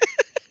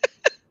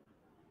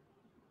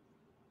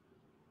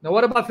 Now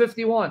what about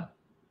 51?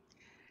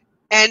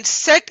 And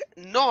set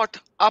not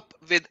up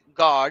with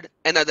God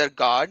another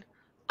God.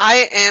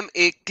 I am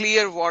a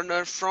clear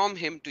warner from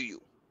him to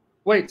you.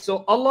 Wait,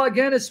 so Allah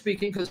again is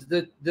speaking, because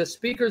the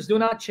speakers do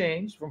not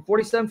change. From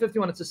 47,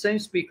 51, it's the same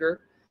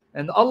speaker.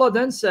 And Allah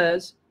then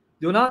says,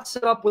 do not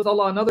set up with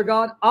Allah another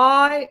God.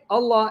 I,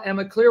 Allah, am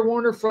a clear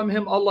warner from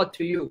him, Allah,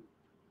 to you.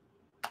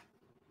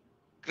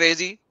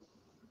 Crazy.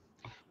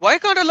 Why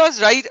can't Allah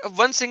write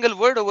one single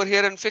word over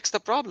here and fix the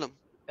problem?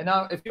 And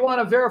now, if you want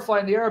to verify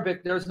in the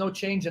Arabic, there's no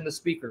change in the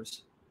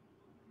speakers.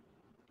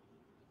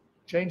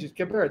 Changes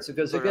compare it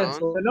because again,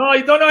 so, no,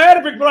 you don't know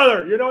Arabic,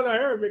 brother. You don't know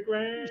Arabic,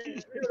 man.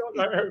 You don't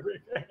know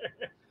Arabic.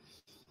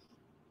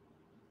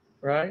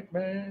 Right,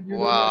 man? You know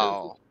that.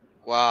 Wow.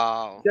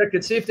 Wow. Check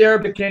it. See if the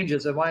Arabic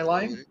changes. Am I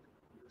lying?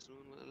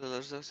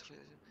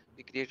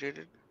 We created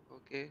it.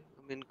 Okay.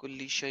 Min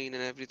kulli shayin,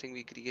 and everything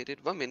we created.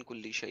 Wa min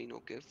kulli shayin.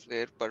 Okay.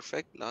 Fair.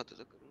 Perfect. La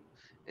tazakkarun.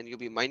 And you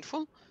be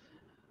mindful.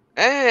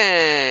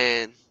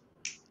 And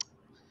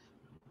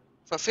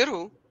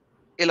fafiru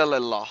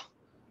ilallah.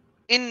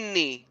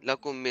 Inni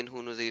lakum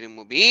minhu nazirin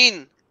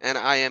mubin. And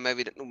I am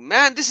evident. No,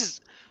 man, this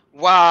is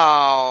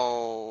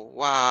wow.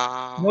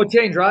 No Wow.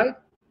 change, right?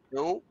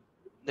 No.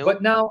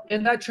 But No. now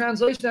in that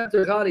translation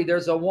after Ghali,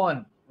 there's a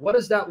one. What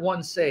does that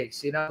one say?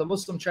 See now the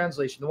Muslim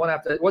translation, the one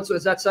after what's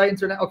does that say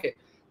internet? Okay,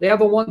 they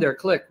have a one there.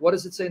 Click. What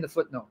does it say in the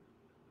footnote?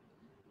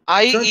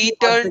 I Turn to the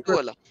one turn to figure.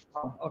 Allah.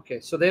 Oh, okay,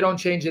 so they don't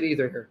change it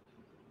either here.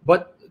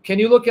 But can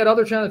you look at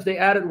other channels if they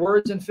added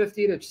words in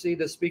 50 to see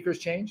the speakers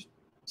changed?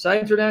 Sai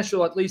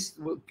International at least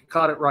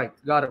caught it right.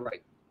 Got it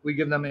right. We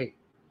give them 8.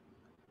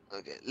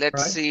 Okay.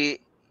 Let's Right? see.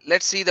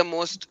 Let's see the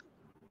most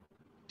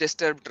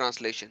disturbed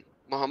translation.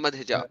 Muhammad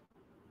Hijab. Right.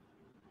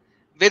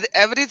 With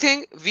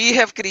everything, we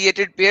have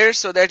created pairs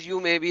so that you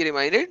may be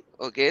reminded.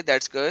 Okay,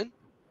 that's good.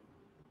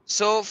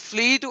 So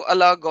flee to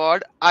Allah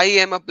God. I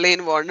am a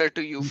plain warner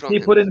to you You from see,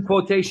 Him. put in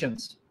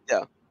quotations.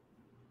 Yeah,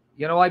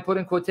 You know, I put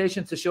in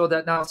quotations to show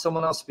that now it's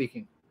someone else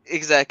speaking.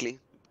 exactly.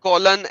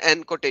 Colon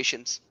and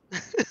quotations.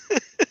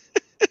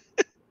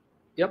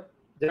 Yep.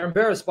 They're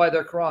embarrassed by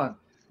their Quran.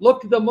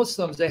 Look, the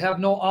Muslims, they have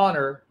no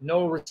honor,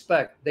 no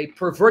respect. They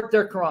pervert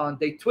their Quran,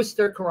 they twist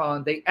their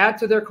Quran, they add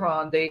to their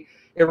Quran, they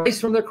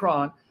erase from their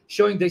Quran,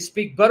 showing they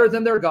speak better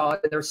than their God,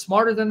 and they're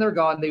smarter than their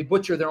God, and they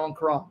butcher their own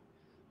Quran.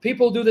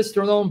 People do this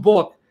to their own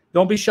book.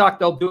 Don't be shocked,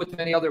 they'll do it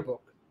to any other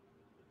book.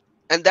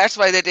 And that's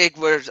why they take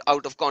words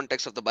out of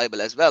context of the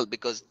Bible as well,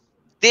 because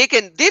they're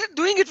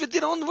doing it with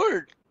their own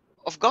word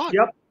of God.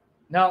 Yep.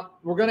 Now,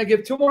 we're going to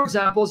give 2 more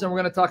examples, and we're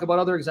going to talk about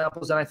other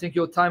examples, and I think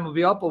your time will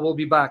be up, but we'll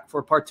be back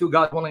for part 2,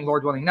 God willing,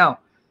 Lord willing. Now,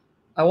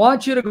 I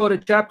want you to go to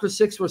chapter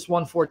 6, verse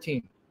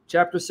 114.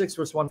 Chapter 6,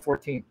 verse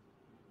 114.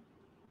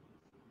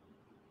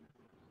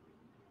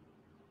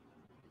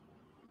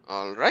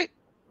 All right.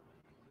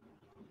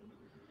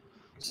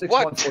 6,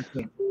 What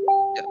 114.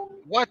 yeah,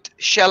 what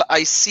shall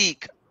I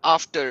seek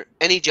after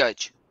any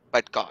judge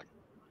but God?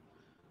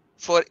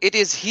 For it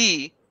is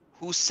he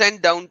who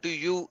sent down to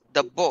you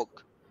the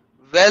book,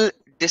 well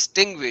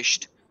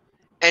distinguished,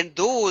 and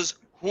those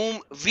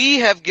whom we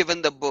have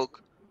given the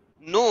book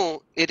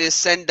know it is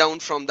sent down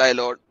from thy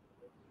Lord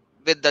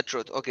with the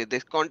truth. Okay,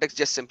 the context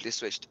just simply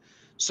switched.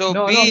 So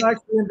No, no, be no,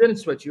 actually, it didn't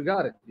switch. You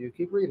got it. You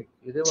keep reading.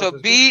 You did what so was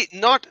good. be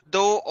not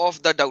though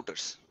of the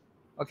doubters.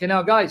 Okay,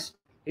 now, guys,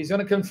 he's going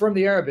to confirm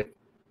the Arabic.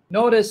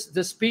 Notice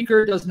the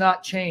speaker does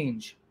not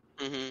change.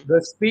 Hmm.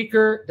 The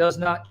speaker does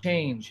not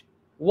change.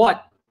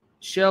 What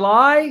shall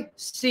I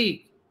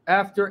seek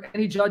after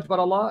any judge but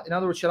Allah? In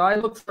other words, should I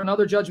look for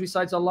another judge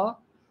besides Allah?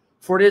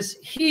 For it is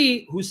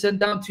He who sent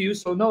down to you.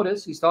 So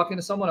notice he's talking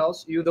to someone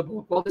else. You, the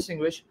book, well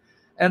distinguished,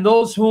 and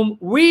those whom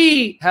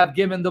we have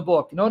given the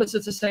book. Notice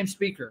it's the same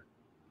speaker.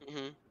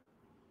 Hmm.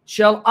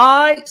 Shall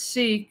I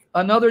seek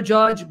another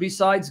judge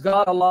besides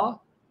God, Allah,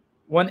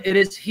 when it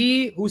is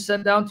He who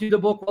sent down to you the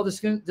book, well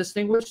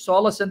distinguished? So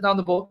Allah sent down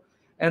the book,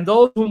 and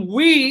those whom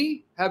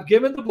we have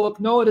given the book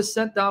know it is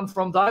sent down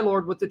from thy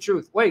Lord with the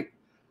truth. Wait,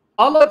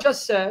 Allah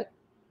just said,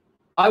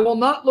 I will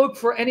not look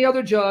for any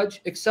other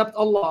judge except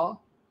Allah,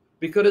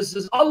 because it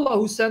is Allah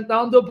who sent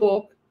down the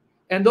book,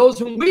 and those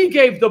whom we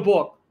gave the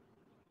book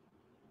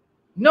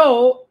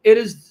know it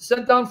is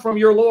sent down from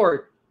your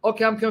Lord.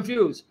 Okay, I'm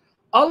confused.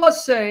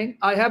 Allah's saying,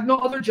 I have no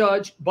other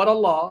judge but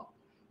Allah,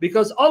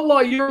 because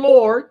Allah, your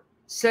Lord,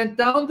 sent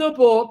down the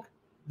book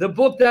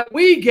that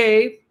we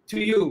gave to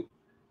you.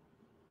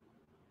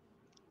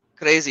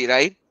 Crazy,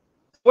 right?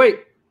 Wait,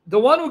 the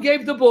one who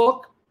gave the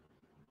book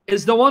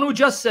is the one who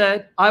just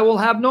said, I will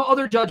have no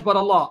other judge but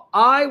Allah.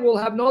 I will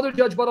have no other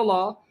judge but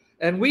Allah,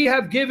 and we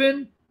have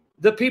given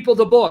the people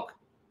the book.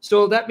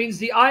 So that means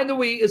the I and the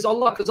we is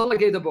Allah, because Allah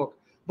gave the book.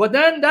 But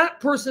then that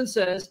person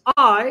says,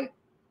 I,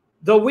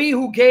 the we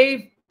who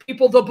gave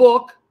people the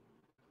book,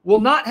 will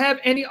not have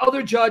any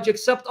other judge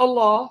except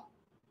Allah.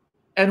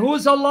 And who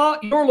is Allah?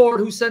 Your Lord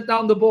who sent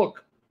down the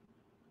book.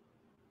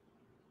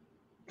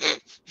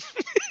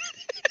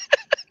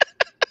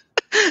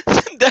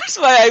 That's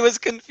why I was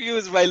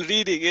confused while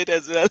reading it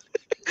as well.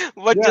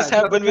 What Yeah, just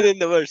happened definitely. within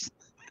the verse?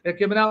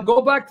 Okay, but now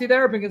go back to the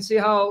Arabic and see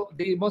how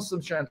the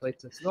Muslims translate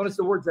this. Notice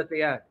the words that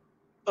they add.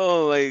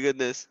 Oh my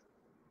goodness.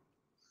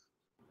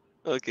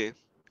 Okay,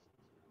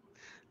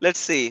 let's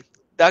see.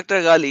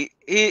 Dr. Ghali,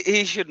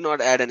 he should not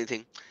add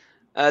anything.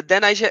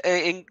 Then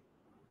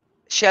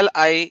shall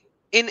I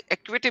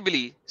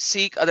inequitably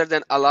seek other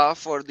than Allah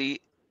for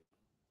the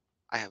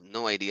I have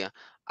no idea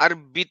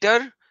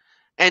arbiter,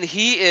 and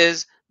He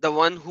is the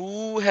one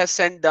who has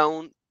sent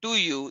down to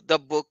you the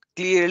book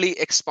clearly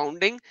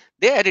expounding.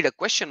 They added a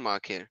question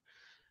mark here,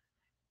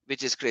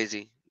 which is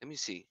crazy. Let me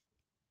see.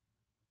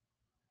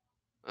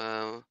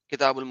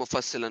 Kitabul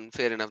Mufassilan,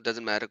 fair enough,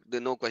 doesn't matter.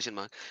 There's no question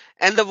mark.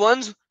 And the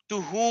ones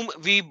to whom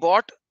we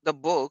bought the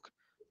book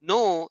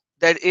know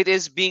that it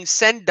is being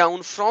sent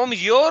down from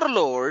your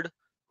Lord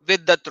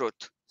with the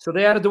truth. So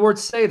they added the word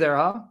say there,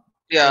 huh?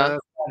 Yeah,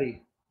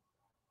 Fadi.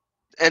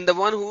 and the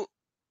ones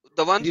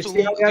You to see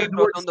whom how they we added the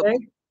brought word down the say?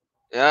 book.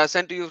 Yeah,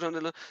 sent to you from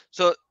the Lord.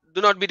 So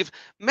do not be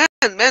man.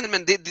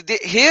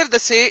 Here the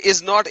say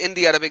is not in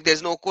the Arabic.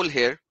 There's no kul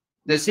here. You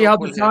There's see no how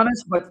kul here.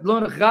 dishonest? But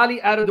Luna Ghali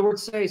added the word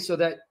say so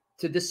that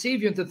to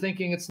deceive you into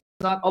thinking it's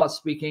not Allah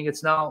speaking,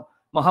 it's now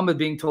Muhammad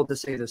being told to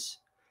say this.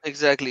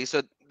 Exactly.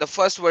 So the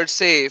first word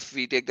say, if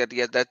we take that,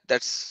 yeah,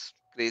 that's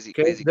crazy,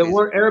 Okay. crazy, The crazy.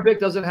 word Arabic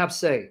doesn't have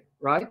say,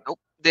 right? Nope.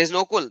 There's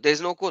no kul.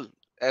 There's no kul.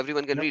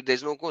 Everyone can No. read.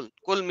 There's no kul.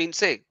 Kul means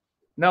say.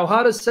 Now,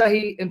 how does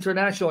Sahih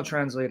International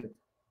translate it?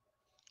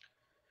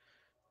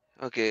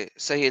 Okay.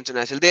 Sahih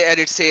International. They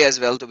added say as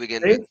well to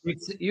begin with.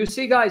 See? You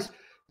see, guys,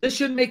 this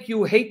should make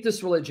you hate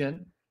this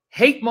religion,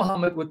 hate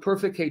Muhammad with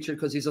perfect hatred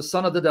because he's a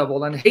son of the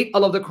devil, and hate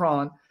all of the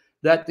Quran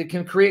that they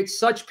can create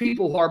such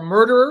people who are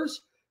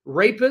murderers,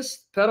 rapists,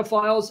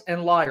 pedophiles,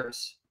 and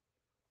liars.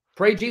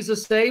 Pray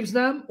Jesus saves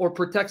them or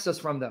protects us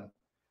from them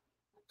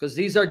because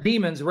these are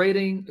demons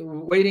waiting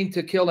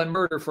to kill and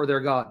murder for their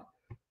God.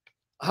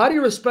 How do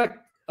you respect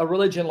a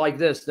religion like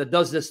this that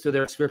does this to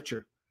their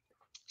scripture?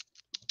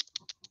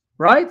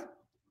 Right?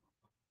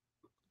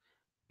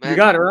 You Man.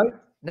 got it, right? Oh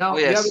Now,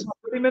 you have yes. about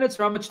 30 minutes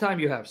or how much time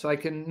you have so I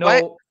can Why?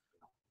 know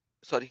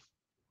Sorry.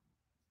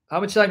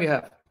 how much time you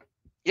have.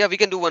 Yeah, we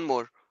can do one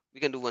more. We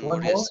can do one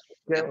One more. more? Yes.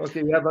 Okay, Yeah. okay,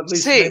 you have at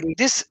least Say maybe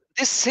this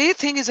say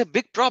thing is a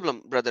big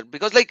problem, brother.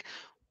 Because like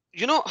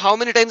you know how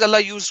many times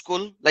Allah used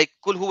kul, like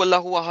kul hu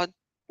Allahu ahad,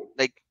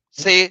 like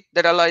say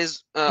that Allah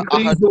is he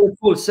could use ahad. the word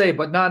full say,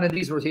 but not in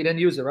these words. He didn't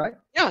use it, right?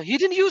 Yeah, he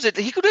didn't use it.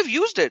 He could have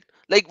used it.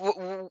 Like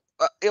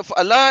if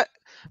Allah,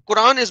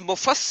 Quran is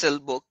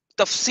mufassal book,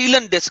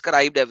 tafsilan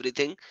described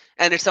everything,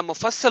 and it's a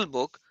mufassal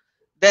book,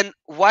 then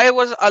why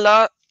was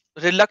Allah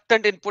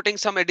reluctant in putting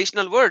some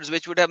additional words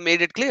which would have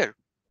made it clear?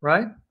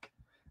 Right?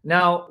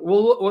 Now,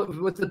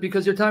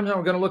 because your time now,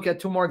 we're going to look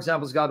at two more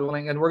examples, God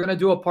willing, and we're going to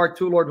do a part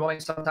two, Lord willing,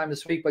 sometime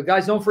this week. But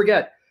guys, don't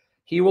forget,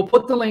 he will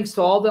put the links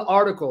to all the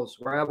articles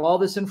where I have all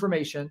this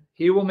information.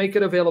 He will make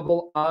it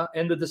available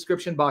in the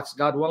description box,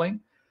 God willing.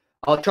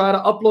 I'll try to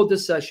upload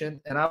this session,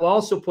 and I'll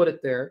also put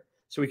it there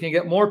so we can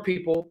get more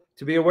people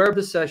to be aware of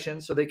the session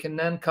so they can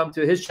then come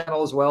to his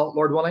channel as well,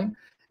 Lord willing.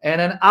 And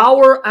an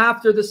hour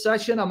after the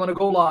session, I'm going to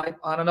go live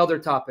on another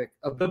topic,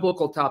 a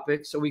biblical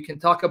topic, so we can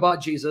talk about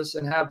Jesus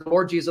and have the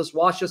Lord Jesus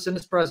wash us in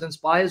his presence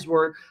by his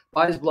word,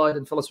 by his blood,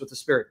 and fill us with the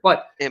Spirit.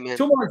 But Amen.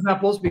 two more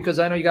examples because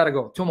I know you got to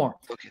go. Two more.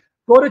 Okay.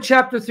 Go to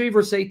chapter 3,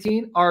 verse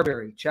 18,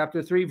 Arbery.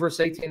 Chapter 3,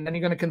 verse 18. Then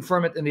you're going to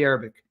confirm it in the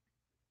Arabic.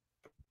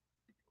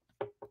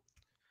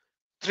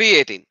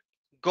 318.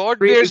 God 3:18.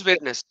 bears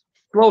witness.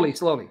 Slowly,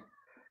 slowly.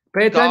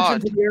 Pay attention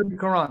God, to the Arabic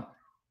Quran.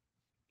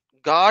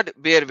 God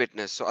bear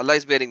witness. So Allah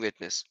is bearing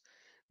witness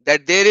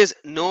that there is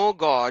no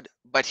God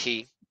but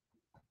He.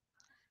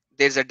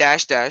 There's a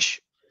dash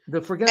dash,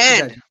 Forget the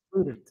dash.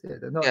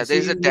 and No, yeah, see,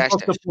 there's a you dash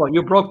broke the dash. flow.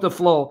 You broke the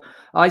flow.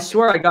 I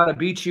swear I got to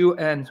beat you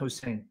and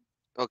Hussein.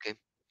 Okay,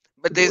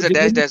 but there's a Did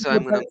dash you dash, so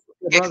I'm gonna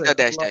kick brother? the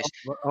dash dash.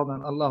 Hold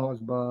on. Allahu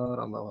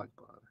Akbar. Allahu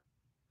Akbar.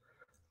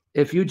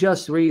 If you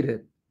just read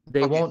it,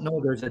 they Okay, won't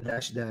know there's a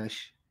dash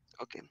dash.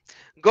 okay.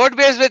 God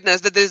bears witness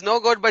that there is no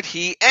God but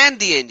He, and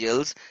the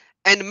angels,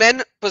 and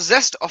men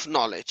possessed of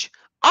knowledge,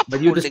 But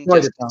you upholding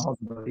destroyed it now. justice. Hold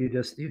on, brother.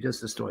 You just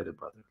destroyed it,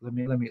 brother. Let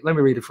me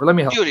read it for. Let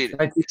me help You you. read it.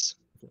 Can I teach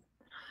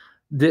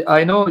Yes.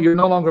 I know you're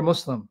no longer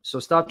Muslim, so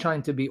stop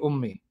trying to be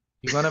ummi.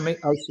 You're gonna make.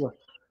 I swear.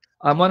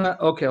 I'm gonna.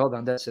 Okay, hold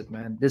on. That's it,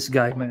 man. This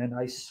guy, man.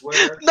 I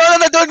swear. No,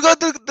 no, no! Don't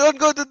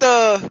go to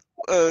No,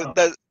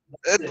 the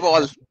that's it,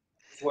 wall. man.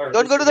 I swear.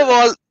 Don't This go to is the it.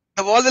 wall.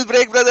 The wall will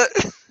break, brother.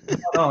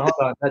 No, hold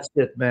on. That's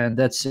it, man.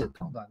 That's it.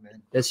 Hold on,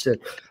 man. That's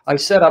it. I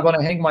said I'm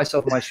gonna hang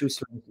myself with my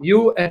shoestring.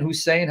 You and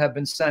Hussein have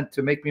been sent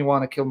to make me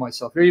want to kill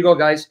myself. Here you go,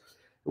 guys.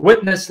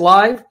 Witness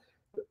live.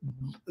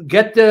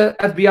 Get the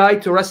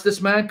FBI to arrest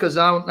this man, because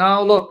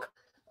now look,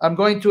 I'm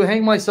going to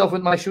hang myself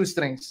with my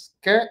shoestrings.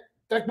 Okay?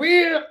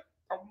 Takbir.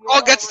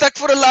 Oh, get stuck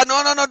for Allah.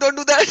 No, no, no! Don't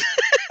do that.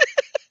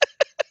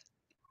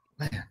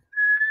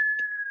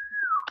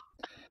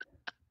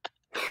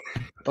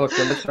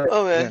 Okay, let's try it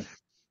Oh man. again.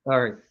 All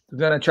right, we're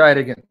gonna try it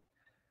again.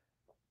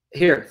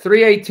 Here,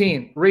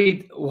 318.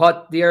 Read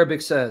what the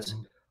Arabic says.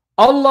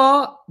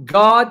 Allah,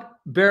 God,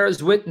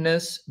 bears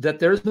witness that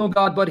there is no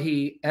God but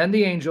He, and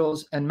the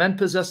angels, and men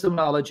possessed of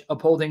knowledge,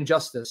 upholding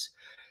justice.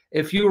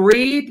 If you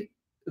read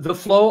the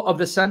flow of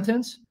the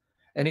sentence,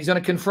 and he's going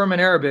to confirm in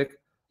Arabic,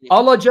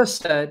 Allah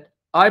just said,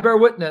 I bear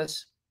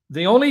witness,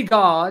 the only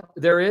God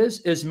there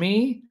is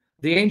me,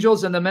 the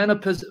angels, and the men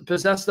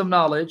possessed of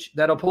knowledge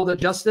that uphold the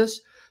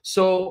justice.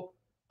 So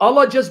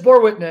Allah just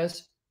bore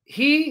witness,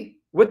 He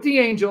with the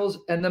angels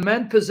and the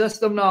men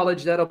possessed of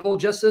knowledge that uphold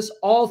justice.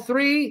 All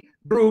three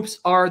groups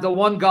are the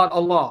one God,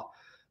 Allah.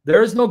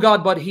 There is no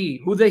God but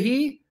He. Who the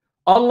He?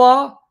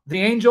 Allah,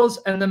 the angels,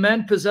 and the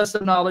men possessed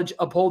of knowledge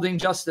upholding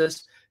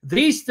justice.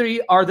 These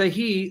three are the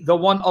He, the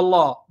one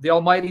Allah, the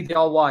Almighty, the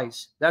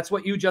All-Wise. That's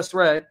what you just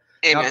read.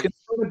 Now Amen.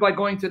 confirm it by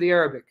going to the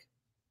Arabic.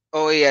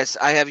 Oh yes,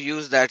 I have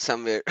used that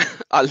somewhere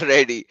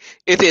already.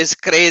 It is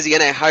crazy,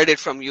 and I heard it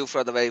from you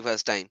for the very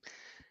first time.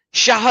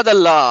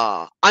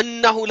 Shahadallah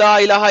annahu la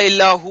ilaha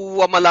illahu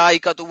wa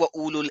malaikatu wa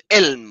ulul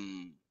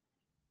ilm.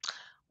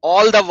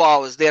 All the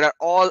vows, there are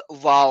all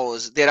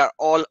vows, there are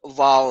all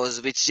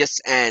vows which just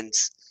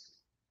ends.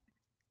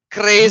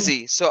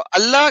 Crazy. So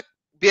Allah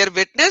bear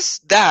witness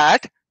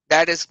that,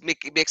 that is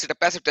makes it a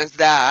passive tense,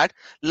 that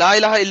la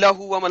ilaha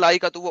illahu wa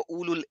malaikatu wa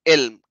ulul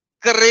ilm.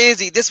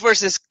 Crazy. This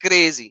verse is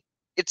crazy.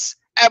 It's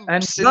And Ghali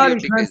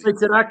absolutely crazy.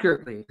 translates it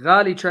accurately.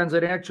 Ghali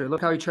translated it accurately.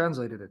 Look how he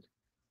translated it.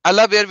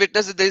 Allah bear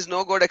witness that there is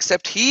no God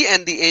except He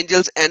and the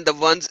angels and the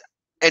ones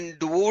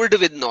endued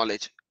with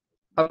knowledge.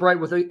 Upright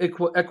with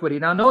equity.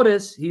 Now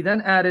notice he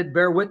then added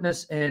bear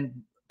witness in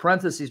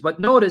parentheses, but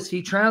notice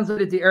he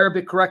translated the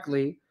Arabic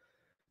correctly,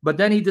 but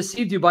then he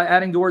deceived you by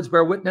adding the words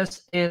bear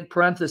witness in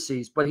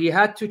parentheses. But he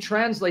had to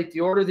translate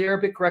the order of the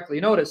Arabic correctly.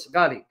 Notice,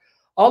 Ghali,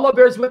 Allah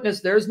bears witness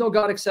there is no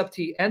God except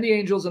He and the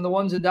angels and the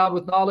ones endowed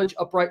with knowledge,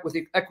 upright with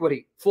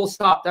equity. Full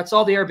stop. That's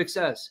all the Arabic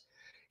says.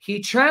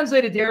 He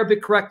translated the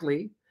Arabic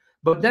correctly,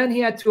 but then he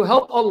had to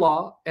help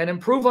Allah and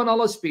improve on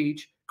Allah's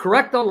speech,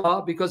 correct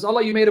Allah, because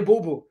Allah, you made a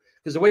boo-boo.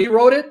 Because the way you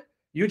wrote it,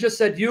 you just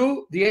said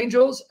you, the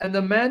angels, and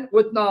the men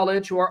with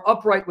knowledge who are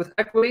upright with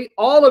equity,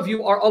 all of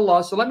you are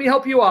Allah. So let me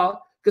help you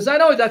out, because I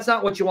know that's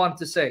not what you wanted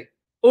to say.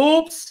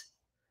 Oops.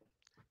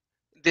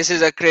 This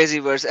is a crazy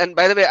verse. And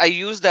by the way, I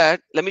use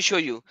that. Let me show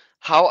you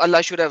how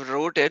Allah should have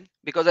wrote it,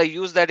 because I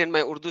used that in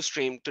my Urdu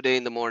stream today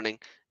in the morning,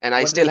 and I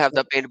What did still they have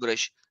say? the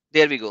paintbrush.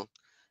 There we go.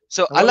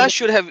 So Now, Allah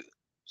should have.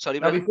 Sorry,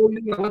 now brother. before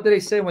you, what did they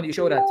say when you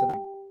showed that to me?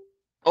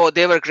 Oh,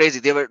 they were crazy.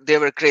 They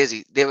were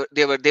crazy. They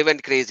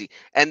went crazy.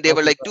 And they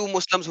were Okay, like two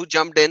Muslims who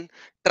jumped in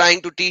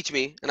trying to teach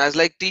me. And I was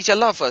like, teach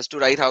Allah first to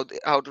write how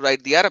to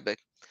write the Arabic.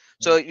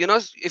 So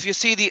if you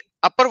see the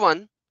upper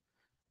one,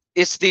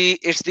 it's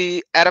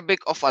the Arabic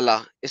of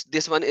Allah.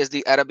 This one is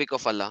the Arabic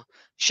of Allah.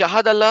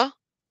 Shahadallah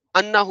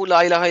annahu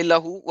la ilaha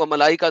illahu wa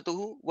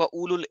malaikatuhu wa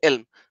ulul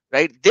ilm.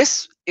 Right?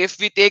 This, if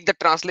we take the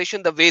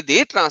translation the way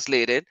they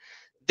translated,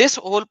 this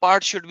whole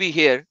part should be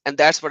here, and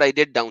that's what I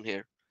did down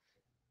here.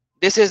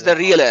 This is the wow,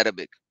 real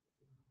Arabic.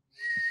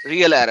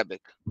 Real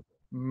Arabic.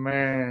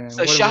 man,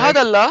 So what a rank.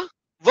 Shahadallah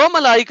wa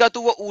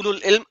malaikatu wa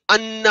ulul ilm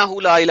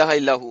annahu la ilaha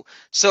illahu.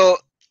 So,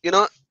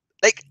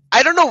 like,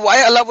 I don't know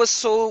why Allah was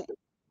so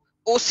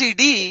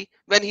OCD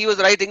when He was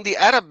writing the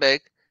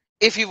Arabic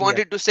if He Yeah.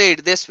 wanted to say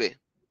it this way.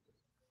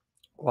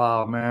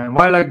 Wow, man.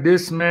 Why like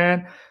this,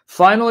 man?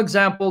 Final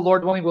example,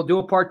 Lord willing, we'll do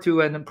a part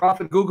 2. And then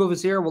Prophet Google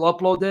is here. We'll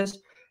upload this.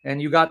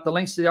 And you got the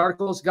links to the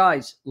articles.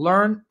 Guys,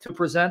 learn to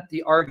present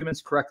the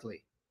arguments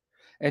correctly.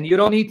 And you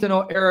don't need to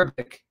know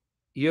Arabic.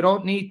 You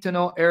don't need to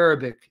know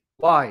Arabic.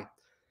 Why?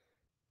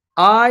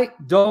 I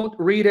don't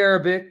read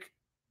Arabic.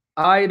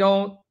 I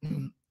don't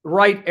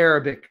write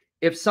Arabic.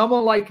 If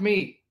someone like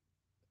me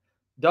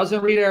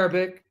doesn't read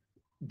Arabic,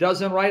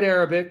 doesn't write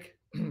Arabic,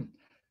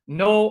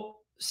 no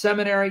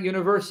seminary,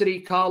 university,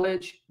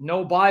 college,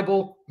 no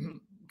Bible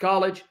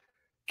college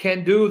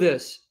can do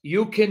this.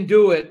 You can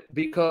do it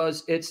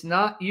because it's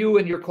not you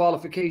and your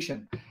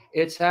qualification.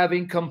 It's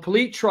having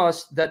complete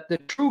trust that the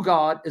true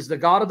God is the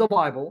God of the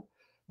Bible.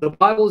 The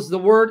Bible is the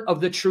word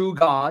of the true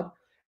God.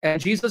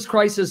 And Jesus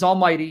Christ is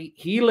almighty.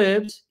 He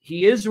lives.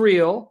 He is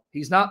real.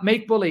 He's not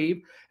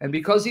make-believe. And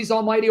because he's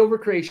almighty over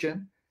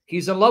creation,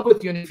 he's in love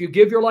with you. And if you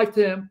give your life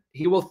to him,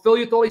 he will fill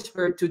you with the Holy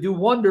Spirit to do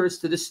wonders,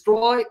 to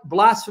destroy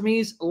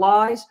blasphemies,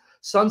 lies,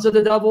 sons of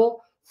the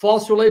devil,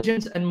 false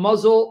religions, and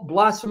muzzle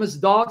blasphemous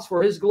dogs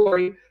for his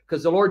glory,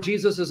 because the Lord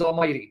Jesus is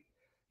almighty.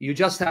 You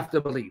just have to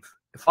believe.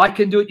 If I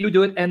can do it, you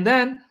do it. And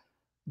then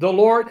the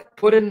Lord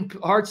put in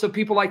hearts of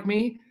people like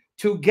me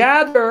to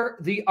gather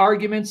the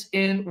arguments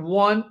in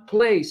one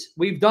place.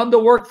 We've done the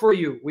work for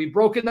you. We've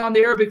broken down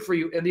the Arabic for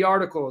you in the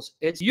articles.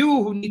 It's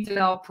you who need to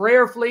now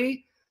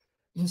prayerfully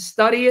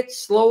study it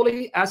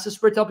slowly, ask the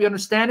Spirit to help you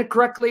understand it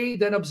correctly,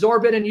 then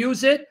absorb it and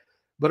use it.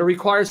 But it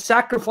requires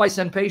sacrifice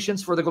and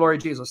patience for the glory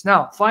of Jesus.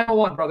 Now, final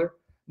one, brother.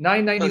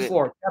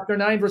 994. Okay. Chapter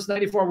 9, verse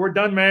 94. We're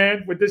done,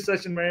 man, with this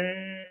session,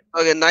 man.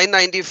 Okay,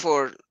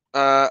 994.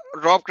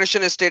 Rob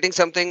Christian is stating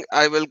something.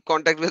 I will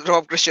contact with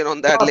Rob Christian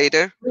on that Rob,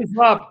 later. please,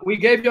 Rob. We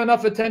gave you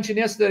enough attention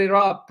yesterday,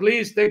 Rob.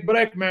 Please take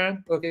break,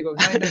 man. Okay, go.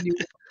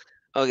 994.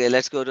 Okay,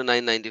 let's go to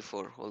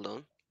 994. Hold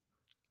on.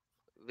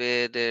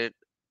 Where did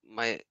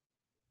my...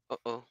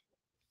 Uh-oh.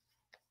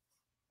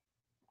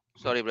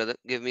 Sorry, brother.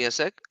 Give me a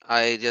sec.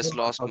 I just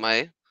lost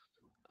my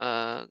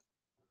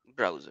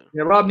browser.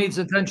 Yeah, Rob needs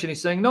attention.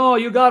 He's saying, no,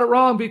 you got it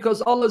wrong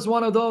because Allah is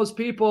one of those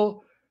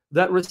people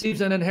that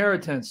receives an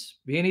inheritance.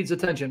 He needs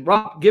attention.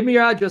 Rob, give me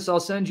your address. I'll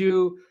send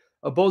you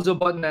a bozo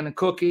button and a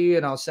cookie,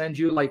 and I'll send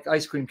you like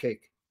ice cream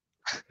cake.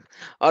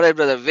 All right,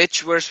 brother.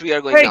 Which verse we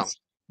are going now?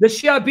 The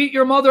Shia beat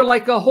your mother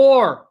like a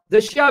whore. The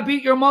Shia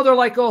beat your mother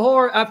like a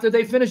whore after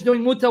they finished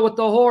doing muta with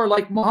the whore,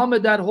 like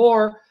Muhammad, that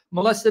whore,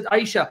 molested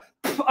Aisha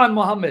on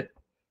Muhammad.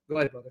 Go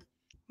ahead, brother.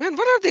 Man,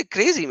 what are they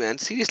crazy, man?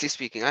 Seriously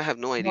speaking, I have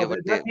no idea what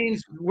they... That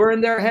means we're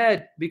in their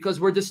head because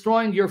we're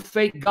destroying your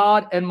fake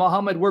God and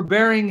Muhammad. We're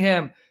burying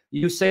him,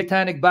 you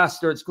satanic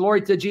bastards.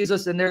 Glory to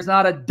Jesus, and there's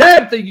not a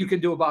damn thing you can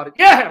do about it.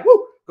 Yeah,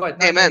 woo. Go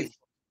ahead. Amen.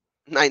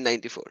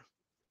 994.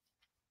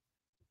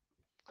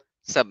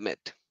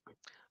 submit.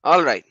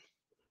 All right.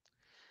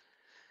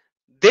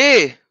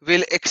 They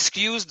will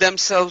excuse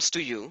themselves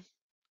to you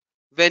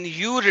when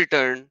you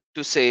return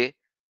to say,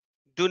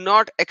 do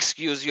not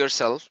excuse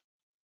yourself.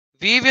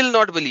 We will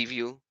not believe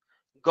you.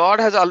 God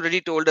has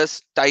already told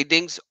us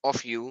tidings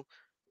of you.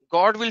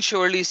 God will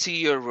surely see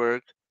your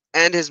work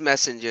and his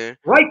messenger.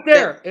 Right Then,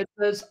 there, it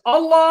says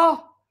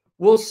Allah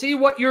will see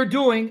what you're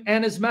doing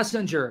and his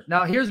messenger.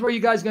 Now, here's where you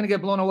guys are going to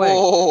get blown away. He's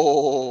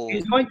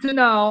whoa. going to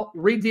now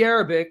read the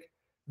Arabic.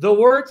 The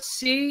word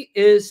see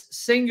is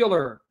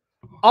singular.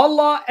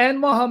 Allah and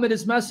Muhammad,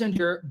 his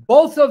messenger,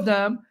 both of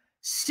them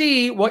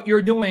see what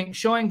you're doing,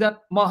 showing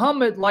that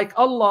Muhammad, like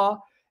Allah,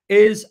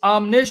 is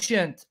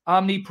omniscient,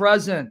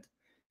 omnipresent.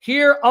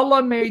 Here,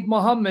 Allah made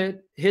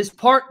Muhammad his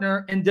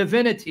partner in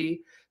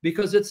divinity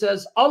because it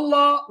says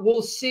Allah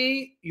will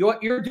see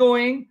what you're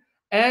doing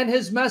and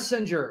his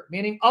messenger,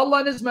 meaning Allah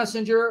and his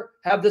messenger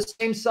have the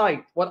same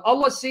sight. What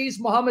Allah sees,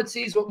 Muhammad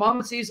sees. What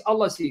Muhammad sees,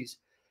 Allah sees.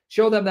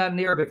 Show them that in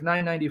Arabic,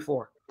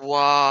 994.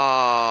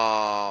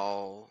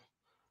 Wow.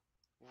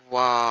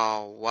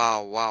 Wow.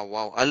 Wow. Wow.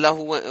 Wow.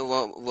 Allahu.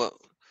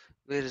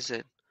 Where is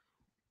it?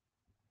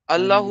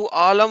 Allahu 990.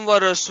 alam wa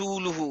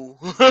rasuluhu.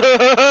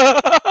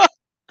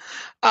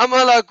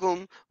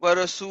 Amalakum wa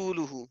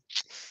rasuluhu.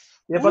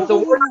 Yeah, but the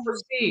word for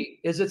Ooh. see,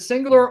 is it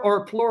singular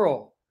or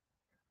plural?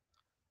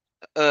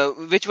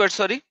 Which word?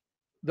 Sorry.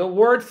 The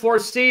word for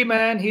see,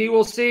 man, he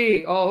will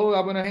see. Oh,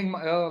 I'm going to hang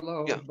my.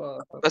 Yeah.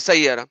 Oh,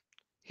 Sayyara.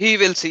 He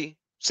will see.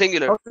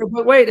 Singular. okay,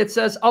 but wait, it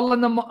says Allah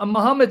and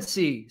Muhammad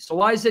see. So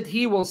why is it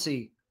he will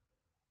see?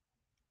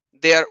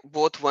 They are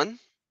both one.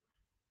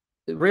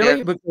 They are.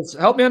 Really? Because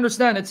help me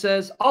understand. It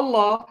says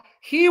Allah,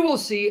 he will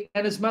see,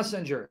 and his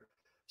messenger.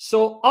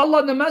 So Allah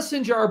and the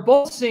messenger are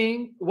both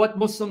seeing what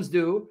Muslims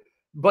do.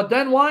 But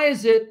then why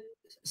is it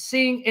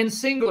seeing in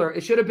singular?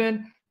 It should have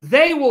been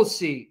they will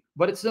see.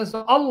 But it says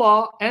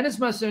Allah and his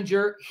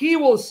messenger, he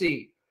will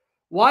see.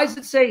 Why does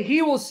it say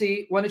he will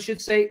see when it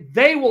should say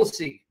they will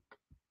see?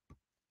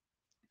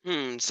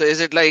 So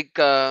is it like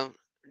Come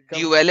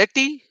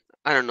duality?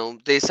 I don't know.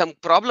 There's some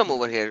problem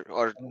over here,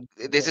 or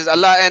this on. is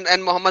Allah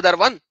and Muhammad are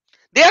one.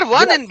 They are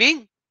one in Yes,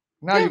 being.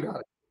 now Yeah, you got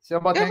it. See,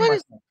 I'm about they to are hang one.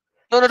 myself.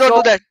 No, no, don't So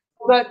do that.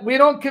 that we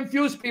don't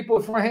confuse people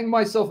if I hang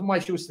myself in my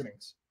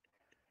shoestrings.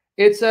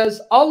 It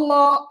says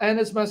Allah and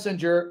his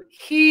messenger,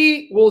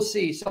 he will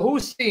see. So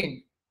who's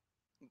seeing?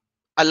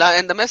 Allah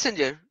and the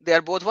Messenger. They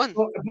are both one.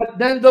 But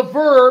then the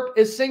verb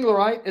is singular,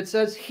 right? It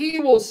says he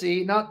will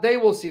see, not they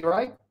will see,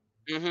 right?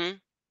 Mm-hmm.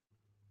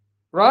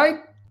 Right?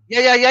 Yeah,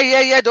 yeah, yeah,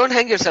 yeah, yeah. Don't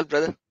hang yourself,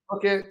 brother.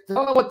 Okay,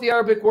 tell me what the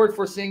Arabic word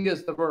for seeing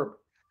is, the verb.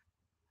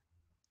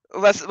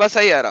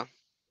 Wasayara.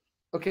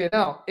 Okay,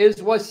 now, is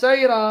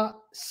wasayra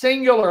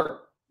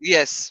singular,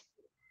 Yes,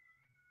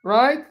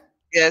 right?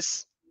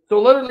 yes, So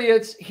literally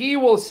it's he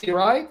will see,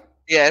 right?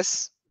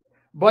 yes.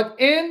 But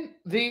in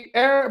the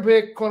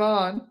Arabic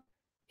Quran,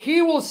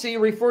 he will see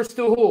refers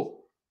to who?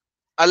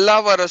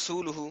 Allah wa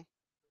Rasuluhu.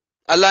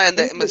 Allah and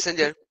Who the will see?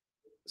 Messenger.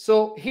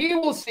 So he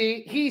will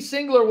see, he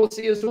singular will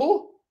see is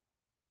who?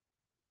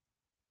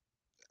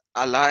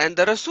 Allah and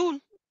the Rasul.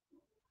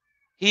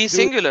 He is Dude,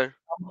 singular.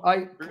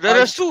 I The I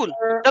Rasul.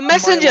 swear The on my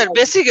Messenger, life.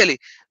 basically.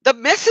 The I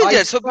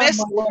Messenger. So, swear on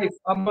my life,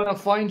 I'm gonna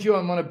find you,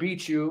 I'm gonna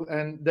beat you,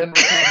 and then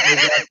record my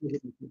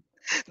reaction.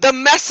 the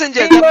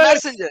Messenger. The English!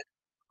 Messenger.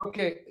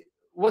 Okay.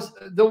 Was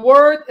the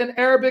word in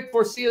Arabic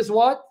for see is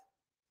what?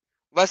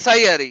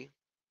 Wasayari.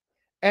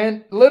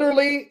 And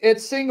literally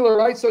it's singular,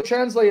 right? So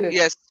translate it.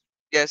 Yes,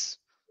 yes,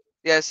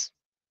 yes.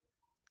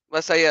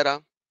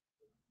 Wasayara.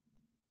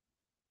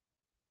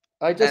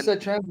 I just And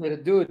said translate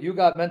it. Dude, you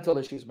got mental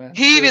issues, man.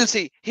 he will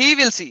Seriously. see. He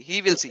will see.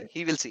 He will see. Okay.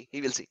 He will see. He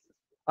will see.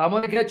 I'm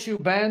gonna get you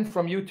banned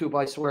from YouTube,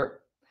 I swear.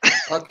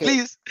 Okay.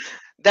 Please.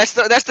 That's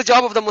the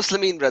job of the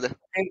Muslimin, brother.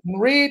 And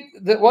read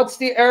what's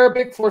the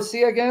Arabic for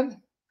see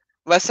again?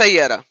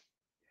 Wasayara.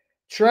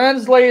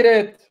 Translate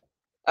it.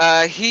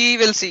 He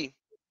will see.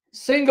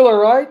 Singular,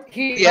 right?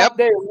 He, Yep. not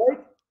they, right?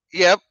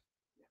 Yep.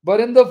 But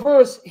in the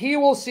verse, he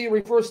will see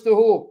refers to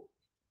who?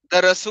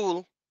 The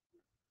Rasul.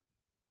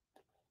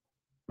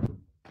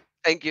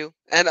 Thank you.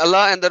 And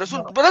Allah and the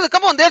Rasul. No, Brother,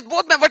 come on. They're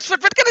both.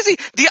 What can I see?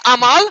 The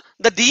Amal,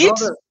 the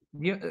deeds. brother.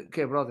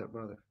 Okay,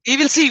 brother. He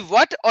will see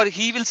what, or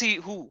he will see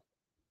who.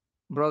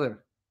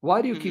 Brother,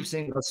 why do you keep Mhm.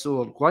 saying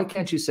Rasul? Why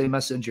can't you say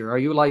messenger? Are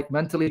you like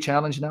mentally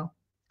challenged now?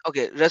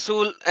 Okay.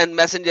 Rasul and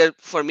Messenger,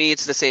 for me,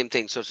 it's the same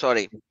thing. So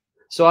sorry.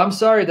 So I'm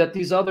sorry that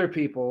these other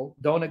people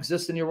don't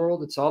exist in your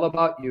world. It's all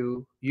about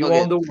you. You Okay.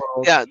 own the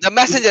world. Yeah. The These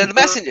Messenger. The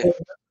people Messenger. are,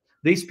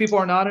 these people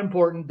are not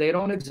important. They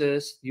don't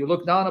exist. You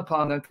look down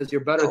upon them because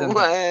you're better Oh than them.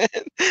 man.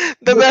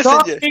 The We're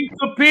Messenger. talking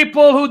to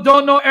people who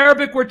don't know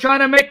Arabic. We're trying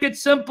to make it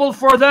simple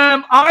for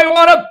them. I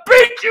want to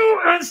beat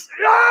you and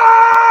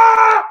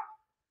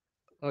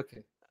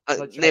okay.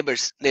 Let's try.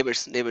 Neighbors.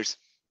 Neighbors. Neighbors.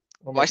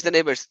 One more Watch the time.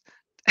 neighbors.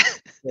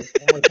 Yes,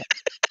 one more time.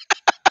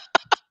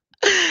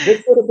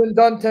 This would have been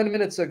done 10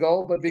 minutes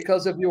ago, but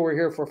because of you, we're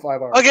here for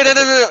 5 hours. Okay. No,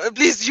 no, Okay. no, no.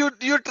 Please, you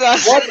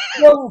trust. What's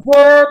the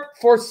verb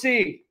for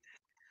see?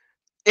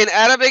 In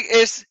Arabic,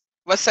 it's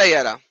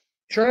wasayara.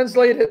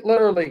 Translate it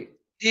literally.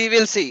 He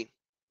will see.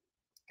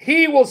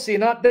 He will see,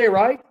 not they,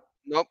 right?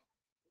 Nope.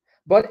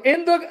 But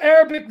in the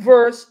Arabic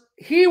verse,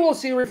 he will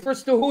see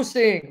refers to who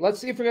seeing. Let's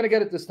see if we're going to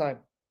get it this time.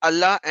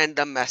 Allah and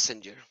the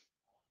messenger.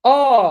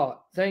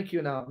 Oh, thank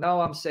you now. Now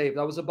I'm saved.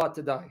 I was about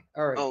to die.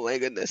 All right. Oh my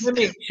goodness.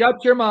 Jimmy,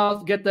 shut your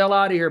mouth. Get the hell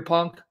out of here,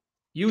 punk.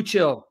 You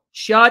chill.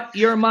 Shut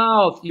your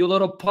mouth, you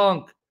little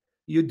punk.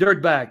 You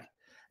dirtbag.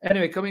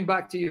 Anyway, coming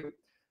back to you.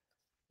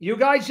 You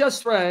guys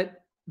just read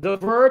the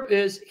verb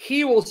is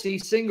he will see,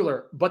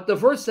 singular. But the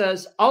verse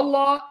says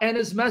Allah and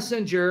his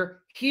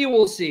messenger, he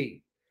will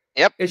see.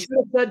 Yep. It should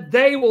have said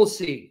they will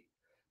see.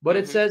 But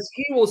it Mhm. says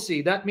he will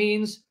see. That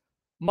means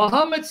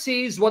Muhammad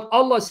sees what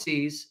Allah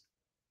sees.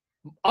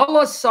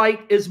 Allah's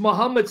sight is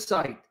Muhammad's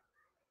sight.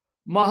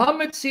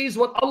 Muhammad sees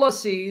what Allah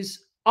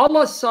sees.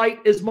 Allah's sight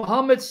is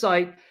Muhammad's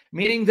sight,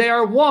 meaning they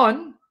are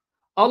one.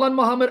 Allah and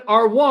Muhammad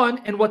are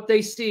one in what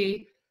they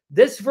see.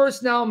 This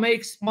verse now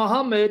makes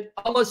Muhammad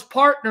Allah's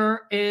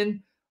partner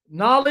in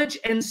knowledge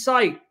and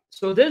sight.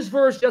 So this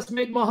verse just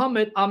made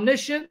Muhammad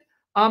omniscient,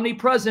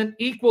 omnipresent,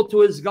 equal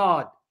to his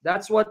God.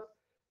 That's what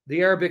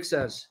the Arabic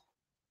says.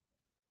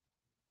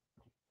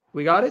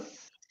 We got it?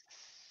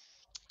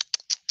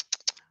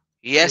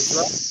 Yes. I'm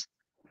going to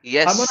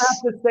Yes.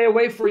 have to stay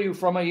away for you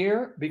from a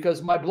year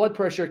because my blood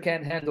pressure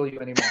can't handle you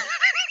anymore.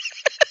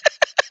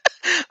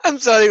 I'm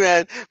sorry,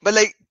 man, but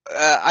like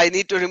I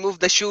need to remove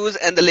the shoes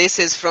and the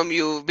laces from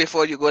you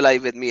before you go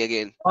live with me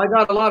again. I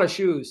got a lot of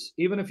shoes.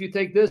 Even if you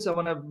take this, I'm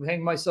going to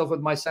hang myself with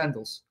my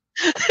sandals.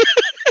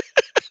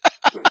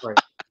 Right.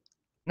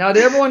 Now,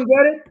 did everyone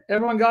get it?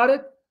 Everyone got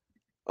it?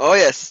 Oh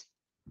yes.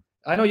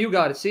 I know you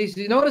got it. See,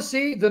 you notice,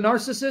 see, the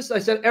narcissist? I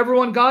said,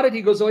 everyone got it?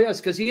 He goes, oh,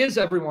 yes, because he is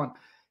everyone.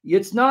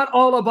 It's not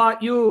all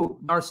about you,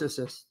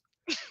 narcissist.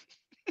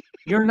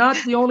 You're not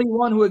the only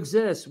one who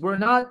exists. We're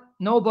not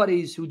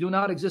nobodies who do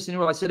not exist in the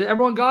world. I said,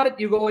 everyone got it?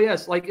 You go, oh,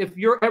 yes. Like, if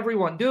you're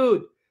everyone,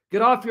 dude,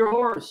 get off your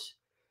horse.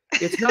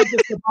 It's not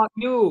just about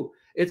you.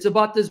 It's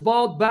about this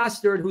bald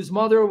bastard whose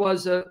mother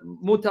was a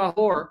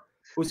mutahor,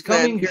 who's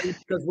coming Man, here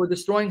because we're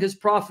destroying his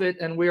prophet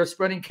and we are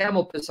spreading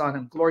camel piss on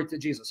him. Glory to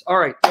Jesus. All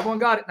right. Everyone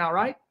got it now,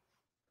 right?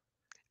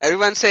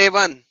 everyone say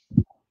one.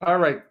 All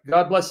right.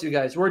 God bless you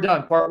guys. We're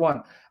done. Part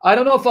one. I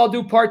don't know if I'll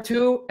do part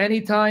two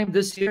anytime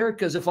this year,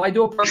 because if I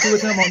do a part two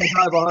with him, I'm going to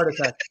have a heart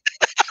attack.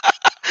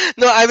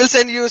 No, I will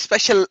send you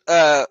special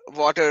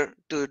water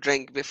to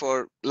drink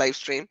before live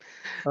stream.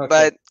 Okay.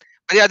 But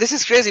yeah, this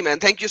is crazy, man.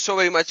 Thank you so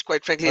very much.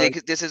 Quite frankly, Right.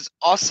 like, this is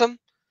awesome.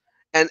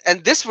 And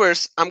this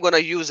verse, I'm gonna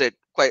use it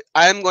quite.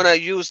 I'm gonna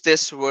use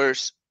this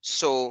verse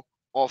so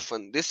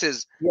often. This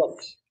is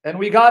Yes. And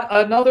we got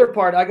another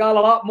part. I got a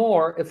lot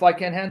more if I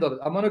can handle it.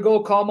 I'm going to go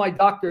call my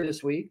doctor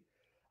this week.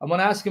 I'm going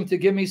to ask him to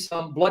give me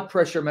some blood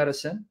pressure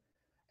medicine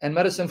and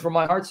medicine for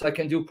my heart so I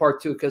can do part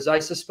two, because I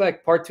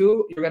suspect part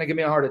two, you're going to give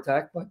me a heart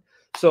attack. But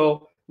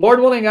so, Lord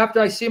willing,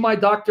 after I see my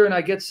doctor and I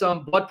get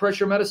some blood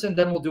pressure medicine,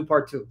 then we'll do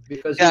part two,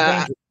 because you're yeah.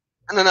 dangerous.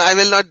 No, I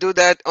will not do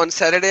that on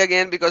Saturday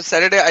again, because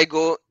Saturday I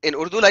go in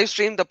Urdu live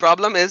stream. The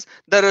problem is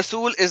the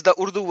Rasul is the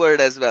Urdu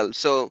word as well.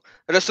 So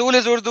Rasul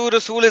is Urdu,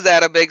 Rasul is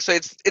Arabic. So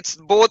it's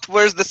both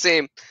words the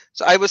same.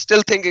 So I was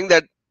still thinking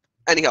that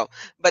anyhow.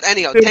 But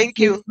anyhow, thank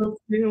you.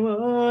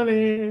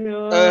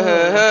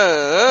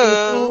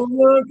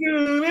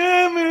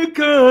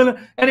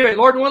 Anyway,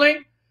 Lord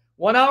willing,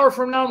 1 hour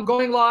from now, I'm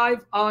going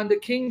live on the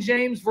King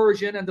James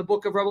Version and the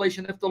book of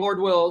Revelation, if the Lord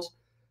wills.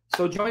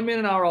 So join me in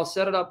an hour. I'll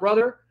set it up,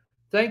 brother.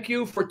 Thank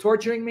you for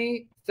torturing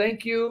me.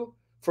 Thank you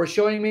for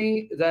showing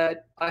me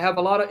that I have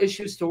a lot of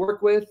issues to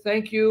work with.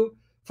 Thank you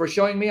for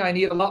showing me I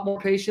need a lot more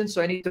patience,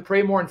 so I need to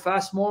pray more and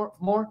fast more.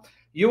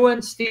 You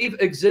and Steve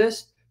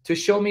exist to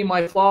show me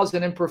my flaws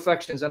and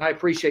imperfections, and I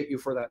appreciate you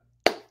for that.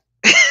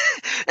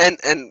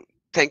 and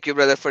thank you,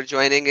 brother, for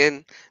joining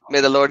in.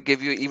 May the Lord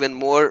give you even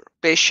more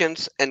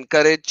patience and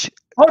courage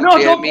Oh, to no,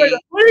 bear don't pray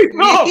that. Please,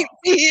 no.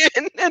 me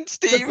and Because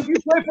Steve. if you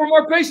pray for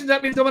more patience,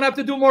 that means I'm going to have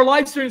to do more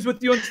live streams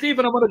with you and Steve,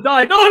 and I'm going to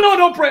die. No,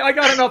 don't pray. I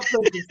got enough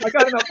patience. I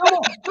got enough.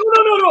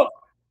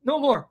 No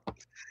more. In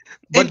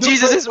But do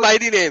Jesus' pray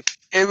mighty name.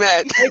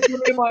 Amen. for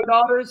me, my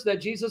daughters, that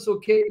Jesus will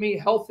keep me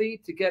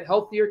healthy, to get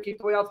healthier, keep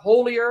the way out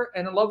holier,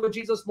 and in love with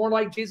Jesus, more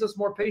like Jesus,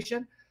 more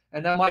patient.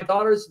 And then my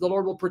daughters, the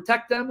Lord will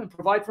protect them and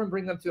provide for them,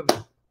 bring them to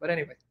me. But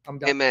anyway, I'm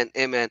done.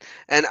 Amen.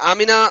 And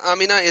Amina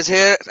is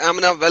here.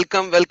 Amina,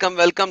 welcome.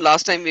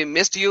 Last time we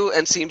missed you,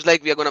 and seems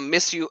like we are gonna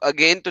miss you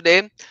again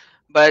today.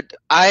 But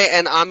I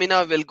and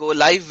Amina will go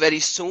live very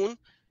soon.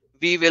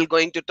 We will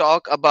going to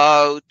talk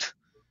about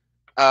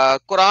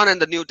Quran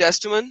and the New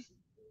Testament.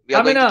 We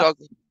are going to Amina, talk.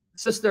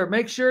 sister,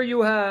 make sure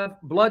you have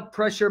blood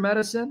pressure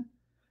medicine,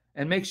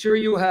 and make sure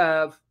you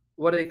have,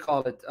 what do they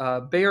call it?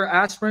 Bayer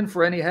aspirin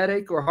for any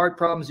headache or heart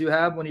problems you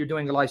have when you're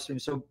doing a live stream.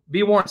 So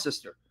be warned,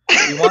 sister.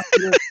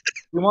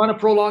 We want to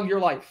prolong your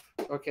life.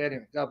 Okay,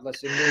 anyway, God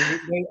bless you.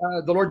 May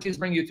the Lord Jesus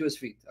bring you to his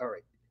feet. All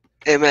right.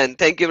 Amen.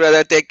 Thank you,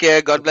 brother. Take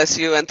care. God bless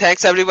you. And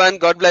thanks, everyone.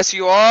 God bless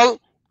you all.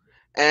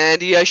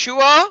 And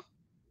Yeshua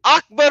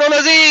Akbarul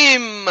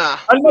Azim.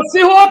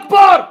 Al-Masihu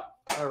Akbar!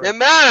 All right.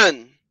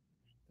 Amen.